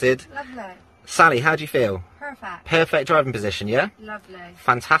now adjusted. Lovely. Sally, how do you feel? Perfect. Perfect driving position, yeah? Lovely.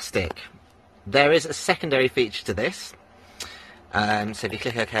 Fantastic. There is a secondary feature to this. So if you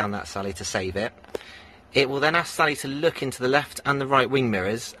click OK on that, Sally, to save it, it will then ask Sally to look into the left and the right wing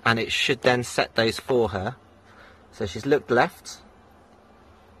mirrors, and it should then set those for her. So she's looked left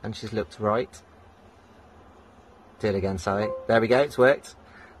and she's looked right. Do it again, Sally. There we go, it's worked.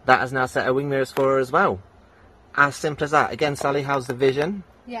 That has now set her wing mirrors for her as well. As simple as that. Again, Sally, how's the vision?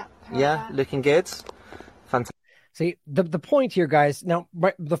 Yeah, perfect. Yeah, looking good. Fantastic. See, the point here, guys. Now,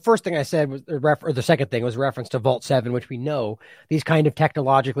 the first thing I said was, or the second thing was reference to Vault 7, which we know these kind of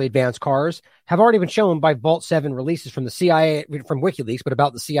technologically advanced cars have already been shown by Vault 7 releases from the CIA, from WikiLeaks, but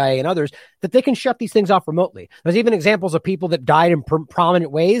about the CIA and others, that they can shut these things off remotely. There's even examples of people that died in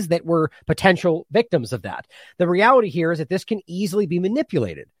prominent ways that were potential victims of that. The reality here is that this can easily be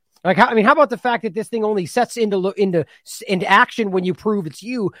manipulated. Like, how about the fact that this thing only sets into action when you prove it's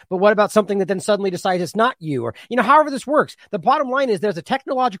you? But what about something that then suddenly decides it's not you? Or, however this works. The bottom line is there's a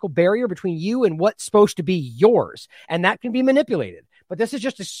technological barrier between you and what's supposed to be yours, and that can be manipulated. But this is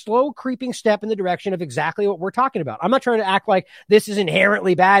just a slow creeping step in the direction of exactly what we're talking about. I'm not trying to act like this is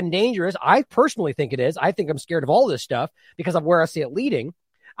inherently bad and dangerous. I personally think it is. I think I'm scared of all this stuff because of where I see it leading.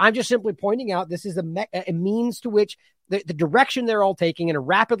 I'm just simply pointing out this is a means to which the direction they're all taking in a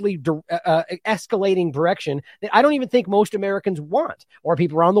rapidly escalating direction that I don't even think most Americans want, or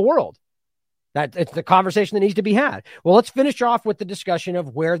people around the world. That it's the conversation that needs to be had. Well, let's finish off with the discussion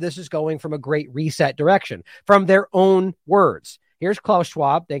of where this is going from a great reset direction, from their own words. Here's Klaus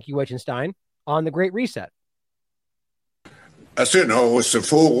Schwab, thank you, Wittgenstein, on the Great Reset. As you know, the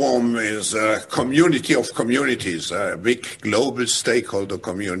Forum is a community of communities, big global stakeholder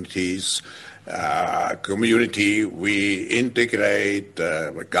communities, we integrate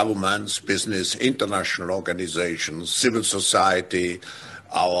governments, business, international organizations, civil society,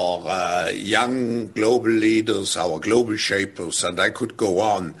 our young global leaders, our global shapers, and I could go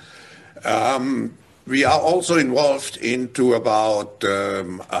on. We are also involved into about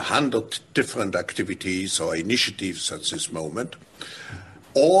 100 different activities or initiatives at this moment.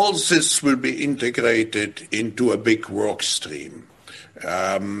 All this will be integrated into a big work stream.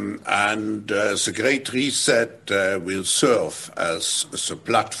 The Great Reset will serve as a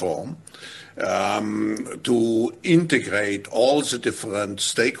platform to integrate all the different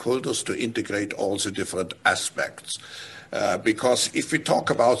stakeholders, to integrate all the different aspects. Because if we talk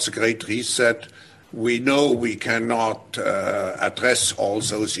about the Great Reset, we know we cannot address all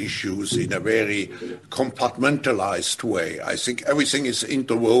those issues in a very compartmentalized way. I think everything is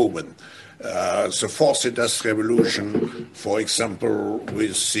interwoven. The fourth industrial revolution, for example,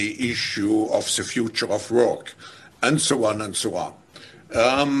 with the issue of the future of work, and so on and so on.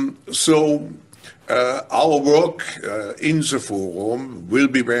 Our work in the Forum will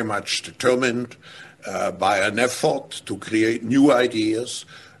be very much determined by an effort to create new ideas,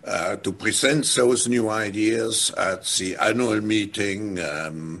 to present those new ideas at the annual meeting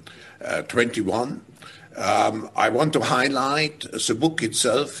 21. I want to highlight the book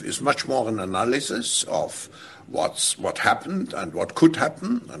itself is much more an analysis of what happened and what could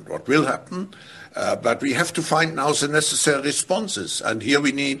happen and what will happen. But we have to find now the necessary responses. And here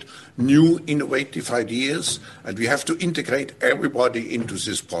we need new innovative ideas, and we have to integrate everybody into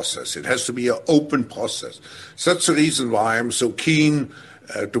this process. It has to be an open process. So that's the reason why I'm so keen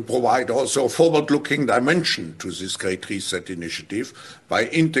to provide also a forward-looking dimension to this Great Reset initiative by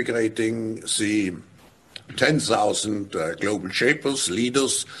integrating the 10,000 global shapers,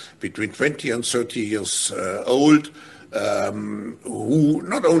 leaders between 20 and 30 years old, who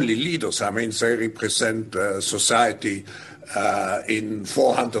not only leaders, they represent society in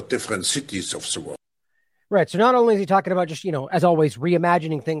 400 different cities of the world. Right. So not only is he talking about just, as always,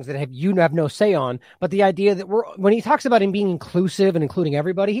 reimagining things that you have no say on, but the idea that when he talks about him being inclusive and including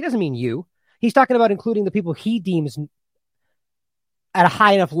everybody, he doesn't mean you. He's talking about including the people he deems at a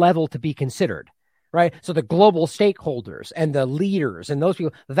high enough level to be considered. Right. So the global stakeholders and the leaders and those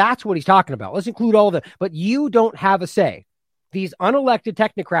people, that's what he's talking about. Let's include all of them. But you don't have a say. These unelected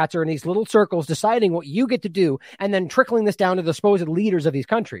technocrats are in these little circles deciding what you get to do and then trickling this down to the supposed leaders of these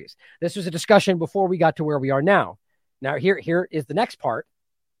countries. This was a discussion before we got to where we are now. Now, here is the next part.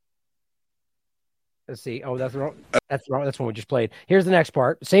 Let's see. Oh, that's wrong. That's wrong. That's one we just played. Here's the next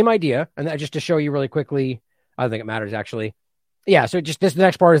part. Same idea. And just to show you really quickly, I don't think it matters, actually. Yeah, so just the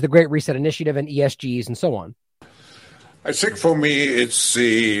next part is the Great Reset Initiative and ESGs and so on. I think for me it's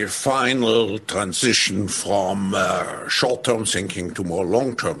the final transition from short-term thinking to more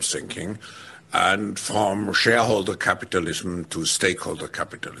long-term thinking, and from shareholder capitalism to stakeholder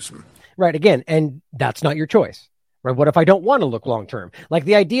capitalism. Right, again, and that's not your choice. Right? What if I don't want to look long-term? Like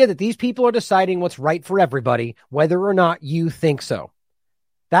the idea that these people are deciding what's right for everybody, whether or not you think so.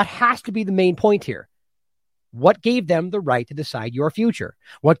 That has to be the main point here. What gave them the right to decide your future?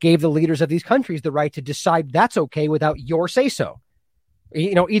 What gave the leaders of these countries the right to decide that's okay without your say-so?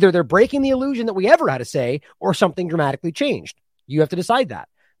 Either they're breaking the illusion that we ever had a say, or something dramatically changed. You have to decide that.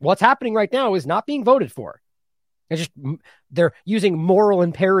 What's happening right now is not being voted for. They're using moral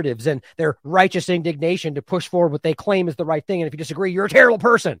imperatives and their righteous indignation to push forward what they claim is the right thing. And if you disagree, you're a terrible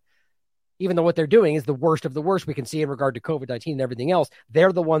person. even though what they're doing is the worst of the worst we can see in regard to COVID-19 and everything else.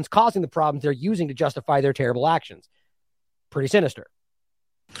 They're the ones causing the problems they're using to justify their terrible actions. Pretty sinister.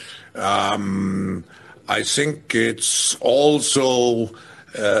 I think it's also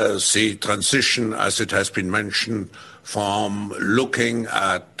the transition, as it has been mentioned, from looking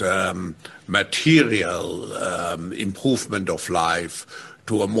at material improvement of life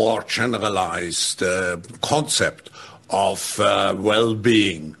to a more generalized concept of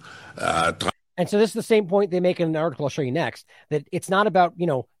well-being. And so this is the same point they make in an article I'll show you next, that it's not about,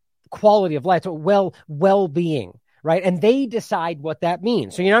 quality of life, it's well-being, right? And they decide what that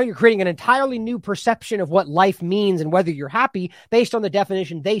means. So, you're creating an entirely new perception of what life means and whether you're happy based on the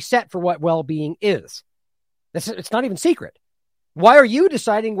definition they set for what well-being is. It's not even secret. Why are you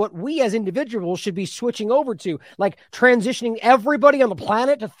deciding what we as individuals should be switching over to? Like transitioning everybody on the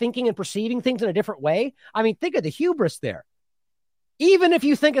planet to thinking and perceiving things in a different way? I mean, think of the hubris there. Even if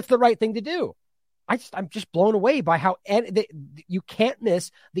you think it's the right thing to do. I'm just blown away by how you can't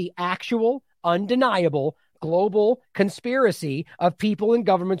miss the actual, undeniable global conspiracy of people and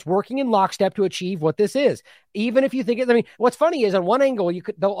governments working in lockstep to achieve what this is. Even if you think what's funny is on one angle,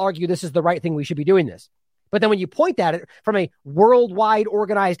 they'll argue this is the right thing. We should be doing this. But then when you point at it from a worldwide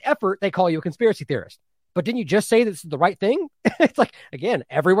organized effort, they call you a conspiracy theorist. But didn't you just say this is the right thing? It's like, again,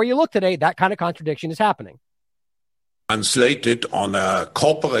 everywhere you look today, that kind of contradiction is happening. Translated on a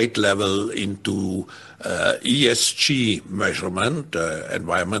corporate level into ESG measurement,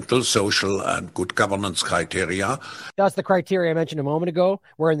 environmental, social, and good governance criteria. That's the criteria I mentioned a moment ago,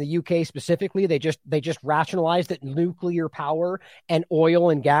 where in the UK specifically, they just rationalized that nuclear power and oil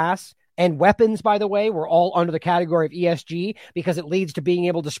and gas and weapons, by the way, were all under the category of ESG because it leads to being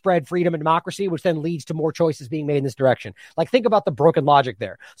able to spread freedom and democracy, which then leads to more choices being made in this direction. Like, think about the broken logic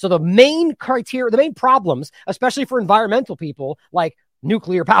there. So the main criteria, the main problems, especially for environmental people like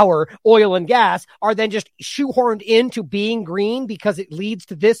nuclear power, oil and gas, are then just shoehorned into being green because it leads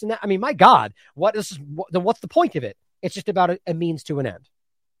to this and that. I mean, my God, what's the point of it? It's just about a means to an end.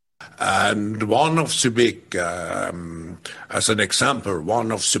 And one of the big, as an example,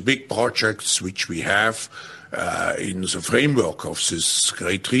 one of the big projects which we have in the framework of this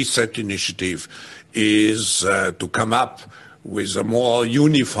Great Reset initiative is to come up with a more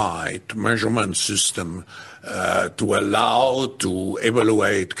unified measurement system to allow to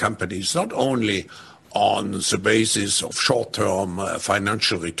evaluate companies not only on the basis of short-term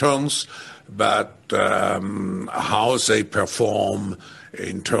financial returns, but how they perform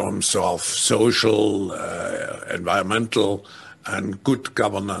in terms of social, environmental, and good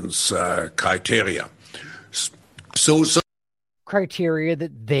governance criteria. So criteria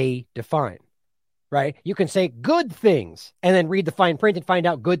that they define, right? You can say good things and then read the fine print and find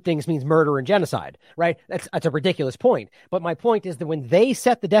out good things means murder and genocide, right? That's a ridiculous point. But my point is that when they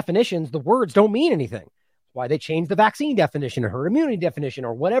set the definitions, the words don't mean anything. Why they change the vaccine definition or herd immunity definition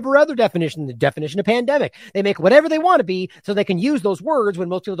or whatever other definition, the definition of pandemic. They make whatever they want to be so they can use those words when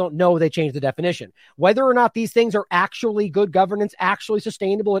most people don't know they changed the definition. Whether or not these things are actually good governance, actually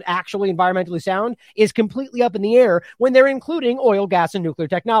sustainable, and actually environmentally sound is completely up in the air when they're including oil, gas, and nuclear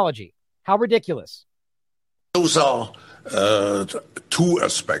technology. How ridiculous. Those are two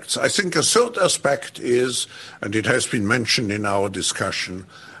aspects. I think a third aspect is, and it has been mentioned in our discussion,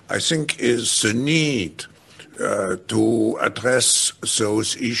 I think is the need to address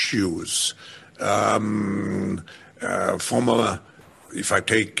those issues from if I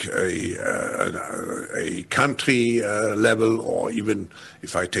take a country level, or even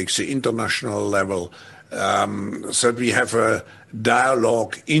if I take the international level, so we have a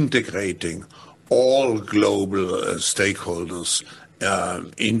dialogue integrating all global stakeholders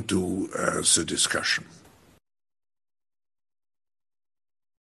into the discussion.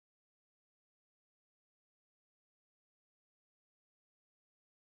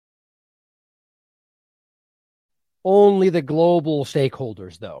 Only the global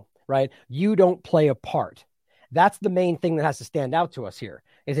stakeholders, though, right? You don't play a part. That's the main thing that has to stand out to us here,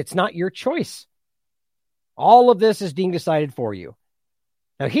 is it's not your choice. All of this is being decided for you.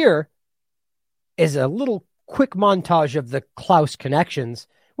 Now, here is a little quick montage of the Klaus connections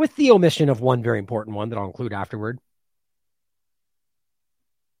with the omission of one very important one that I'll include afterward.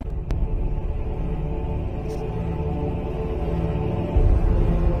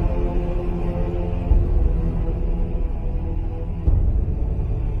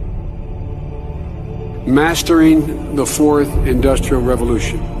 Mastering the Fourth Industrial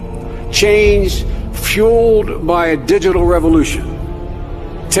Revolution. Change fueled by a digital revolution.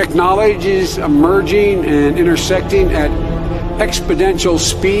 Technologies emerging and intersecting at exponential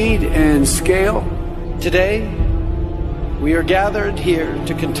speed and scale. Today, We are gathered here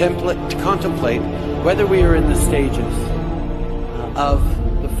to contemplate whether we are in the stages of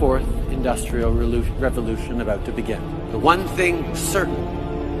the fourth industrial revolution about to begin. The one thing certain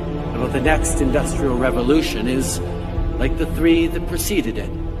about the next industrial revolution is, like the three that preceded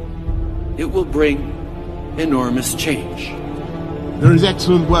it, it will bring enormous change. There is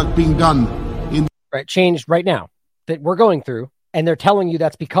excellent work being done in change right now that we're going through, and they're telling you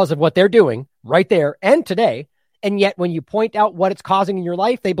that's because of what they're doing right there and today. And yet when you point out what it's causing in your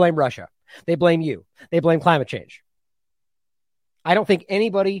life, they blame Russia. They blame you. They blame climate change. I don't think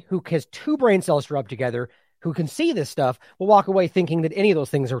anybody who has two brain cells rubbed together who can see this stuff will walk away thinking that any of those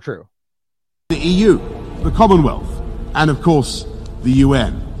things are true. The EU, the Commonwealth, and of course the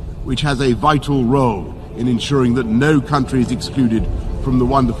UN, which has a vital role in ensuring that no country is excluded from the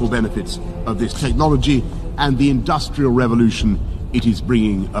wonderful benefits of this technology and the industrial revolution it is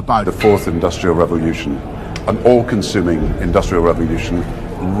bringing about. The fourth industrial revolution, an all-consuming industrial revolution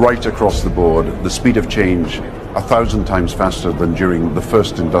right across the board, the speed of change 1,000 times faster than during the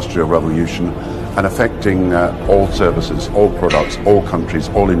first industrial revolution, and affecting all services, all products, all countries,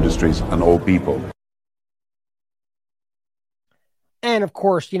 all industries, and all people. And of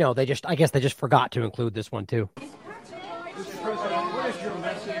course, I guess they just forgot to include this one too. Mr. President, what is your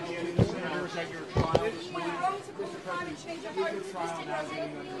message to the senators at your trial this week? Mr. President, is your trial now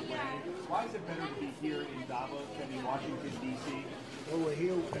getting underway? Why is it better to be here in Davos than in Washington, D.C.? Well, we're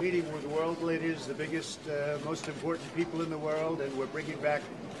here meeting with world leaders, the biggest, most important people in the world, and we're bringing back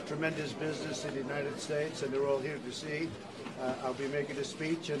tremendous business in the United States, and they're all here to see. I'll be making a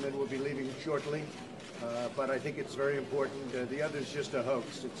speech, and then we'll be leaving shortly. But I think it's very important. The other's just a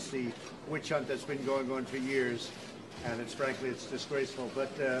hoax. It's the witch hunt that's been going on for years, and frankly, it's disgraceful.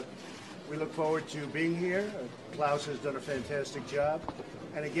 But we look forward to being here. Klaus has done a fantastic job.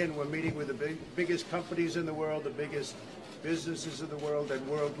 And again, we're meeting with the biggest companies in the world, the biggest businesses in the world, and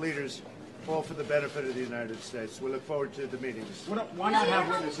world leaders, all for the benefit of the United States. We look forward to the meetings. Why not have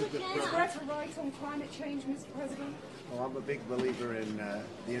witnesses? Is rhetoric on climate change, Mr. President? Well, I'm a big believer in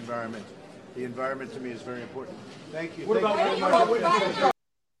the environment. The environment to me is very important. Thank you. What about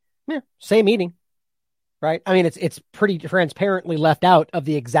Yeah, same meeting, right? I mean, it's pretty transparently left out of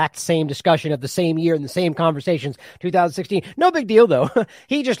the exact same discussion of the same year and the same conversations, 2016. No big deal, though.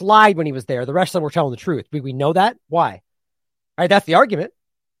 He just lied when he was there. The rest of them were telling the truth. We know that. Why? All right, that's the argument,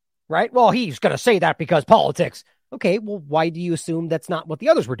 right? Well, he's going to say that because politics. Okay, well, why do you assume that's not what the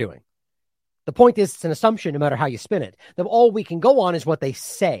others were doing? The point is, it's an assumption no matter how you spin it. That all we can go on is what they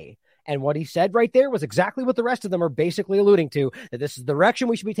say. And what he said right there was exactly what the rest of them are basically alluding to, that this is the direction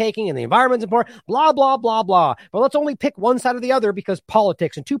we should be taking and the environment's important, blah, blah, blah, blah. But let's only pick one side or the other because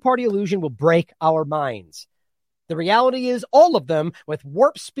politics and two-party illusion will break our minds. The reality is all of them, with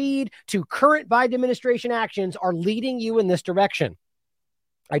warp speed to current Biden administration actions, are leading you in this direction.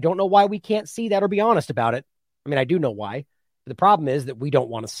 I don't know why we can't see that or be honest about it. I mean, I do know why. The problem is that we don't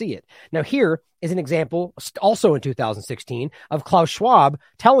want to see it. Now, here is an example, also in 2016, of Klaus Schwab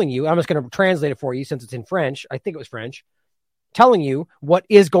telling you, I'm just going to translate it for you since it's in French, I think it was French, telling you what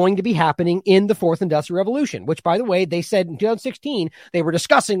is going to be happening in the fourth industrial revolution, which, by the way, they said in 2016, they were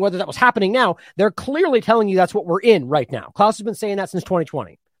discussing whether that was happening now. They're clearly telling you that's what we're in right now. Klaus has been saying that since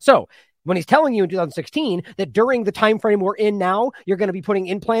 2020. So when he's telling you in 2016 that during the time frame we're in now, you're going to be putting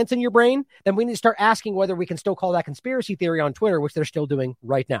implants in your brain, then we need to start asking whether we can still call that conspiracy theory on Twitter, which they're still doing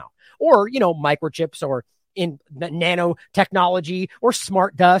right now. Or, microchips or in nanotechnology or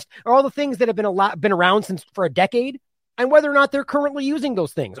smart dust or all the things that have been around since for a decade, and whether or not they're currently using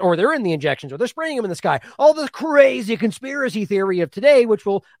those things, or they're in the injections, or they're spraying them in the sky. All this crazy conspiracy theory of today, which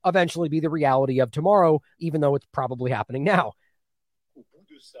will eventually be the reality of tomorrow, even though it's probably happening now.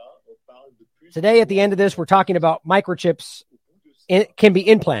 Today, at the end of this, we're talking about microchips can be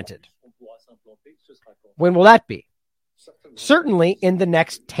implanted. When will that be? Certainly in the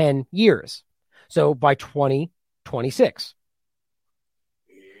next 10 years. So by 2026.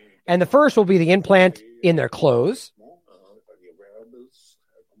 And the first will be the implant in their clothes.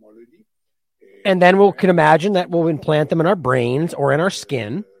 And then we can imagine that we'll implant them in our brains or in our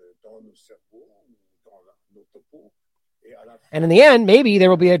skin. And in the end, maybe there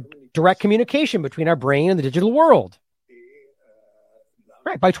will be a direct communication between our brain and the digital world.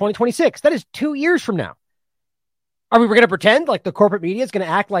 Right, by 2026. That is 2 years from now. Are we going to pretend like the corporate media is going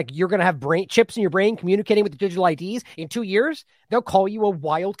to act like you're going to have brain chips in your brain communicating with the digital IDs in 2 years? They'll call you a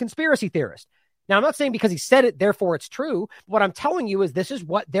wild conspiracy theorist. Now, I'm not saying because he said it, therefore it's true. What I'm telling you is this is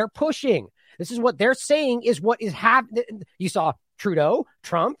what they're pushing. This is what they're saying is what is happening. You saw Trudeau,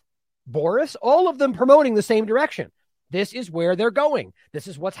 Trump, Boris, all of them promoting the same direction. This is where they're going. This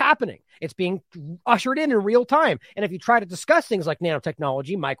is what's happening. It's being ushered in real time. And if you try to discuss things like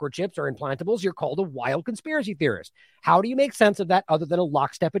nanotechnology, microchips, or implantables, you're called a wild conspiracy theorist. How do you make sense of that other than a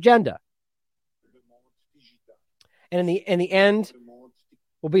lockstep agenda? And in the end,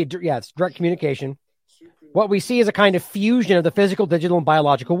 will be, it's direct communication. What we see is a kind of fusion of the physical, digital, and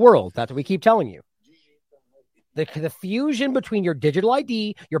biological world. That's what we keep telling you. The fusion between your digital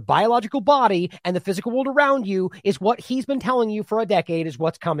ID, your biological body, and the physical world around you is what he's been telling you for a decade is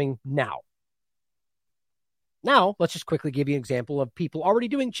what's coming now. Now, let's just quickly give you an example of people already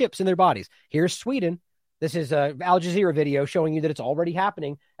doing chips in their bodies. Here's Sweden. This is an Al Jazeera video showing you that it's already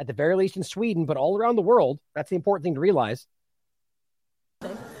happening, at the very least in Sweden, but all around the world. That's the important thing to realize.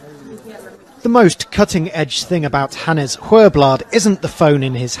 The most cutting-edge thing about Hannes Sjöblad isn't the phone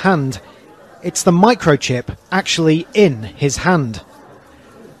in his hand. It's the microchip actually in his hand.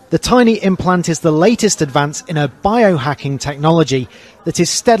 The tiny implant is the latest advance in a biohacking technology that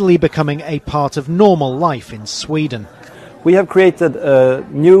is steadily becoming a part of normal life in Sweden. We have created a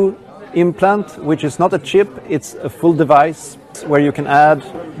new implant, which is not a chip, it's a full device where you can add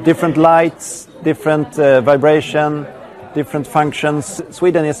different lights, different vibration, different functions.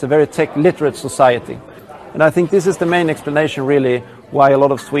 Sweden is a very tech-literate society. And I think this is the main explanation, really, why a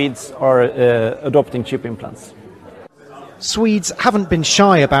lot of Swedes are adopting chip implants. Swedes haven't been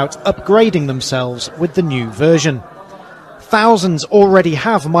shy about upgrading themselves with the new version. Thousands already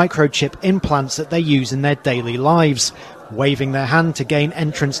have microchip implants that they use in their daily lives, waving their hand to gain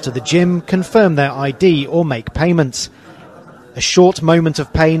entrance to the gym, confirm their ID or make payments. A short moment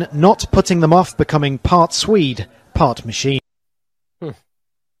of pain not putting them off becoming part Swede, part machine.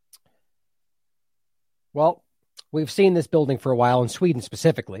 Well, we've seen this building for a while in Sweden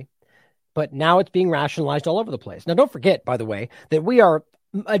specifically, but now it's being rationalized all over the place. Now, don't forget, by the way, that we are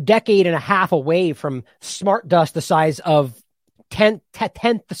a decade and a half away from smart dust the size of tenth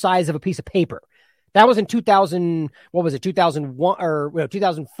the size of a piece of paper. That was in 2000, 2001 or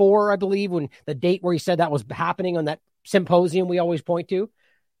 2004, I believe, when the date where he said that was happening on that symposium we always point to.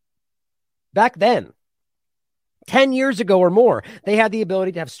 Back then, 10 years ago or more, they had the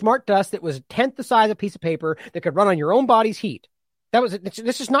ability to have smart dust that was a tenth the size of a piece of paper that could run on your own body's heat.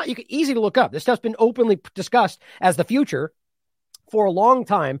 This is not easy to look up. This stuff's been openly discussed as the future for a long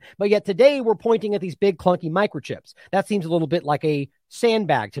time, but yet today we're pointing at these big clunky microchips. That seems a little bit like a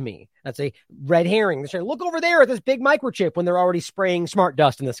sandbag to me. That's a red herring. They're saying, look over there at this big microchip when they're already spraying smart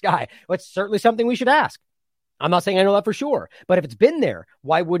dust in the sky. Well, it's certainly something we should ask. I'm not saying I know that for sure, but if it's been there,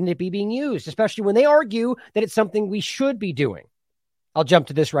 why wouldn't it be being used, especially when they argue that it's something we should be doing? I'll jump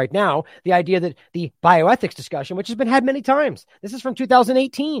to this right now. The idea that the bioethics discussion, which has been had many times, this is from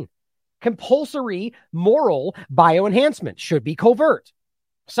 2018. Compulsory moral bioenhancement should be covert.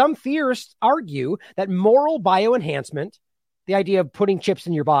 Some theorists argue that moral bioenhancement, the idea of putting chips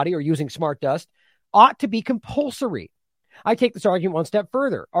in your body or using smart dust, ought to be compulsory. I take this argument one step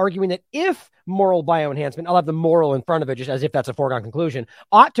further, arguing that if moral bioenhancement, I'll have the moral in front of it just as if that's a foregone conclusion,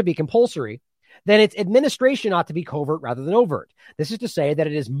 ought to be compulsory, then its administration ought to be covert rather than overt. This is to say that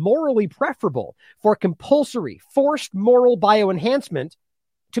it is morally preferable for compulsory, forced moral bioenhancement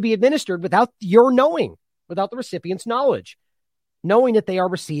to be administered without your knowing, without the recipient's knowledge, knowing that they are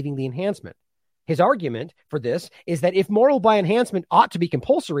receiving the enhancement. His argument for this is that if moral bioenhancement ought to be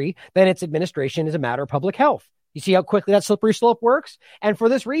compulsory, then its administration is a matter of public health. You see how quickly that slippery slope works? And for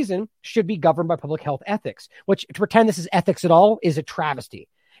this reason, should be governed by public health ethics, which to pretend this is ethics at all is a travesty.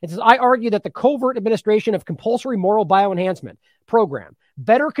 It says, I argue that the covert administration of compulsory moral bioenhancement program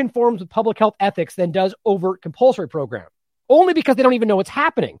better conforms with public health ethics than does overt compulsory program, only because they don't even know what's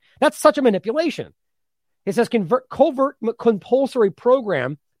happening. That's such a manipulation. It says covert compulsory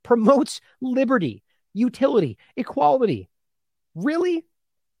program promotes liberty, utility, equality. Really?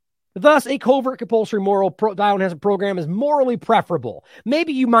 Thus, a covert compulsory moral bioenhancement program is morally preferable.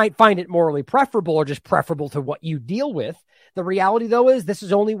 Maybe you might find it morally preferable or just preferable to what you deal with. The reality, though, is this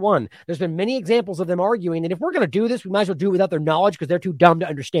is only one. There's been many examples of them arguing that if we're going to do this, we might as well do it without their knowledge because they're too dumb to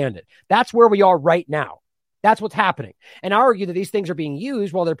understand it. That's where we are right now. That's what's happening. And I argue that these things are being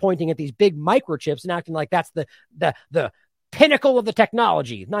used while they're pointing at these big microchips and acting like that's the pinnacle of the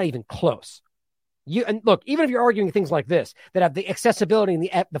technology. Not even close. And look, even if you're arguing things like this that have the accessibility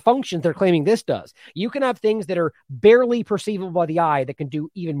and the functions they're claiming this does, you can have things that are barely perceivable by the eye that can do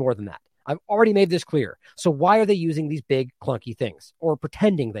even more than that. I've already made this clear. So why are they using these big clunky things or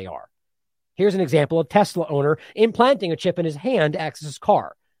pretending they are? Here's an example of Tesla owner implanting a chip in his hand to access his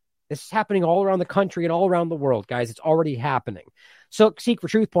car. This is happening all around the country and all around the world, guys. It's already happening. So Seek for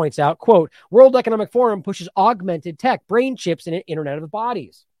Truth points out, quote, World Economic Forum pushes augmented tech, brain chips, and an internet of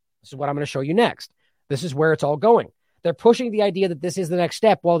bodies. This is what I'm going to show you next. This is where it's all going. They're pushing the idea that this is the next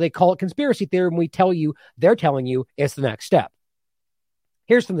step while they call it conspiracy theory, and they're telling you it's the next step.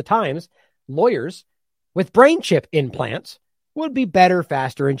 Here's from the Times. Lawyers with brain chip implants would be better,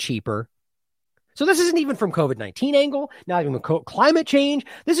 faster, and cheaper. So this isn't even from COVID-19 angle, not even from climate change.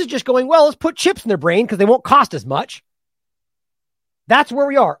 This is just going, well, let's put chips in their brain because they won't cost as much. That's where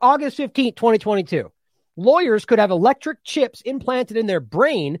we are. August 15th, 2022. Lawyers could have electric chips implanted in their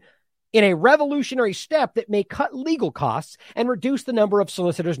brain in a revolutionary step that may cut legal costs and reduce the number of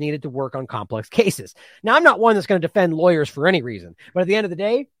solicitors needed to work on complex cases. Now, I'm not one that's going to defend lawyers for any reason, but at the end of the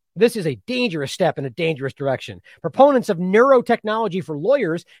day, this is a dangerous step in a dangerous direction. Proponents of neurotechnology for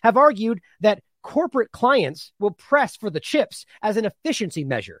lawyers have argued that corporate clients will press for the chips as an efficiency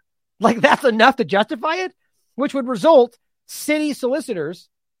measure. Like that's enough to justify it, which would result city solicitors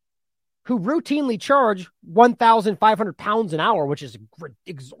who routinely charge £1,500 an hour, which is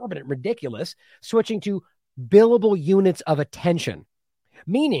exorbitant, ridiculous, switching to billable units of attention,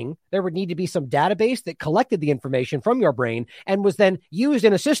 meaning there would need to be some database that collected the information from your brain and was then used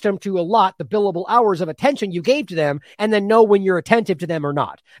in a system to allot the billable hours of attention you gave to them and then know when you're attentive to them or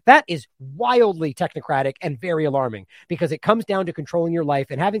not. That is wildly technocratic and very alarming because it comes down to controlling your life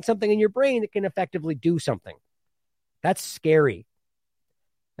and having something in your brain that can effectively do something. That's scary.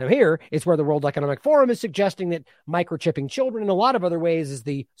 Now here is where the World Economic Forum is suggesting that microchipping children in a lot of other ways is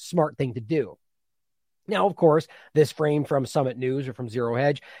the smart thing to do. Now, of course, this frame from Summit News or from Zero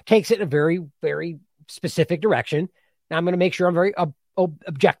Hedge takes it in a very, very specific direction. Now, I'm going to make sure I'm very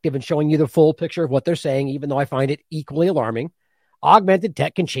objective in showing you the full picture of what they're saying, even though I find it equally alarming. Augmented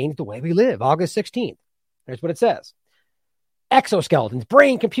tech can change the way we live. August 16th. Here's what it says. Exoskeletons,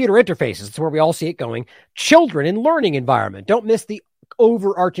 brain-computer interfaces. That's where we all see it going. Children in learning environment. Don't miss the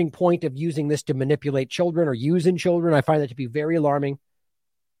overarching point of using this to manipulate children or using children. I find that to be very alarming.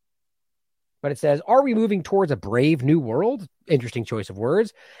 But it says, are we moving towards a brave new world? Interesting choice of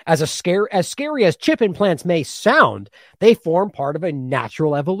words. As scary as chip implants may sound, they form part of a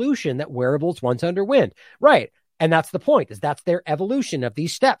natural evolution that wearables once underwent. Right. And that's the point, is that's their evolution of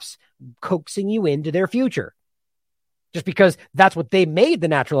these steps, coaxing you into their future. Just because that's what they made the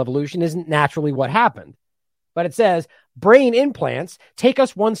natural evolution isn't naturally what happened. But it says, brain implants take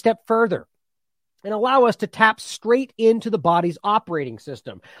us one step further and allow us to tap straight into the body's operating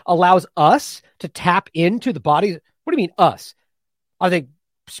system. Allows us to tap into the body. What do you mean us? Are they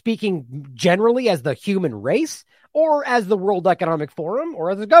speaking generally as the human race or as the World Economic Forum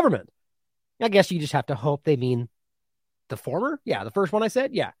or as the government? I guess you just have to hope they mean the former. Yeah, the first one I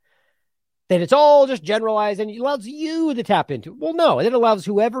said. Yeah. That it's all just generalized and it allows you to tap into. Well, no, it allows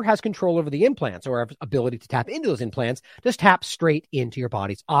whoever has control over the implants or ability to tap into those implants, just tap straight into your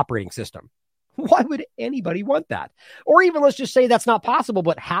body's operating system. Why would anybody want that? Or even let's just say that's not possible,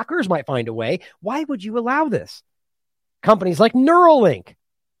 but hackers might find a way. Why would you allow this? Companies like Neuralink.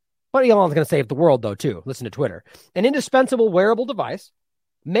 But Elon's going to save the world, though, too. Listen to Twitter. An indispensable wearable device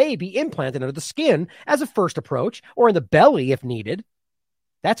may be implanted under the skin as a first approach or in the belly if needed.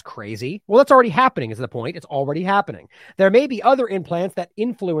 That's crazy. Well, that's already happening is the point. It's already happening. There may be other implants that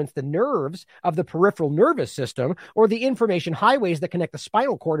influence the nerves of the peripheral nervous system or the information highways that connect the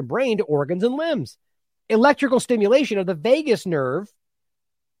spinal cord and brain to organs and limbs. Electrical stimulation of the vagus nerve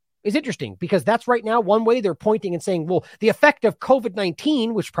is interesting because that's right now one way they're pointing and saying, well, the effect of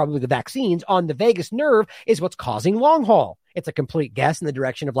COVID-19, which is probably the vaccines, on the vagus nerve is what's causing long haul. It's a complete guess in the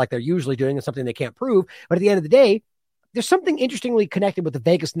direction of like they're usually doing and something they can't prove. But at the end of the day, there's something interestingly connected with the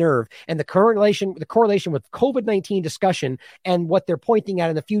vagus nerve and the correlation with COVID-19 discussion and what they're pointing at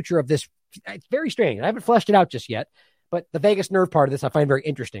in the future of this. It's very strange. I haven't fleshed it out just yet, but the vagus nerve part of this I find very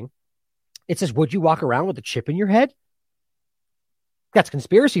interesting. It says, would you walk around with a chip in your head? That's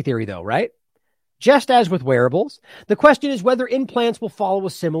conspiracy theory though, right? Just as with wearables, the question is whether implants will follow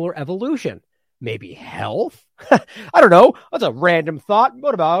a similar evolution. Maybe health? I don't know. That's a random thought.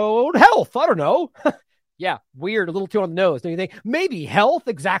 What about health? I don't know. Yeah, weird, a little too on the nose, don't you think? Maybe health,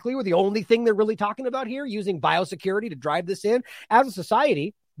 exactly, were the only thing they're really talking about here, using biosecurity to drive this in. As a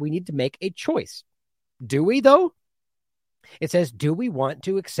society, we need to make a choice. Do we, though? It says, do we want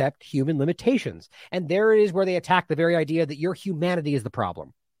to accept human limitations? And there it is where they attack the very idea that your humanity is the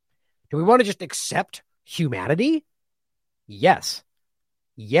problem. Do we want to just accept humanity? Yes.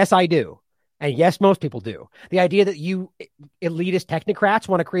 Yes, I do. And yes, most people do. The idea that you elitist technocrats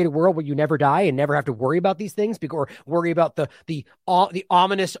want to create a world where you never die and never have to worry about these things or worry about the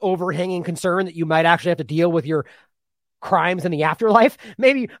ominous overhanging concern that you might actually have to deal with your crimes in the afterlife.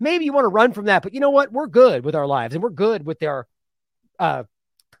 Maybe you want to run from that, but you know what? We're good with our lives and we're good with their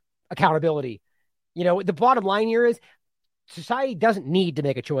accountability. You know, the bottom line here is society doesn't need to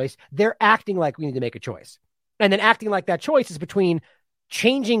make a choice. They're acting like we need to make a choice. And then acting like that choice is between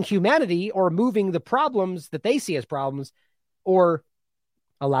changing humanity or moving the problems that they see as problems, or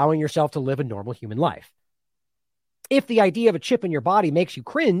allowing yourself to live a normal human life. If the idea of a chip in your body makes you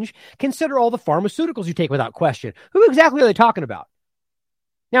cringe, consider all the pharmaceuticals you take without question. Who exactly are they talking about?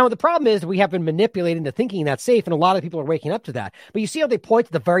 Now, the problem is we have been manipulated into thinking that's safe, and a lot of people are waking up to that. But you see how they point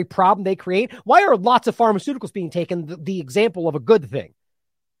to the very problem they create? Why are lots of pharmaceuticals being taken the example of a good thing?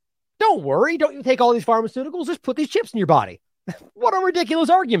 Don't worry. Don't you take all these pharmaceuticals. Just put these chips in your body. What a ridiculous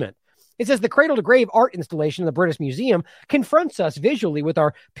argument. It says the Cradle to Grave art installation in the British Museum confronts us visually with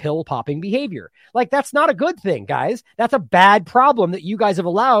our pill-popping behavior. Like, that's not a good thing, guys. That's a bad problem that you guys have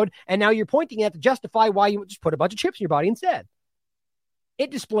allowed, and now you're pointing at to justify why you just put a bunch of chips in your body instead. It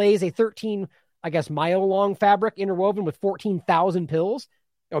displays a 13, mile-long fabric interwoven with 14,000 pills.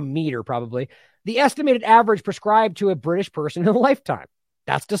 A meter, probably. The estimated average prescribed to a British person in a lifetime.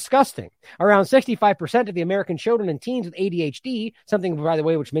 That's disgusting. Around 65% of the American children and teens with ADHD, something, by the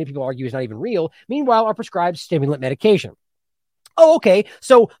way, which many people argue is not even real, meanwhile, are prescribed stimulant medication. Oh, okay.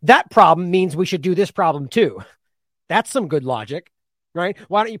 So that problem means we should do this problem too. That's some good logic, right?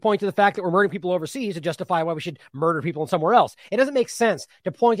 Why don't you point to the fact that we're murdering people overseas to justify why we should murder people somewhere else? It doesn't make sense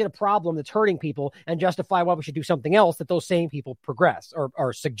to point at a problem that's hurting people and justify why we should do something else that those same people progress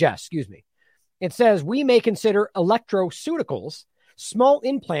or suggest, It says we may consider electroceuticals small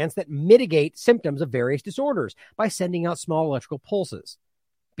implants that mitigate symptoms of various disorders by sending out small electrical pulses.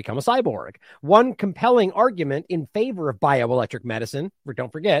 Become a cyborg. One compelling argument in favor of bioelectric medicine,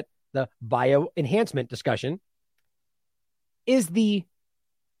 don't forget the bioenhancement discussion, is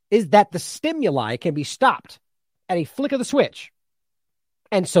that the stimuli can be stopped at a flick of the switch.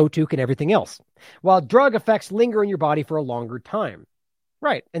 And so too can everything else. While drug effects linger in your body for a longer time.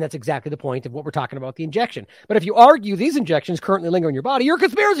 Right. And that's exactly the point of what we're talking about, the injection. But if you argue these injections currently linger in your body, you're a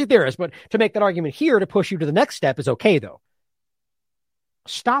conspiracy theorist. But to make that argument here to push you to the next step is okay, though.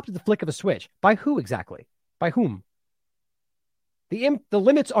 Stopped at the flick of a switch. By who exactly? By whom? The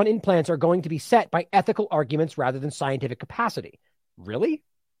limits on implants are going to be set by ethical arguments rather than scientific capacity. Really?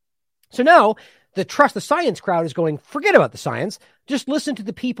 So now the trust the science crowd is going, forget about the science. Just listen to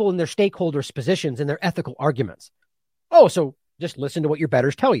the people in their stakeholders' positions and their ethical arguments. Oh, so just listen to what your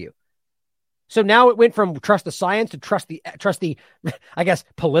betters tell you. So now it went from trust the science to trust the,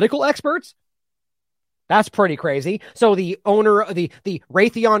 political experts. That's pretty crazy. So the owner of the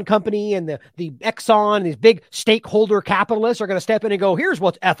Raytheon company and the Exxon, these big stakeholder capitalists are going to step in and go, here's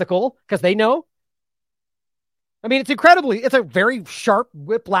what's ethical, because they know. I mean, it's a very sharp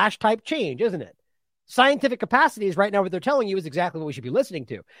whiplash type change, isn't it? Scientific capacities right now, what they're telling you is exactly what we should be listening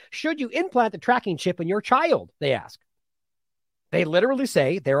to. Should you implant the tracking chip in your child? They ask. They literally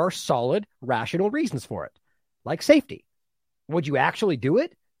say there are solid, rational reasons for it, like safety. Would you actually do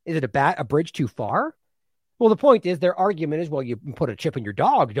it? Is it a bridge too far? Well, the point is their argument is, well, you put a chip in your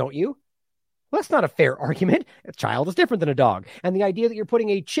dog, don't you? Well, that's not a fair argument. A child is different than a dog. And the idea that you're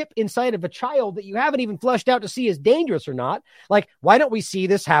putting a chip inside of a child that you haven't even fleshed out to see is dangerous or not, like, why don't we see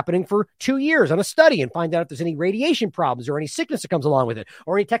this happening for 2 years on a study and find out if there's any radiation problems or any sickness that comes along with it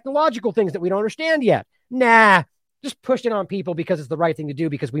or any technological things that we don't understand yet? Nah. Just push it on people because it's the right thing to do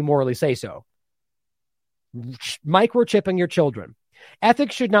because we morally say so. Microchipping your children.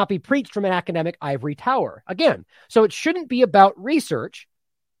 Ethics should not be preached from an academic ivory tower. Again, so it shouldn't be about research.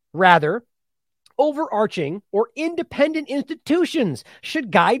 Rather, overarching or independent institutions should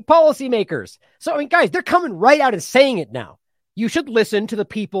guide policymakers. So, I mean, guys, they're coming right out and saying it now. You should listen to the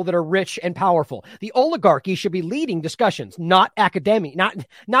people that are rich and powerful. The oligarchy should be leading discussions, not academic, not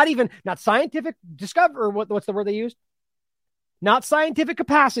scientific discovery, or what's the word they used? Not scientific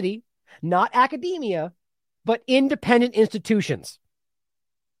capacity, not academia, but independent institutions.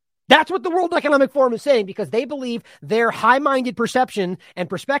 That's what the World Economic Forum is saying, because they believe their high-minded perception and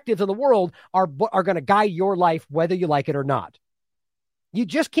perspectives of the world are going to guide your life, whether you like it or not. You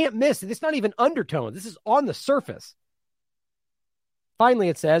just can't miss it. It's not even undertones. This is on the surface. Finally,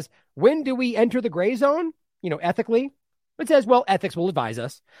 it says, when do we enter the gray zone? Ethically. It says, well, ethics will advise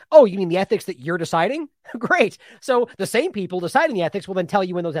us. Oh, you mean the ethics that you're deciding? Great. So the same people deciding the ethics will then tell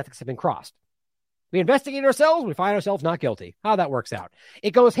you when those ethics have been crossed. We investigate ourselves, we find ourselves not guilty. How that works out.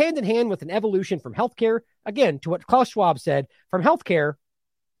 It goes hand in hand with an evolution from healthcare, again, to what Klaus Schwab said, from healthcare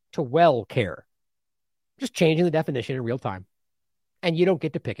to well care. Just changing the definition in real time. And you don't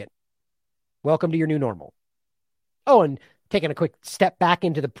get to pick it. Welcome to your new normal. Oh, and taking a quick step back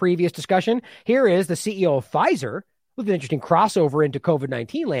into the previous discussion, here is the CEO of Pfizer, with an interesting crossover into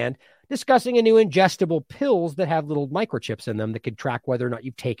COVID-19 land, discussing a new ingestible pills that have little microchips in them that could track whether or not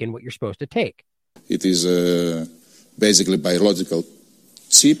you've taken what you're supposed to take. It is basically biological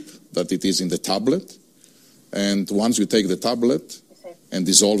chip that it is in the tablet, And once you take the tablet and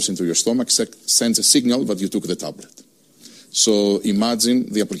dissolves into your stomach, sends a signal that you took the tablet. So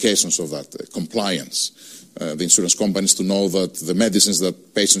imagine the applications of that, compliance. The insurance companies to know that the medicines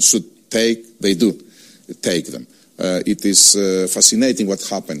that patients should take, they do take them. It is fascinating what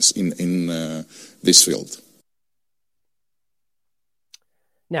happens in this field.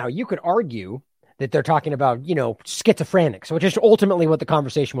 Now, you could argue that they're talking about, schizophrenics, which is ultimately what the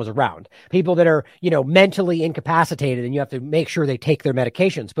conversation was around. People that are, mentally incapacitated, and you have to make sure they take their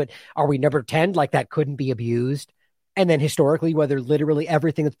medications. But are we never pretend like that couldn't be abused? And then historically, whether literally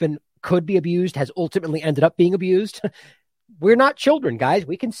everything could be abused has ultimately ended up being abused. We're not children, guys.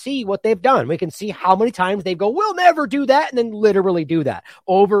 We can see what they've done. We can see how many times they go, we'll never do that. And then literally do that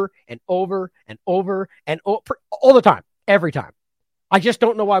over and over and over and over, all the time, every time. I just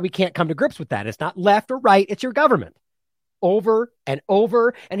don't know why we can't come to grips with that. It's not left or right. It's your government over and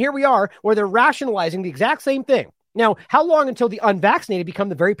over. And here we are where they're rationalizing the exact same thing. Now, how long until the unvaccinated become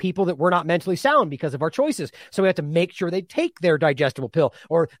the very people that were not mentally sound because of our choices? So we have to make sure they take their digestible pill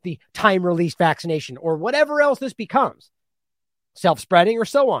or the time-release vaccination or whatever else this becomes. Self-spreading or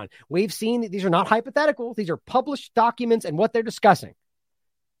so on. We've seen that these are not hypothetical. These are published documents and what they're discussing.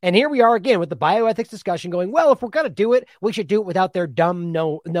 And here we are again with the bioethics discussion going, well, if we're going to do it, we should do it without their dumb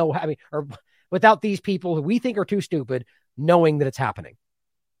or without these people who we think are too stupid knowing that it's happening.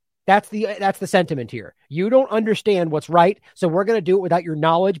 That's the sentiment here. You don't understand what's right, so we're going to do it without your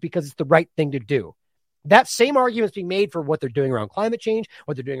knowledge because it's the right thing to do. That same argument is being made for what they're doing around climate change,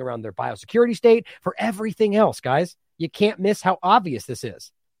 what they're doing around their biosecurity state, for everything else, guys. You can't miss how obvious this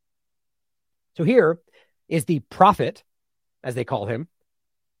is. So here is the prophet, as they call him,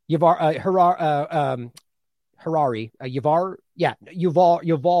 Yuval Harari,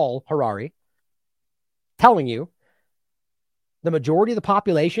 telling you the majority of the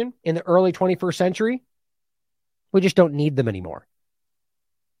population in the early 21st century, we just don't need them anymore.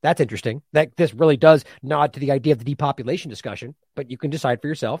 That's interesting. That this really does nod to the idea of the depopulation discussion, but you can decide for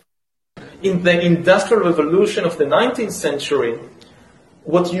yourself. In the Industrial Revolution of the 19th century,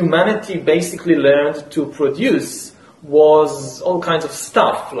 what humanity basically learned to produce was all kinds of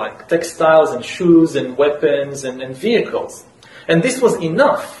stuff, like textiles and shoes and weapons and vehicles. And this was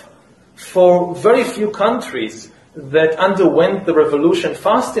enough for very few countries that underwent the revolution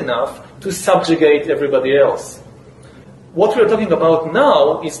fast enough to subjugate everybody else. What we're talking about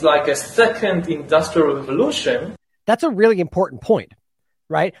now is like a second industrial revolution. That's a really important point,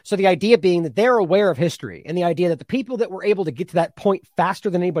 right? So the idea being that they're aware of history and the idea that the people that were able to get to that point faster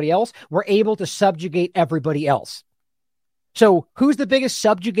than anybody else were able to subjugate everybody else. So who's the biggest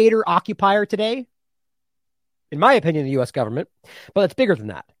subjugator occupier today? In my opinion, the U.S. government, but it's bigger than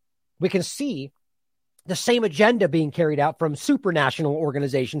that. We can see the same agenda being carried out from supranational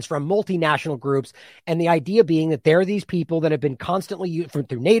organizations, from multinational groups, and the idea being that they're these people that have been constantly, through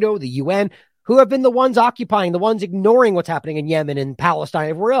NATO, the UN, who have been the ones occupying, the ones ignoring what's happening in Yemen and Palestine,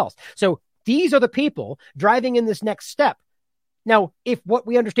 everywhere else. So these are the people driving in this next step. Now, if what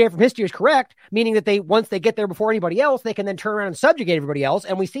we understand from history is correct, meaning that once they get there before anybody else, they can then turn around and subjugate everybody else,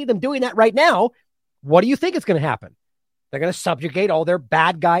 and we see them doing that right now, what do you think is going to happen? They're going to subjugate all their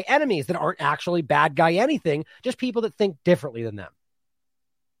bad guy enemies that aren't actually bad guy anything, just people that think differently than them.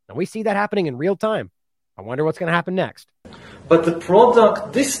 And we see that happening in real time. I wonder what's going to happen next. But the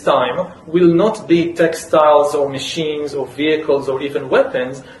product this time will not be textiles or machines or vehicles or even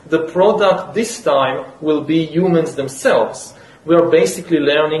weapons. The product this time will be humans themselves. We are basically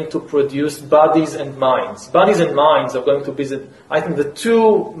learning to produce bodies and minds. Bodies and minds are going to be, I think, the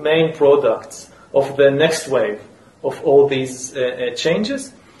two main products of the next wave of all these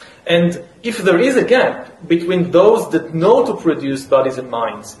changes. And if there is a gap between those that know to produce bodies and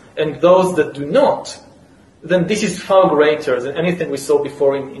minds and those that do not, then this is far greater than anything we saw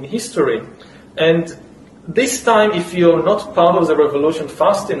before in history. And this time, if you're not part of the revolution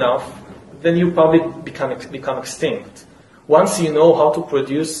fast enough, then you probably become extinct. Once you know how to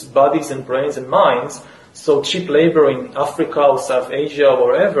produce bodies and brains and minds, so cheap labor in Africa or South Asia or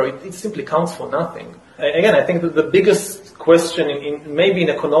wherever, it simply counts for nothing. Again, I think that the biggest question maybe in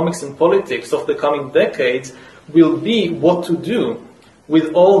economics and politics of the coming decades will be what to do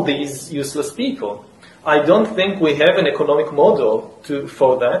with all these useless people. I don't think we have an economic model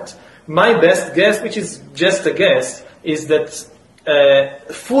for that. My best guess, which is just a guess, is that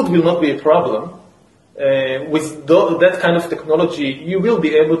food will not be a problem. With that kind of technology, you will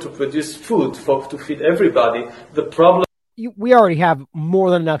be able to produce food to feed everybody. The problem... We already have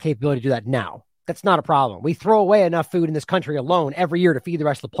more than enough capability to do that now. That's not a problem. We throw away enough food in this country alone every year to feed the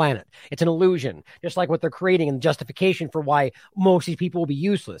rest of the planet. It's an illusion, just like what they're creating and justification for why most of these people will be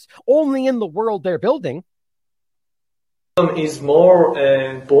useless. Only in the world they're building Is more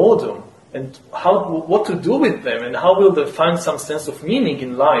boredom and what to do with them and how will they find some sense of meaning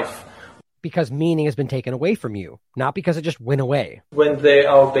in life. Because meaning has been taken away from you, not because it just went away. When they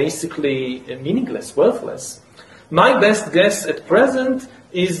are basically meaningless, worthless. My best guess at present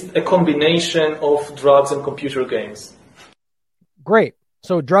is a combination of drugs and computer games. Great.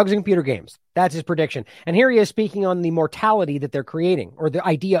 So drugs and computer games. That's his prediction. And here he is speaking on the mortality that they're creating, or the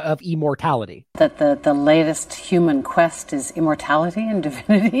idea of immortality. That the latest human quest is immortality and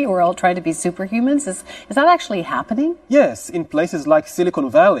divinity. We're all trying to be superhumans. Is that actually happening? Yes, in places like Silicon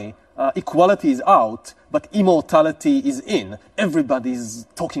Valley, equality is out, but immortality is in. Everybody's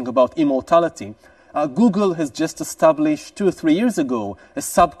talking about immortality. Google has just established 2 or 3 years ago a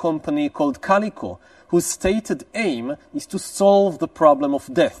sub-company called Calico, whose stated aim is to solve the problem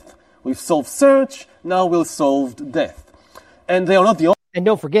of death. We've solved search, now we'll solve death. And they are not the only... And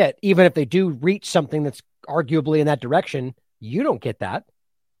don't forget, even if they do reach something that's arguably in that direction, you don't get that.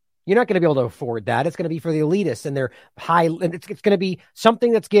 You're not going to be able to afford that. It's going to be for the elitists and their high... It's going to be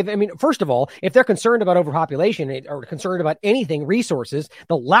something that's given... I mean, first of all, if they're concerned about overpopulation or concerned about anything, resources,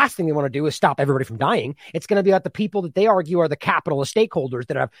 the last thing they want to do is stop everybody from dying. It's going to be about the people that they argue are the capitalist stakeholders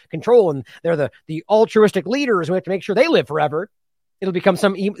that have control, and they're the altruistic leaders who have to make sure they live forever. It'll become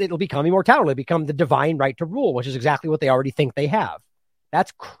immortality. It'll become the divine right to rule, which is exactly what they already think they have.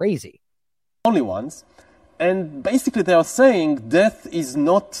 That's crazy. Only ones. And basically they are saying death is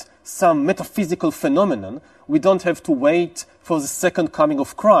not some metaphysical phenomenon. We don't have to wait for the second coming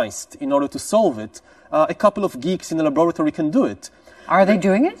of Christ in order to solve it. A couple of geeks in a laboratory can do it. Are they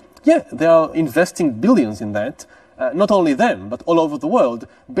doing it? Yeah, they are investing billions in that. Not only them, but all over the world.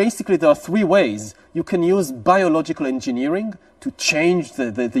 Basically, there are 3 ways. You can use biological engineering to change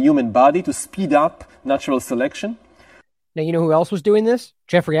the human body, to speed up natural selection. Now, you know who else was doing this?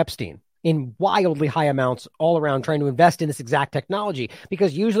 Jeffrey Epstein, in wildly high amounts all around, trying to invest in this exact technology,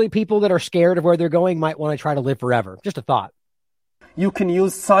 because usually people that are scared of where they're going might want to try to live forever. Just a thought. You can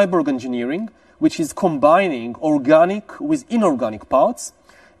use cyborg engineering, which is combining organic with inorganic parts,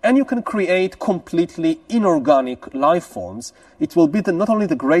 and you can create completely inorganic life forms. It will be not only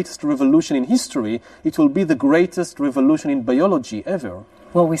the greatest revolution in history, it will be the greatest revolution in biology ever.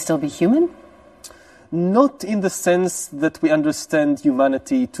 Will we still be human? Not in the sense that we understand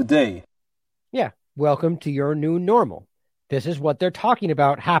humanity today. Yeah, welcome to your new normal. This is what they're talking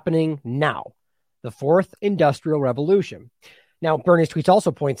about happening now. The 4th Industrial Revolution. Now, Bernie's tweets also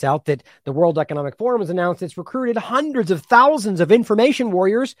points out that the World Economic Forum has announced it's recruited hundreds of thousands of information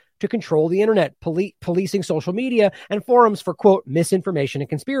warriors to control the internet, policing social media and forums for, quote, misinformation and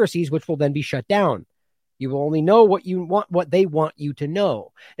conspiracies, which will then be shut down. You will only know what they want you to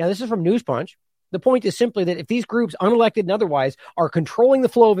know. Now, this is from News Punch. The point is simply that if these groups, unelected and otherwise, are controlling the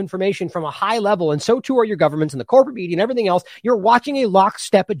flow of information from a high level, and so too are your governments and the corporate media and everything else, you're watching a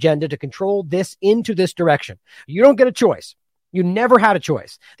lockstep agenda to control this into this direction. You don't get a choice. You never had a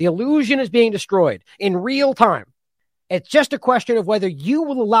choice. The illusion is being destroyed in real time. It's just a question of whether you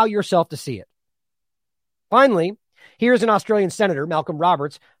will allow yourself to see it. Finally, here's an Australian senator, Malcolm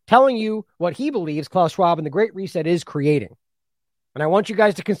Roberts, telling you what he believes Klaus Schwab and the Great Reset is creating. And I want you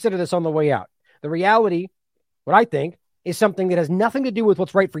guys to consider this on the way out. The reality, what I think, is something that has nothing to do with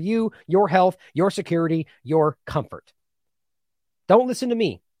what's right for you, your health, your security, your comfort. Don't listen to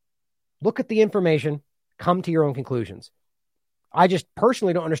me. Look at the information. Come to your own conclusions. I just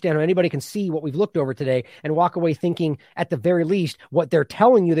personally don't understand how anybody can see what we've looked over today and walk away thinking, at the very least, what they're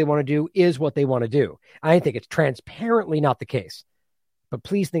telling you they want to do is what they want to do. I think it's transparently not the case. But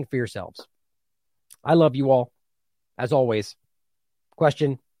please think for yourselves. I love you all. As always,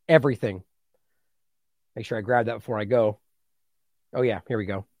 question everything. Make sure I grab that before I go. Oh, yeah, here we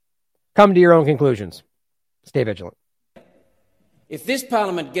go. Come to your own conclusions. Stay vigilant. If this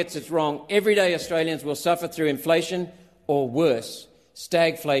Parliament gets it wrong, everyday Australians will suffer through inflation or worse,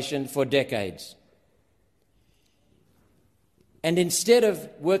 stagflation for decades. And instead of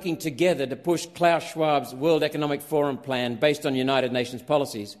working together to push Klaus Schwab's World Economic Forum plan based on United Nations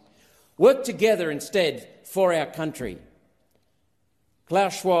policies, work together instead for our country.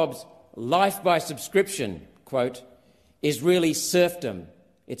 Klaus Schwab's life by subscription, quote, is really serfdom.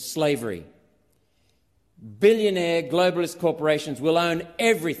 It's slavery. Billionaire globalist corporations will own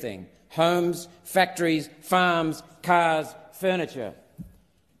everything: homes, factories, farms, cars, furniture.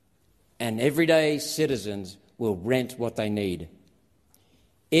 And everyday citizens will rent what they need,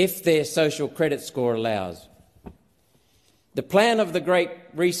 if their social credit score allows. The plan of the Great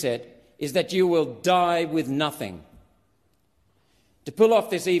Reset is that you will die with nothing. To pull off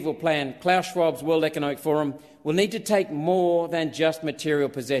this evil plan, Klaus Schwab's World Economic Forum will need to take more than just material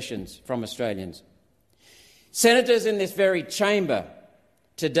possessions from Australians. Senators in this very chamber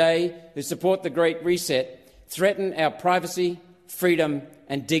today who support the Great Reset threaten our privacy, freedom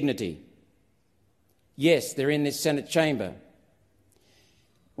and dignity. Yes, they're in this Senate chamber.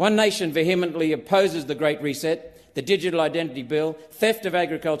 One Nation vehemently opposes the Great Reset, the Digital Identity Bill, theft of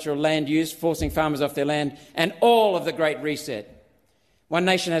agricultural land use, forcing farmers off their land, and all of the Great Reset. One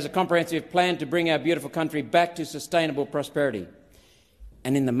Nation has a comprehensive plan to bring our beautiful country back to sustainable prosperity.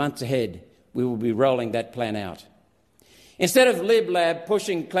 And in the months ahead, we will be rolling that plan out. Instead of Lib Lab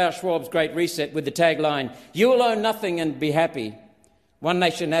pushing Klaus Schwab's Great Reset with the tagline, "You will own nothing and be happy," One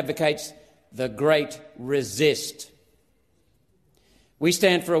Nation advocates the Great Resist. We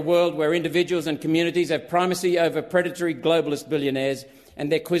stand for a world where individuals and communities have primacy over predatory globalist billionaires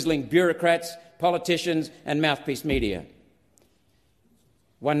and their quisling bureaucrats, politicians and mouthpiece media.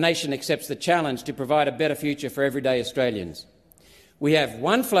 One Nation accepts the challenge to provide a better future for everyday Australians. We have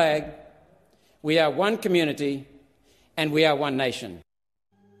one flag, we are one community, and we are one nation.